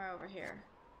fly somewhere over here,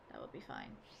 that would be fine.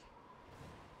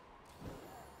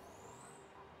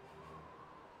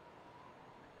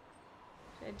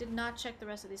 I did not check the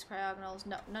rest of these cryogonals.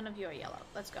 No, none of you are yellow.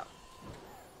 Let's go.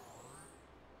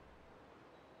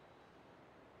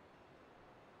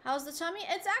 How's the tummy?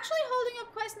 It's actually holding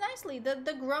up quite nicely.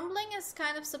 The grumbling has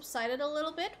kind of subsided a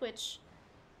little bit, which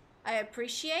I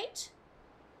appreciate.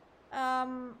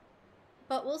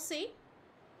 But we'll see.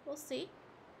 We'll see.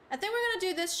 I think we're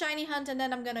gonna do this shiny hunt and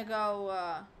then I'm gonna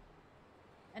go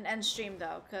and end stream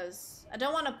though, because I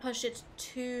don't want to push it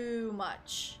too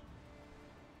much.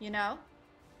 You know?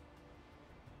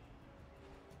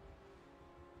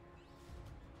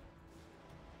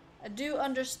 I do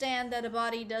understand that a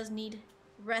body does need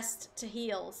rest to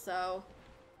heal, so...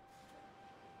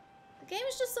 The game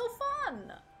is just so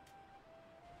fun!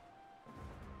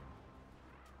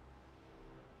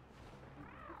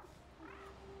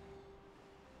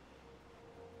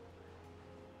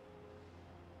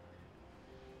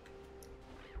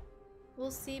 We'll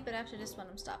see, but after this one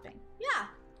I'm stopping. Yeah!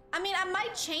 I mean, I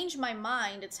might change my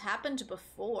mind. It's happened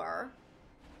before.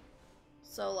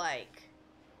 So, like...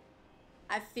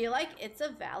 I feel like it's a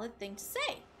valid thing to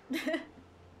say.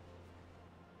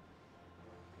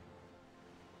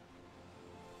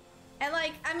 And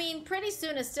like, I mean, pretty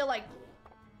soon it's still like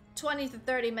 20 to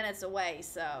 30 minutes away,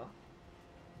 so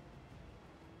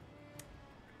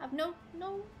I have no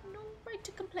right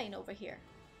to complain over here.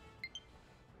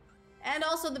 And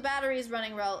also the battery is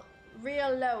running real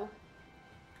low.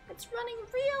 It's running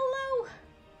real low.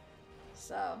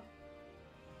 So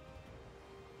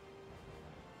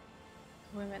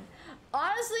women.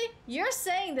 Honestly, you're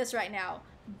saying this right now,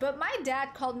 but my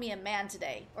dad called me a man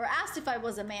today, or asked if I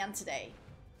was a man today.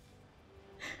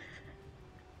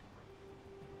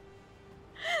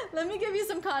 Let me give you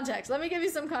some context.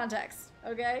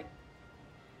 Okay?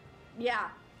 Yeah.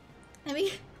 Let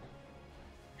me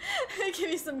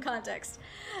give you some context.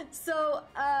 So,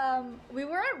 we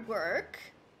were at work.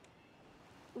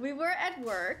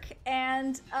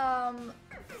 And,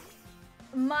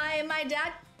 my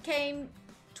dad came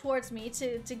towards me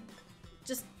to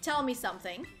just tell me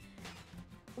something,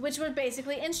 which were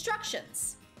basically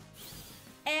instructions.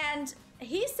 And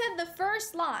he said the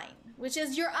first line, which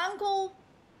is, your uncle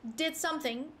did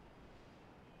something,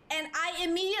 and I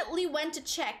immediately went to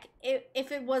check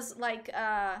if it was like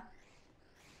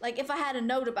if I had a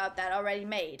note about that already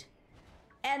made.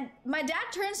 And my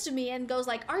dad turns to me and goes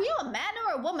like, are you a man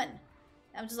or a woman? And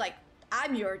I'm just like,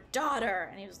 I'm your daughter.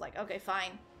 And he was like, okay,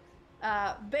 fine.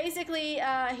 Basically,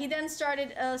 he then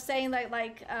started saying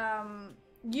like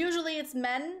usually it's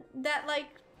men that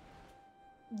like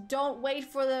don't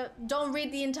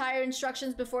read the entire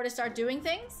instructions before they start doing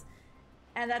things.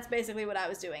 And that's basically what I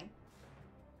was doing.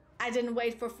 I didn't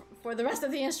wait for the rest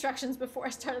of the instructions before I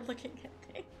started looking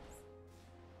at things.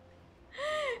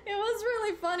 It was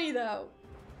really funny though.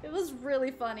 It was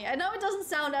really funny. I know it doesn't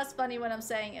sound as funny when I'm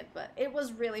saying it, but it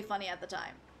was really funny at the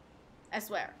time. I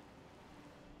swear.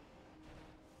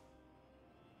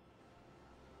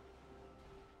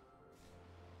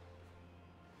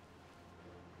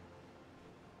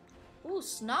 Ooh,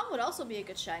 Snom would also be a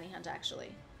good shiny hunt,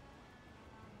 actually.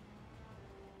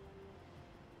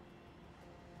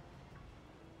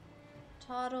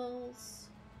 Toddles.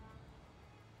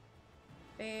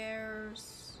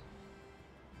 Bears.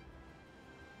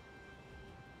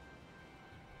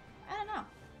 I don't know.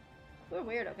 We're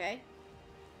weird, okay?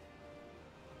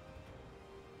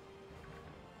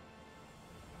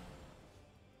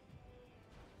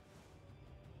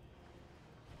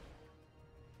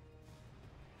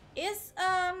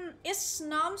 Is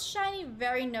Snom's shiny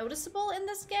very noticeable in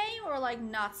this game, or like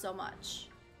not so much?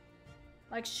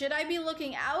 Like, should I be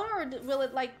looking out, or will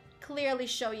it like clearly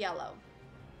show yellow?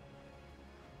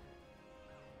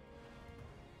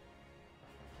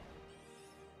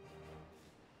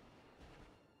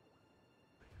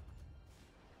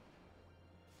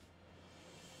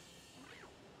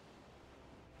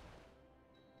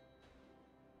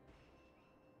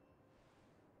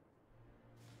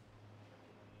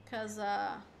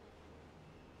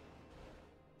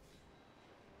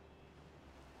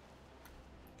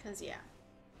 Cause yeah.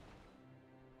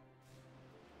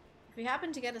 If we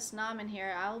happen to get a Snom in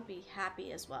here, I'll be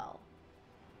happy as well.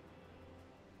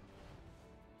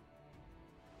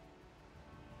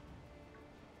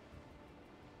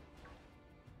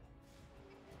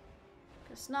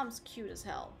 Cause Snom's cute as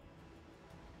hell.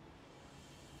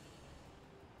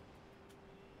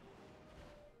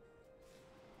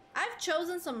 I've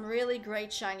chosen some really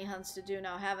great shiny hunts to do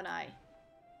now, haven't I?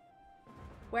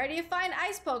 Where do you find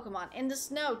ice Pokemon? In the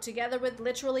snow, together with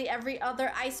literally every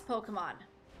other ice Pokemon.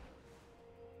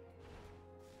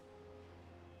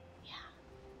 Yeah.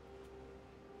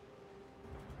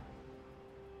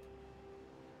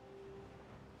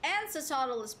 And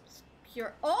Citadel is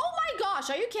pure. Oh my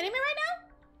gosh, are you kidding me right now?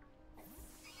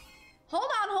 Hold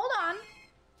on.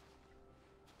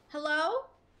 Hello?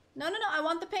 No, I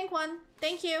want the pink one.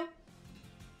 Thank you.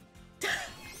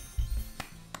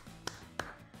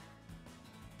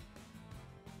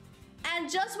 And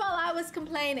just while I was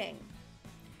complaining,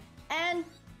 that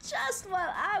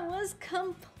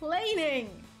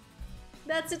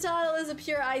Citadel is a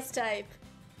pure ice type,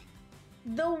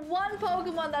 the one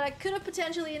Pokemon that I could have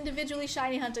potentially individually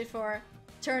shiny hunted for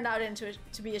turned out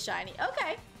to be a shiny.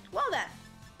 Okay, well then.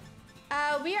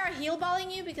 We are heal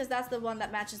balling you because that's the one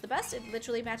that matches the best. It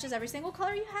literally matches every single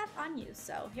color you have on you.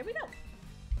 So here we go.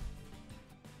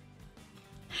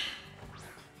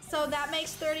 So that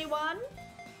makes 31.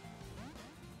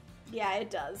 Yeah, it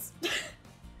does.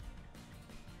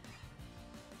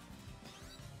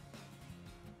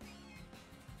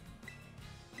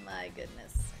 My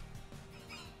goodness.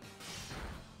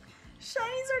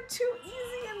 Shinies are too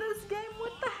easy in this game.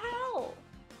 What the hell?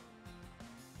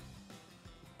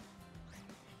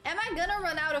 Am I gonna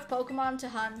run out of Pokemon to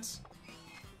hunt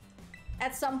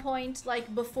at some point,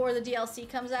 like before the DLC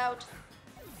comes out?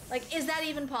 Like, is that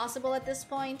even possible at this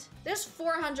point? There's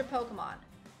 400 Pokemon.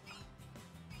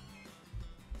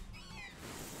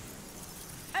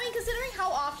 I mean, considering how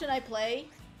often I play,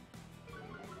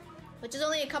 which is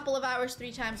only a couple of hours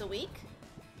 3 times a week,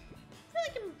 I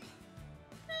feel like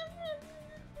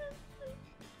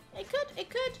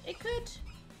it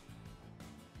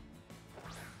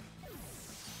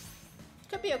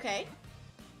could be okay.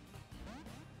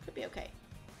 Could be okay.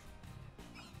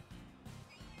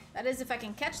 That is if I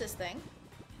can catch this thing.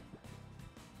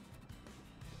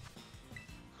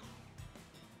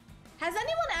 Has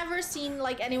anyone ever seen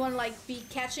like anyone like be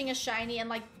catching a shiny and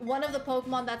like one of the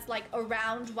Pokemon that's like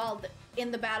around while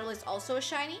in the battle is also a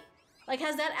shiny? Like,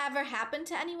 has that ever happened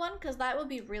to anyone? Because that would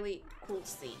be really cool to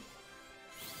see.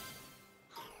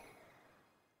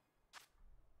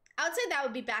 I would say that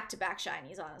would be back-to-back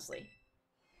shinies, honestly.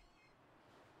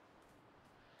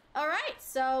 Alright,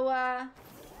 so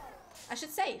I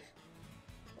should save.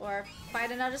 Or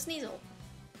fight another Sneasel.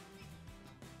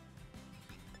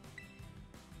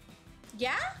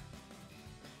 Yeah?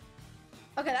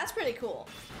 Okay, that's pretty cool.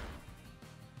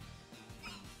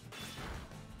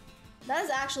 That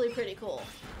is actually pretty cool.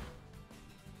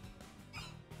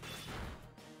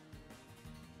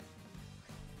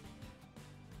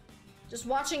 Just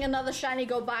watching another shiny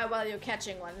go by while you're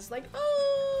catching one. It's like,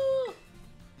 oh!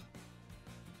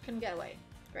 Couldn't get away.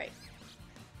 Great.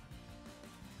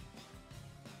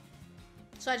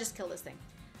 So I just killed this thing.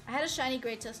 I had a shiny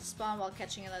Greatest spawn while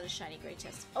catching another shiny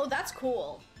Greatest. Oh, that's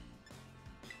cool.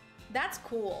 That's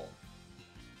cool.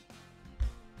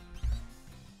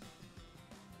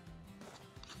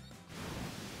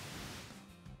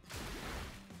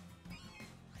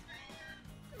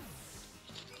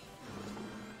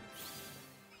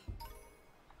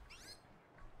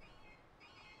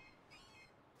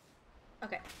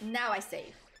 Okay, now I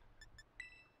save.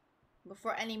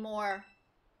 Before any more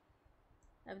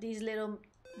of these little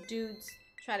dudes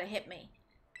try to hit me.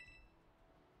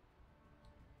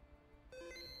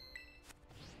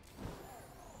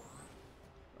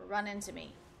 Or run into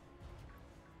me.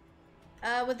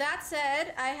 With that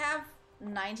said, I have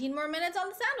 19 more minutes on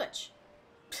the sandwich.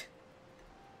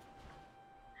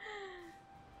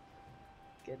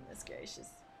 Goodness gracious.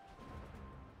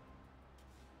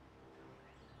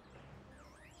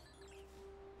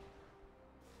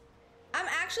 I'm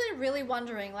actually really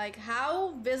wondering, like,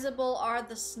 how visible are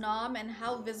the Snom and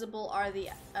how visible are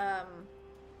the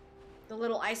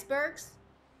little icebergs?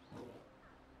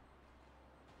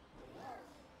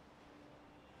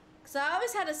 Because I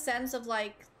always had a sense of,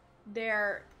 like,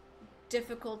 they're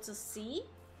difficult to see.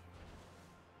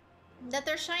 That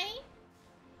they're shiny.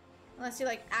 Unless you,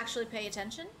 like, actually pay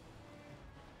attention.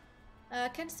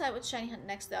 Can't decide which shiny hunt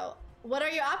next, though. What are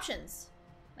your options?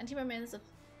 19 more minutes of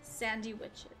sandy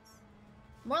witches.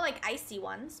 More like icy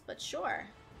ones, but sure.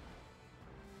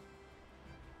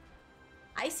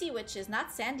 Icy witches,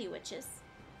 not sandy witches.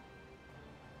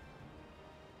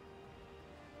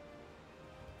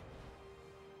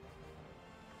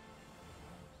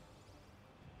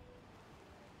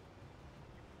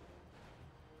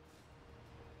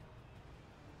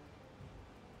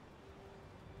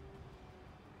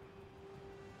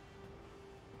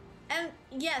 And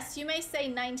yes, you may say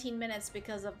 19 minutes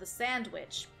because of the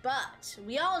sandwich, but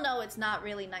we all know it's not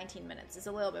really 19 minutes. It's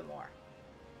a little bit more.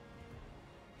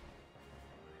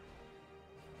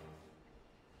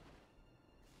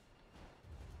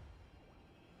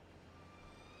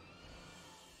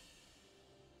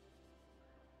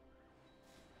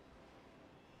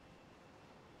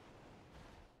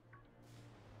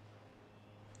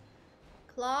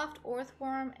 Cloft,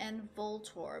 Orthworm, and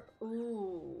Voltorb.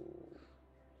 Ooh.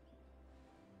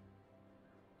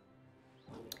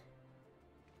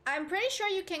 I'm pretty sure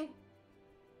you can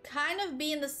kind of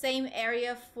be in the same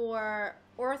area for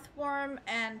Orthworm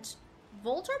and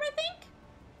Voltorb,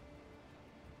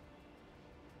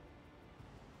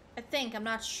 I think, I'm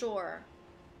not sure.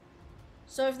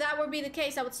 So if that would be the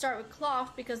case, I would start with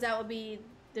Cloft because that would be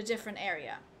the different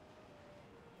area.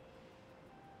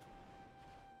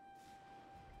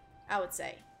 I would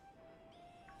say.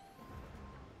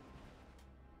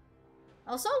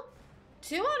 Also,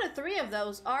 2 out of 3 of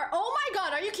those are... Oh my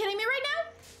god, are you kidding me right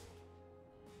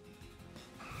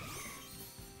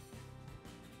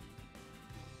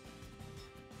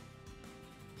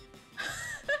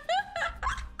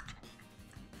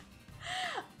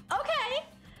now? Okay.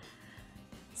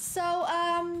 So,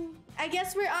 I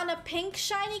guess we're on a pink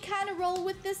shiny kind of roll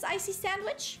with this icy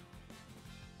sandwich.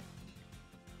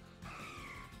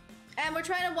 And we're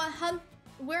trying to hunt...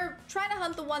 We're trying to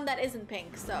hunt the one that isn't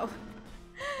pink, so...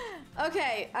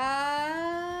 Okay,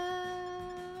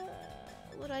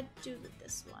 what would I do with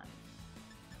this one?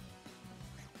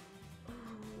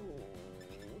 Ooh,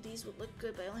 these would look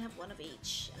good, but I only have one of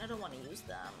each, and I don't want to use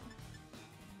them.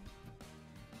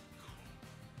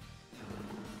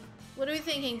 What are we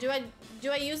thinking? Do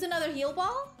I use another heal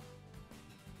ball?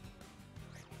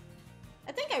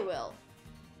 I think I will.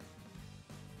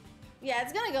 Yeah,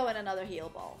 it's gonna go in another heal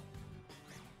ball.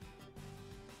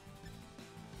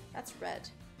 That's red.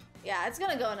 Yeah, it's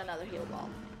gonna go in another heal ball.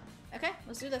 Okay,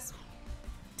 let's do this.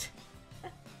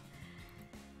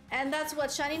 And that's what,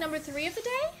 shiny number 3 of the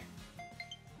day?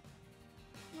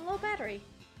 Low battery.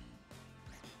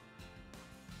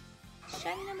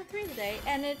 Shiny number 3 of the day,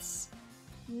 and it's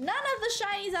none of the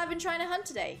shinies I've been trying to hunt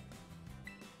today.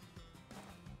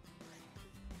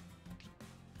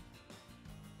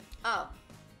 Oh,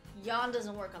 yawn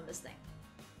doesn't work on this thing.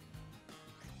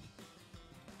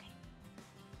 Okay,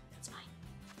 that's fine.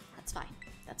 That's fine.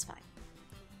 That's fine.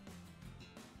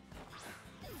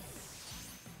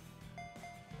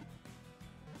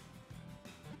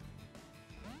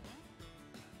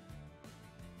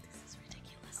 This is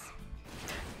ridiculous.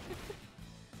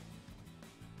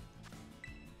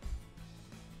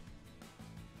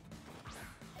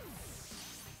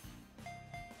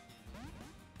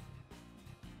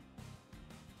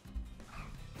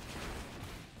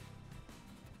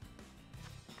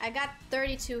 I got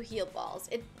 32 heal balls.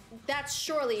 That's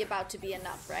surely about to be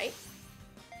enough, right?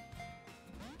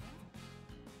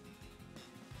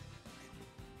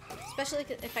 Especially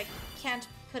if I can't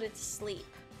put it to sleep.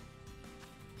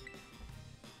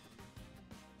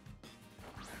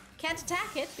 Can't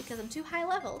attack it because I'm too high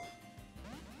leveled.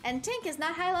 And Tink is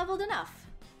not high leveled enough.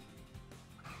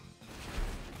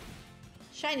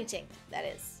 Shiny Tink, that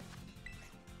is.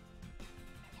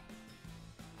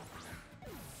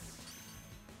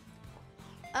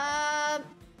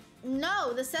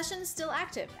 No, the session's still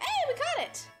active. Hey, we got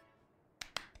it!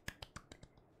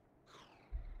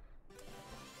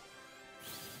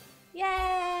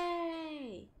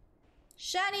 Yay!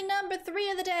 Shiny number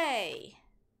 3 of the day.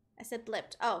 I said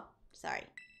blipped. Oh, sorry.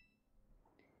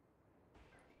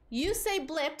 You say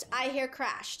blipped, I hear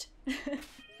crashed.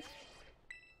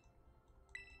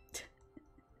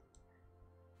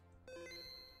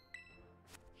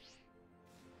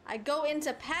 I go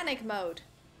into panic mode.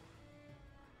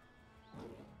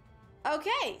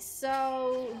 Okay,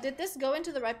 so did this go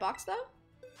into the right box though?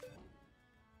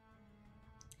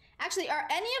 Actually, are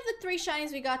any of the 3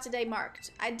 shinies we got today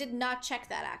marked? I did not check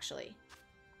that actually.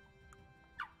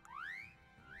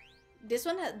 This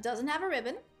one doesn't have a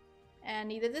ribbon, and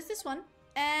neither does this one,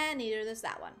 and neither does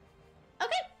that one.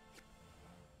 Okay.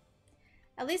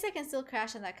 At least I can still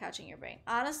crash on that couch in your brain.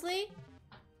 Honestly,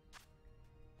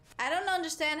 I don't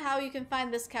understand how you can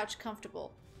find this couch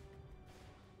comfortable.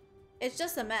 It's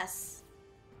just a mess.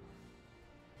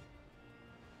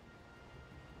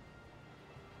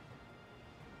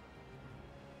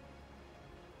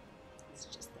 It's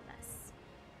just a mess.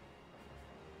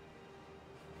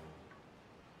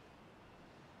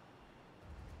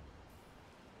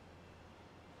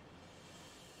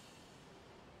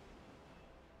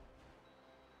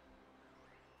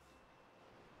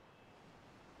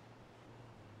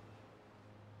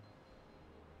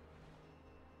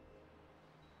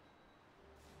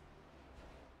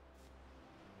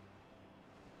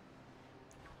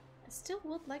 I still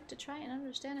would like to try and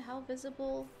understand how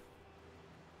visible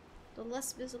the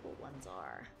less visible ones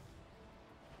are.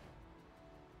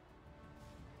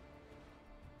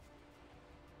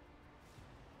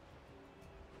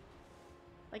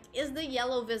 Like, is the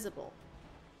yellow visible?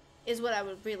 Is what I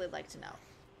would really like to know.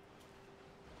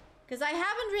 Because I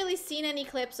haven't really seen any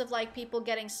clips of, like, people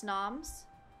getting snoms.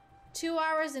 2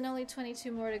 hours and only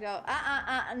 22 more to go.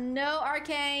 No,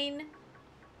 Arcane.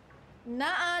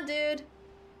 Nuh-uh, dude.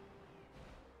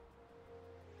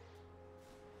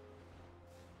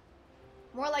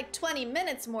 More like 20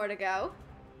 minutes more to go.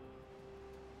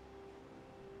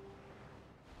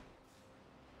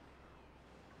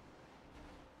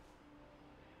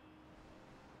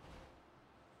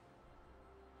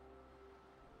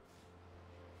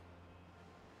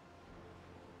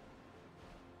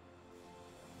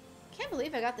 Can't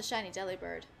believe I got the shiny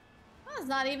Delibird. Oh, it's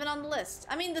not even on the list.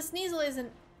 I mean, the Sneasel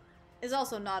is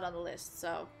also not on the list,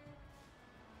 so.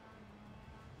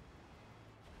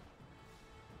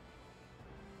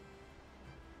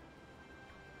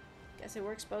 Guess it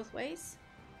works both ways.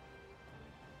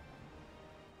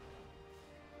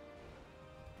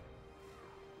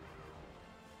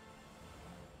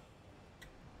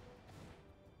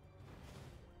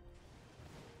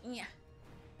 Yeah.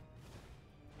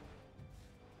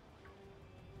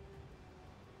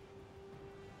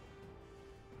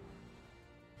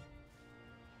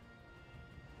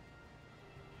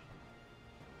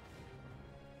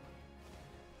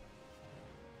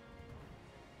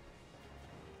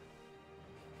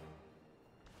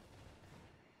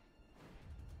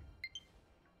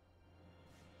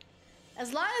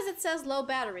 As long as it says low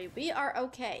battery, we are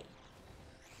okay.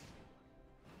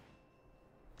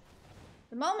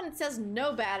 The moment it says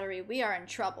no battery, we are in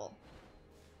trouble.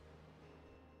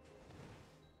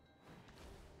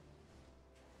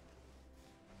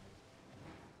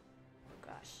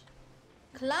 Gosh.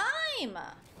 Climb!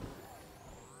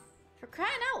 For crying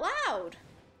out loud!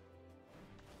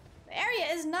 The area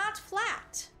is not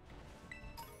flat.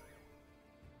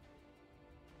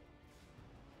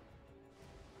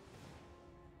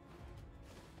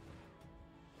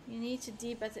 You need to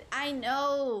deep it. I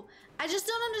know. I just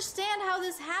don't understand how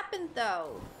this happened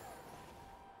though.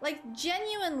 Like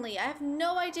genuinely, I have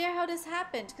no idea how this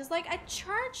happened. Because like I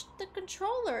charged the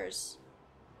controllers.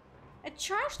 I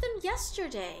charged them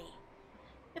yesterday.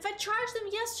 If I charged them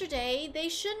yesterday, they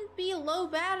shouldn't be low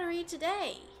battery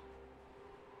today.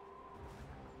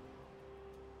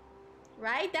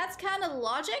 Right? That's kind of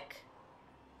logic.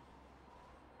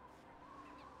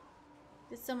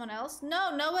 Did someone else?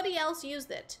 No, nobody else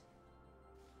used it.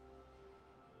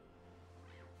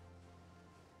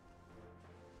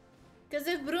 Because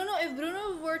if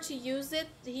Bruno were to use it,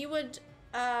 he would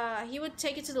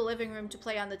take it to the living room to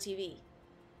play on the TV.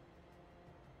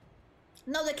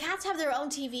 No, the cats have their own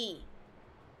TV.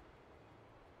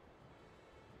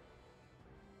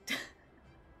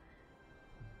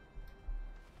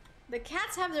 The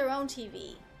cats have their own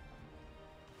TV.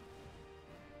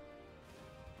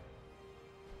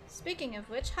 Speaking of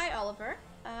which, hi Oliver.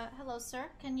 Hello sir.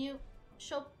 Can you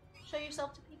show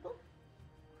yourself to people?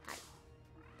 Hi.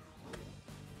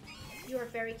 You are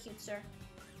very cute, sir.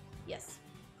 Yes.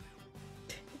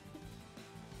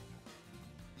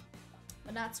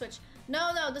 But not Switch.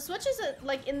 No, the Switch is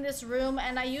like in this room,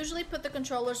 and I usually put the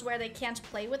controllers where they can't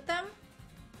play with them,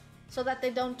 so that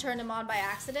they don't turn them on by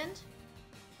accident.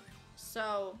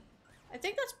 So, I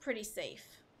think that's pretty safe.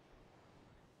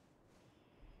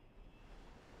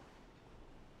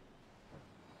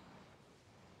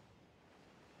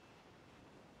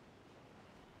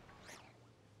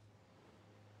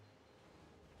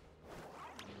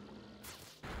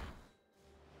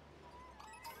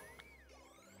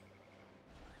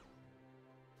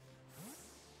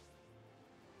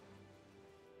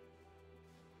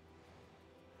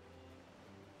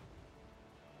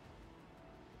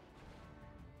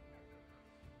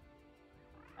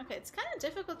 Okay, it's kind of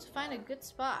difficult to find a good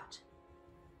spot.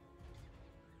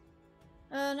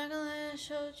 Not gonna lie, I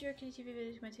showed your kitty TV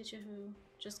video to my teacher who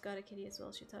just got a kitty as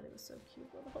well. She thought it was so cute.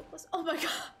 What a hopeless. Oh my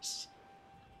gosh!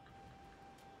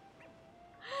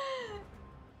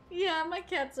 Yeah, my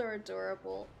cats are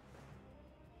adorable.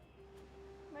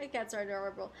 My cats are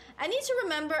adorable. I need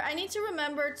to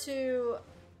remember to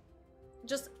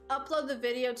just upload the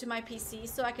video to my PC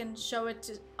so I can show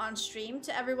it on stream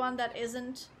to everyone that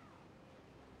isn't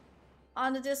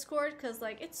on the Discord, because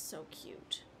like it's so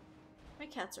cute. My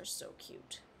cats are so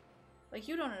cute. Like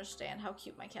you don't understand how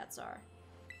cute my cats are.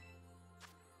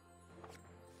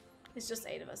 It's just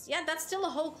 8 of us. Yeah, that's still a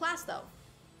whole class though.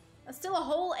 That's still a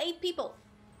whole 8 people.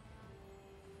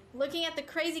 Looking at the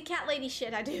crazy cat lady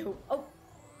shit I do. Oh,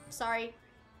 sorry.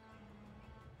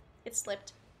 It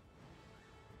slipped.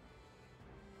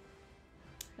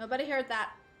 Nobody heard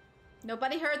that.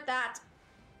 Nobody heard that.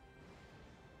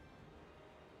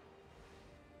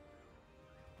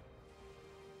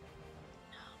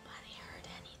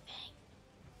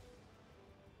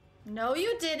 No,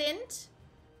 you didn't.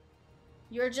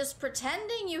 You're just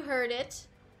pretending you heard it.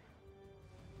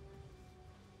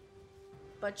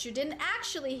 But you didn't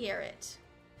actually hear it.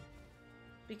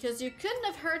 Because you couldn't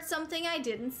have heard something I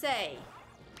didn't say.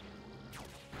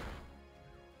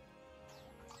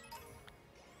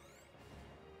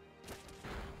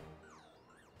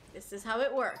 This is how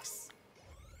it works.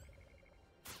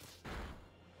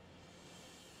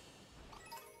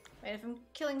 Wait, if I'm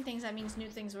killing things, that means new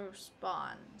things will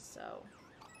spawn, so...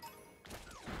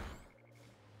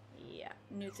 Yeah,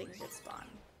 new things will spawn.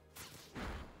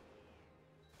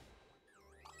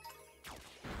 Yeah.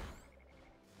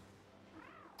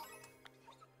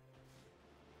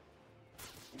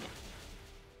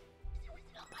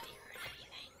 Nobody heard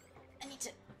anything. I need to...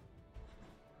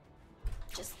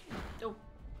 Just... Oh,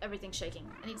 everything's shaking.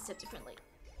 I need to sit differently.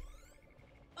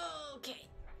 Okay.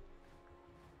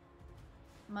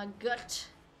 My gut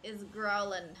is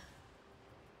growling.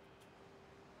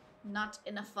 Not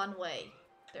in a fun way.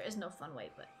 There is no fun way,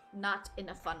 but not in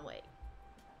a fun way.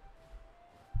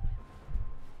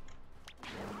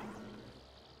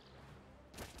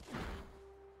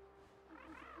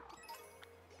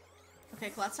 Okay,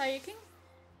 Klatsai,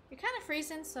 you're kind of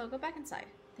freezing, so go back inside.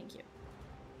 Thank you.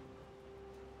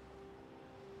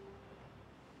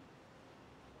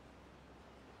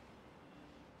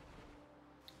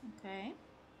 Okay.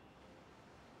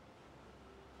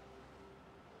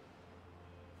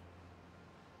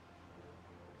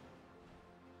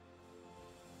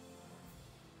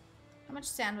 How much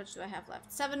sandwich do I have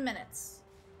left? 7 minutes.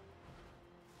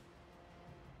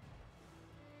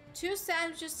 2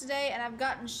 sandwiches today, and I've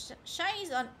gotten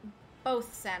shinies on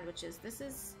both sandwiches. This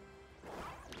is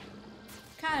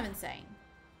kind of insane,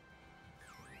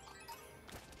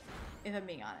 if I'm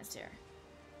being honest here.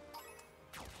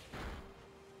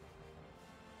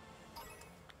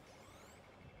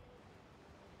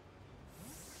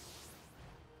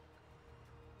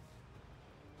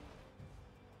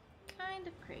 Kind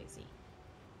of crazy.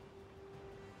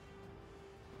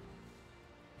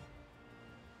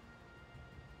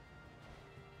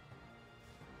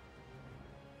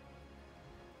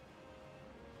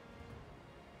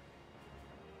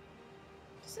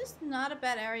 This is not a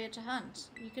bad area to hunt.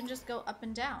 You can just go up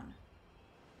and down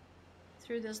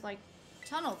through this, like,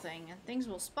 tunnel thing, and things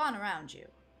will spawn around you.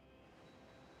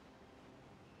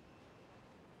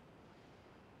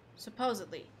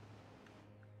 Supposedly.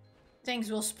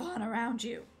 Things will spawn around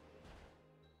you.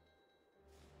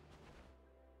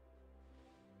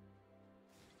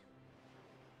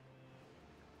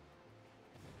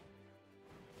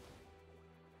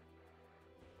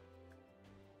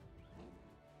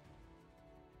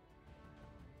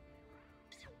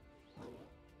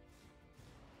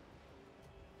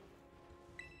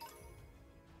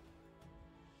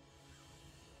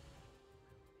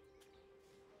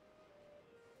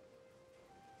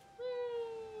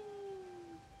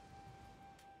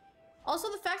 Also,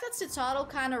 the fact that Citadel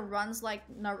kind of runs like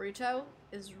Naruto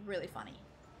is really funny.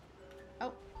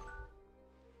 Oh.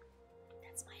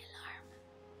 That's my alarm.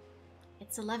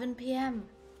 It's 11 p.m.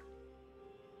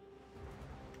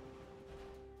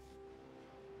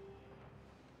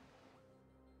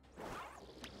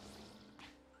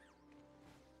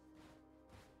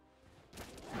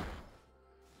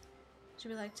 Should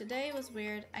be like, today was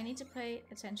weird. I need to pay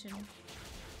attention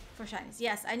for shinies.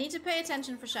 Yes, I need to pay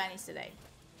attention for shinies today.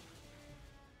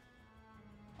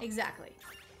 Exactly.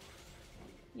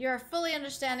 You're fully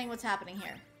understanding what's happening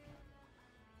here.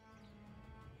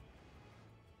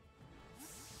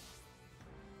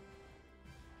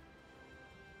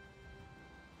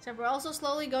 So we're also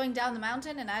slowly going down the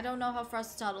mountain, and I don't know how far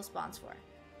Citadel spawns for.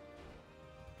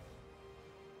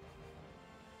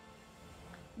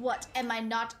 What? Am I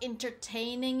not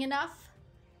entertaining enough?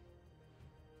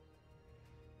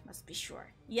 Must be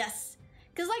sure. Yes.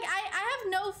 Because, like, I have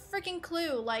no freaking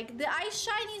clue. Like, the ice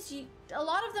shinies, a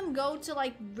lot of them go to,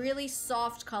 like, really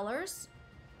soft colors.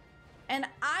 And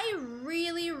I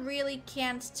really, really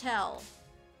can't tell.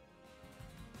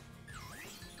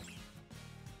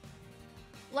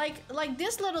 Like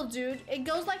this little dude, it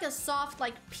goes like a soft,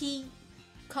 like,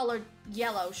 pea-colored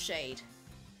yellow shade.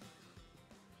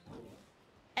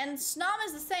 And Snom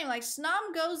is the same. Like,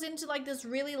 Snom goes into, like, this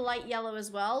really light yellow as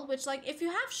well, which, like, if you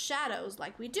have shadows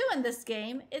like we do in this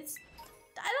game, I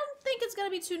don't think it's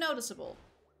gonna be too noticeable.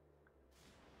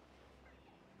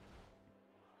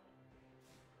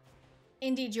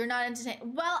 Indeed, you're not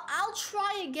entertained. Well, I'll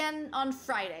try again on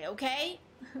Friday, okay?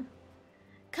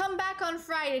 Come back on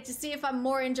Friday to see if I'm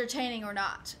more entertaining or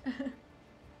not.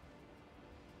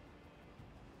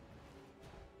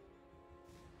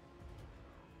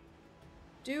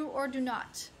 Do or do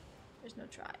not. There's no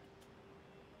try.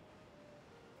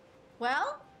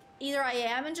 Well, either I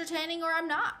am entertaining or I'm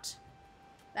not.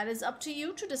 That is up to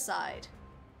you to decide.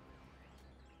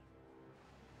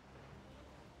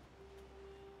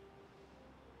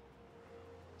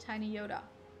 Tiny Yoda.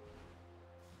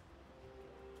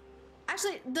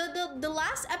 Actually, the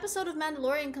last episode of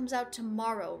Mandalorian comes out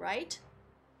tomorrow, right?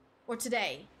 Or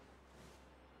today.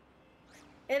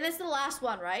 It is the last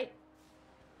one, right?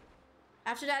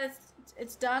 After that,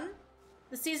 it's done.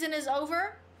 The season is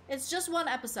over. It's just one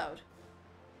episode.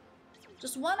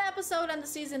 Just one episode and the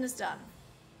season is done.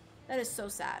 That is so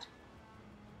sad.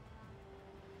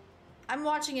 I'm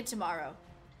watching it tomorrow.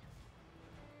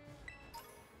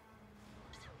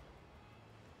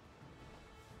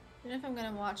 I don't know if I'm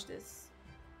gonna watch this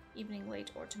evening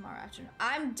late or tomorrow afternoon.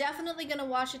 I'm definitely gonna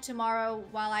watch it tomorrow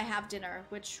while I have dinner,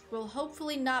 which will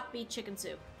hopefully not be chicken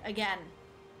soup again.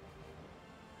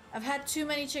 I've had too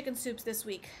many chicken soups this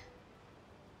week.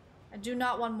 I do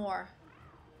not want more.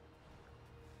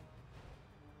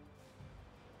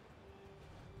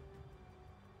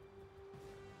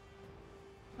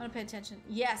 I want to pay attention.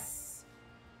 Yes.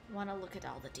 I want to look at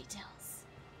all the details.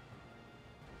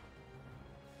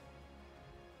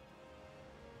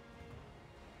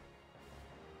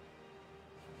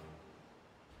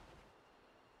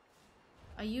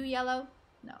 Are you yellow?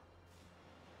 No.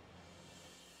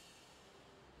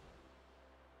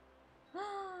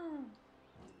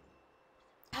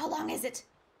 is it?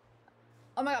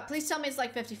 Oh my god, please tell me it's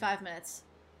like 55 minutes.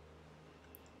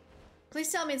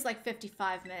 Please tell me it's like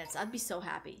 55 minutes. I'd be so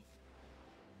happy.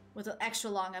 With an extra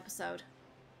long episode.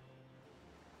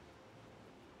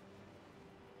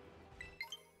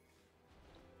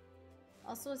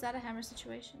 Also, is that a hammer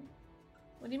situation?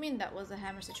 What do you mean that was a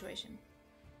hammer situation?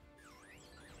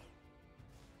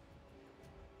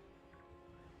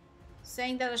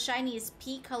 Saying that a shiny is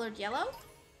pea-colored yellow?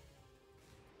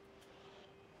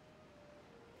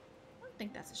 I don't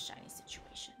think that's a shiny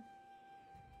situation.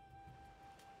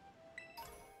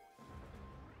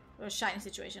 Or a shiny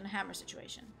situation, a hammer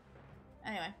situation.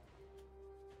 Anyway.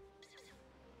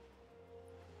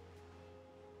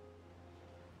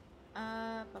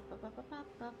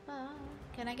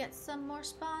 Can I get some more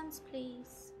spawns,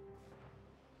 please?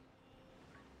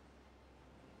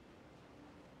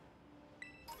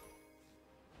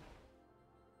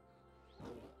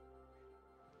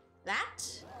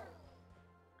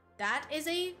 That is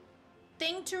a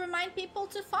thing to remind people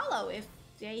to follow if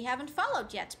they haven't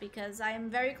followed yet, because I am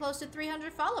very close to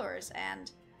 300 followers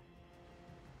and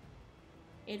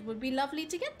it would be lovely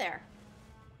to get there.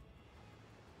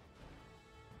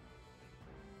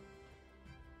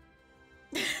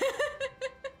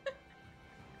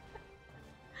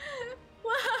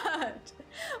 What?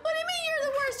 What do you mean you're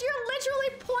the worst? You're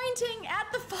literally pointing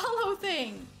at the follow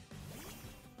thing.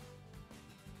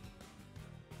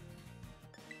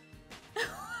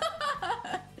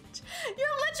 What?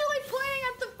 You're literally pointing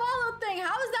at the follow thing.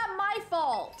 How is that my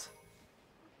fault?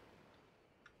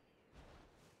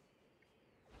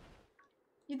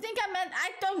 You think I meant,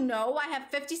 I don't know. I have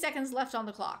 50 seconds left on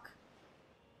the clock.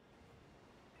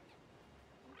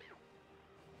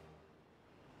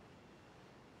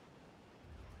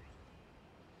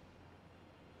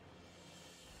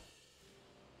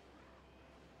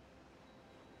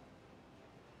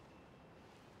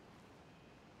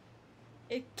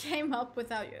 It came up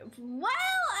without you. Well,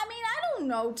 I mean, I don't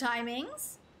know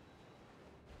timings.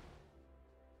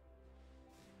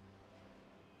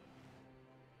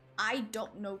 I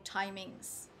don't know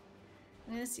timings.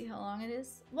 I'm gonna see how long it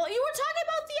is. Well, you were talking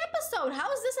about the episode. How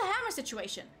is this a hammer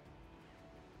situation?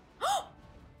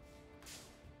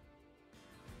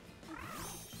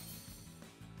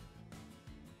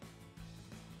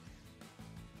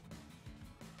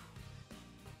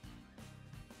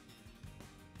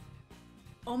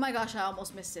 Oh my gosh, I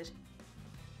almost missed it.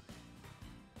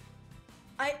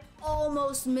 I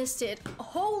almost missed it.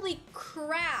 Holy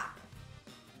crap.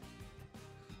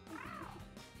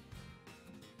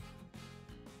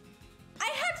 I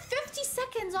had 50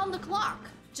 seconds on the clock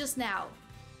just now.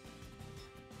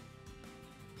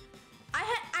 I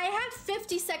had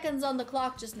 50 seconds on the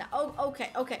clock just now. Oh, okay.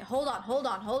 Hold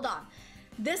on.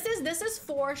 This is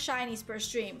 4 shinies per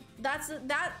stream. That.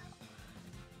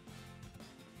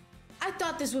 I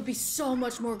thought this would be so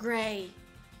much more gray.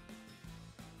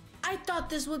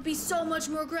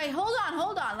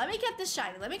 Hold on. Let me get this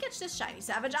shiny. Let me catch this shiny,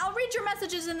 Savage. I'll read your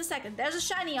messages in a second. There's a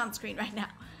shiny on screen right now.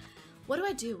 What do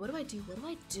I do?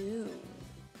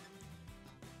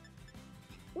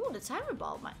 Ooh, the timer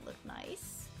ball might look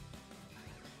nice.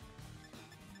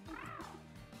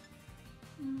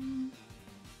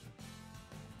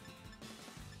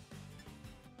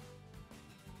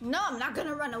 No, I'm not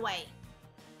gonna run away.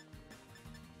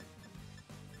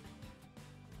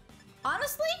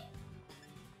 Honestly?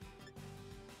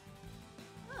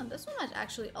 Oh, this one might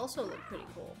actually also look pretty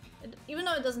cool. Even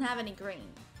though it doesn't have any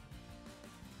green.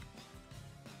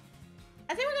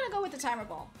 I think we're gonna go with the timer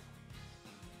ball.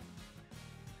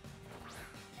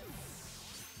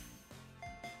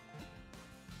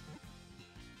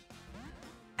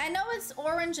 I know it's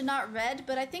orange and not red,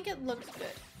 but I think it looks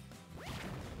good.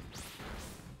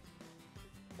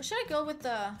 Or should I go with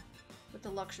the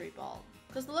luxury ball?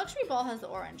 Because the luxury ball has the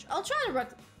orange. I'll try a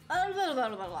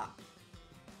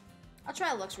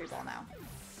luxury ball now.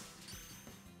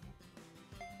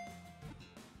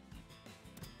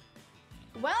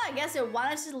 Well, I guess it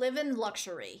wanted to live in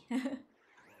luxury.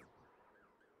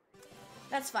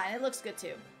 That's fine. It looks good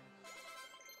too.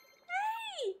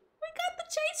 Hey! We got the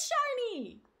chase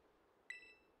shiny!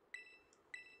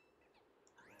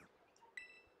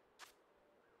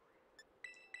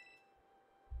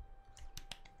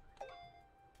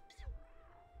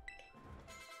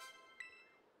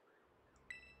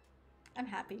 I'm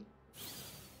happy.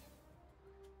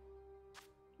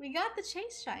 We got the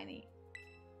chase shiny.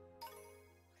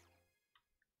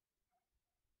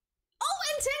 Oh,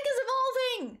 and Tank is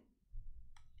evolving!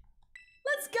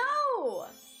 Let's go!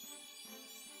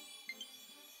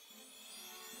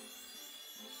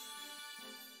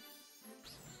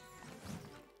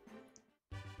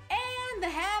 And the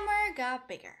hammer got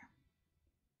bigger.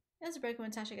 It's a break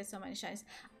when Tasha gets so many shinies.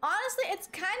 Honestly, it's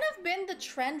kind of been the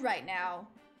trend right now.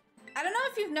 I don't know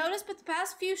if you've noticed, but the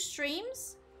past few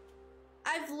streams,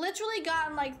 I've literally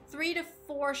gotten like 3 to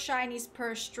 4 shinies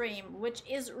per stream, which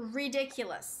is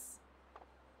ridiculous.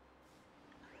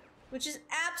 Which is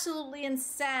absolutely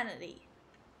insanity.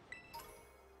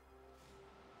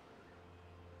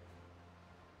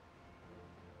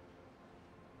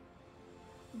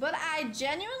 But I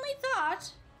genuinely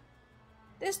thought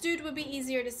this dude would be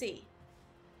easier to see.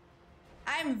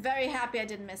 I'm very happy I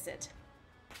didn't miss it.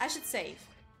 I should save.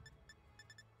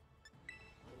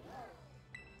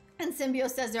 And Symbio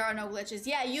says there are no glitches.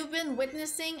 Yeah, you've been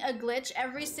witnessing a glitch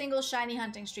every single shiny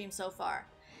hunting stream so far.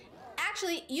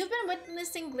 Actually, you've been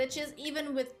witnessing glitches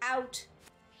even without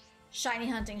shiny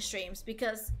hunting streams,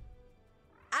 because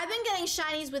I've been getting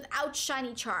shinies without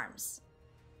shiny charms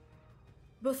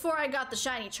before I got the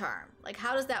shiny charm. Like,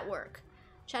 how does that work?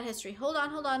 Chat history. Hold on,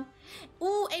 hold on.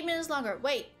 Ooh, 8 minutes longer.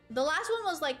 Wait, the last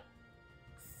one was like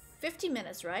 50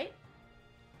 minutes, right?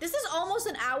 This is almost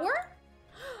an hour?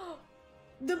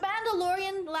 The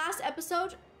Mandalorian last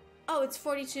episode, oh, it's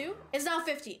 42? It's now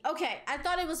 50. Okay, I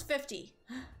thought it was 50.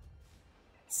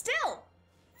 Still,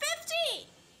 50!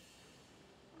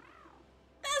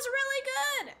 That's really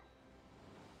good!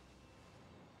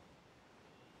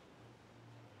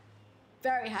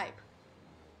 Very hype.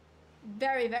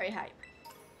 Very, very hype.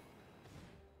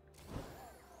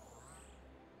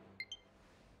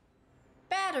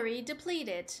 Battery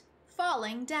depleted.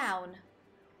 Falling down.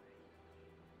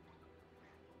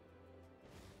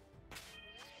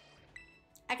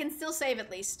 I can still save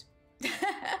at least.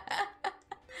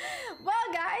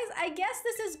 Well, guys, I guess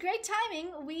this is great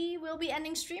timing. We will be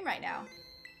ending stream right now.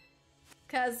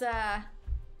 Because,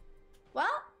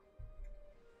 well,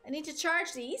 I need to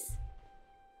charge these.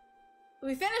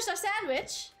 We finished our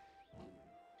sandwich.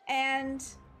 And,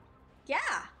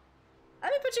 yeah.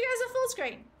 Let me put you guys on full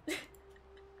screen.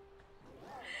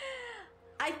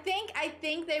 I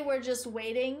think they were just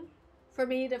waiting for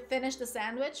me to finish the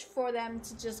sandwich for them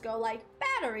to just go like,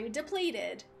 battery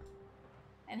depleted.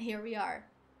 And here we are.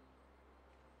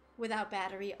 Without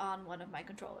battery on one of my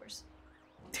controllers.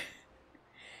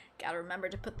 Gotta remember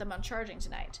to put them on charging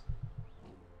tonight.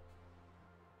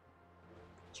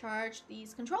 Charge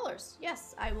these controllers.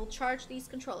 Yes, I will charge these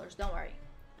controllers, don't worry.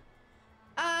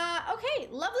 Okay,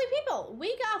 lovely people.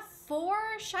 We got 4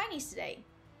 shinies today.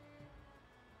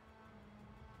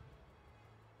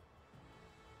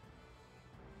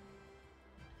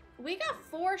 We got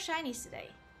 4 shinies today.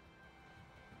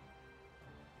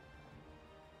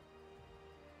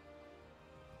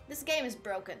 This game is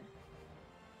broken.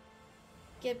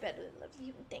 Get better, love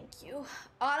you, thank you.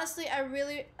 Honestly, I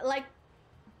really, like,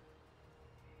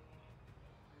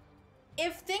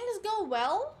 if things go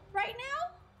well right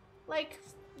now, like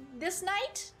this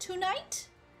night, tonight,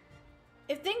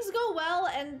 if things go well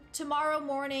and tomorrow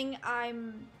morning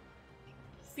I'm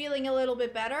feeling a little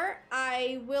bit better,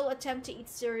 I will attempt to eat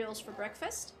cereals for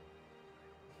breakfast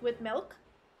with milk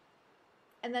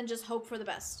and then just hope for the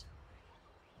best.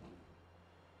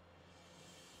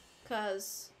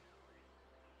 Cause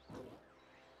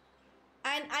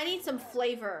I need some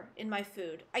flavor in my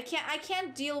food. I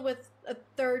can't deal with a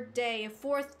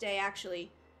 4th day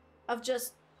actually, of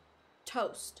just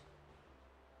toast.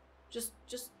 Just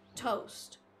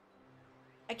toast.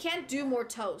 I can't do more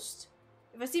toast.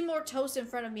 If I see more toast in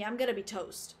front of me, I'm gonna be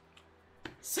toast.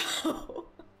 So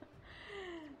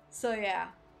yeah.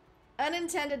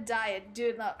 Unintended diet,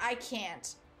 dude, no, I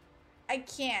can't.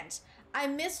 I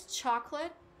miss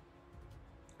chocolate.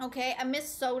 Okay, I miss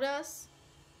sodas.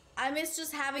 I miss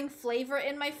just having flavor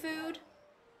in my food.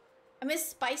 I miss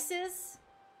spices.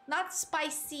 Not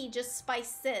spicy, just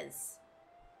spices.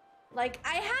 Like,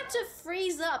 I had to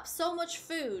freeze up so much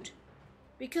food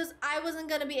because I wasn't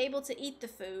gonna be able to eat the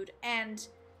food, and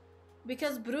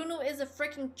because Bruno is a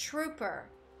freaking trooper.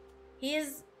 He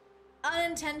is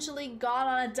unintentionally gone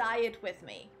on a diet with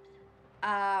me.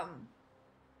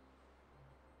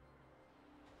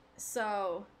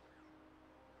 So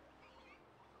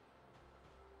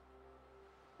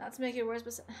not to make it worse,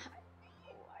 but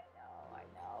I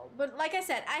know. But like I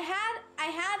said, I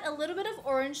had a little bit of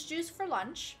orange juice for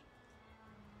lunch.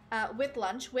 With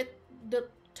the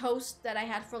toast that I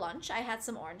had for lunch. I had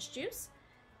some orange juice.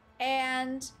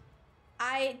 And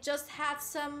I just had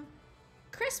some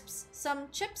crisps, some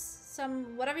chips,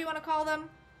 some whatever you want to call them.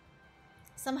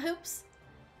 Some hoops.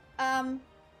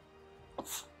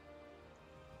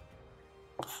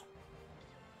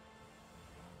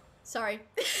 Sorry.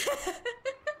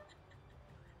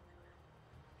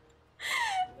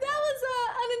 That was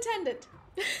unintended.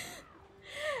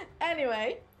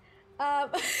 Anyway, I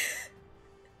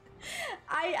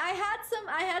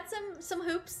had some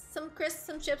hoops, some crisps,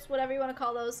 some chips, whatever you want to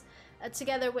call those,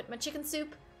 together with my chicken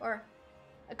soup, or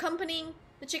accompanying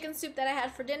the chicken soup that I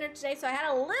had for dinner today. So I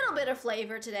had a little bit of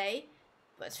flavor today,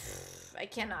 but I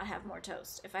cannot have more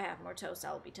toast. If I have more toast,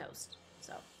 I'll be toast.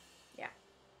 So, yeah.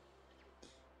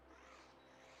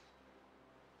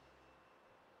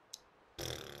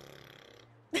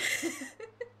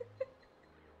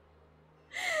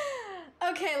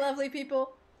 Okay, lovely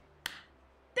people.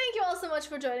 Thank you all so much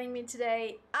for joining me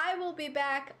today. I will be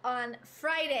back on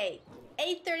Friday,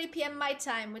 8:30 p.m. my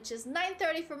time, which is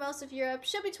 9:30 for most of Europe.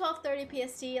 Should be 12:30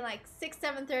 PST and like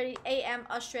 7:30 a.m.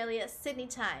 Australia, Sydney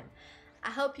time.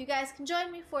 I hope you guys can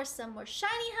join me for some more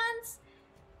shiny hunts,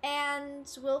 and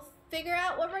we'll figure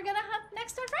out what we're gonna hunt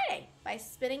next on Friday by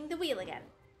spinning the wheel again.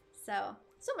 So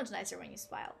much nicer when you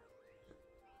smile.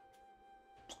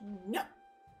 No.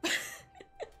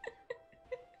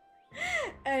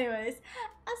 Anyways,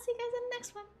 I'll see you guys in the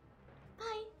next one.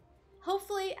 Bye.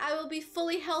 Hopefully, I will be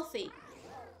fully healthy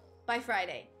by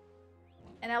Friday.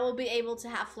 And I will be able to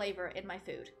have flavor in my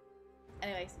food.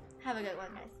 Anyways, have a good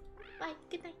one, guys. Bye.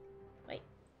 Good night. Wait.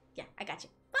 Yeah, I got you.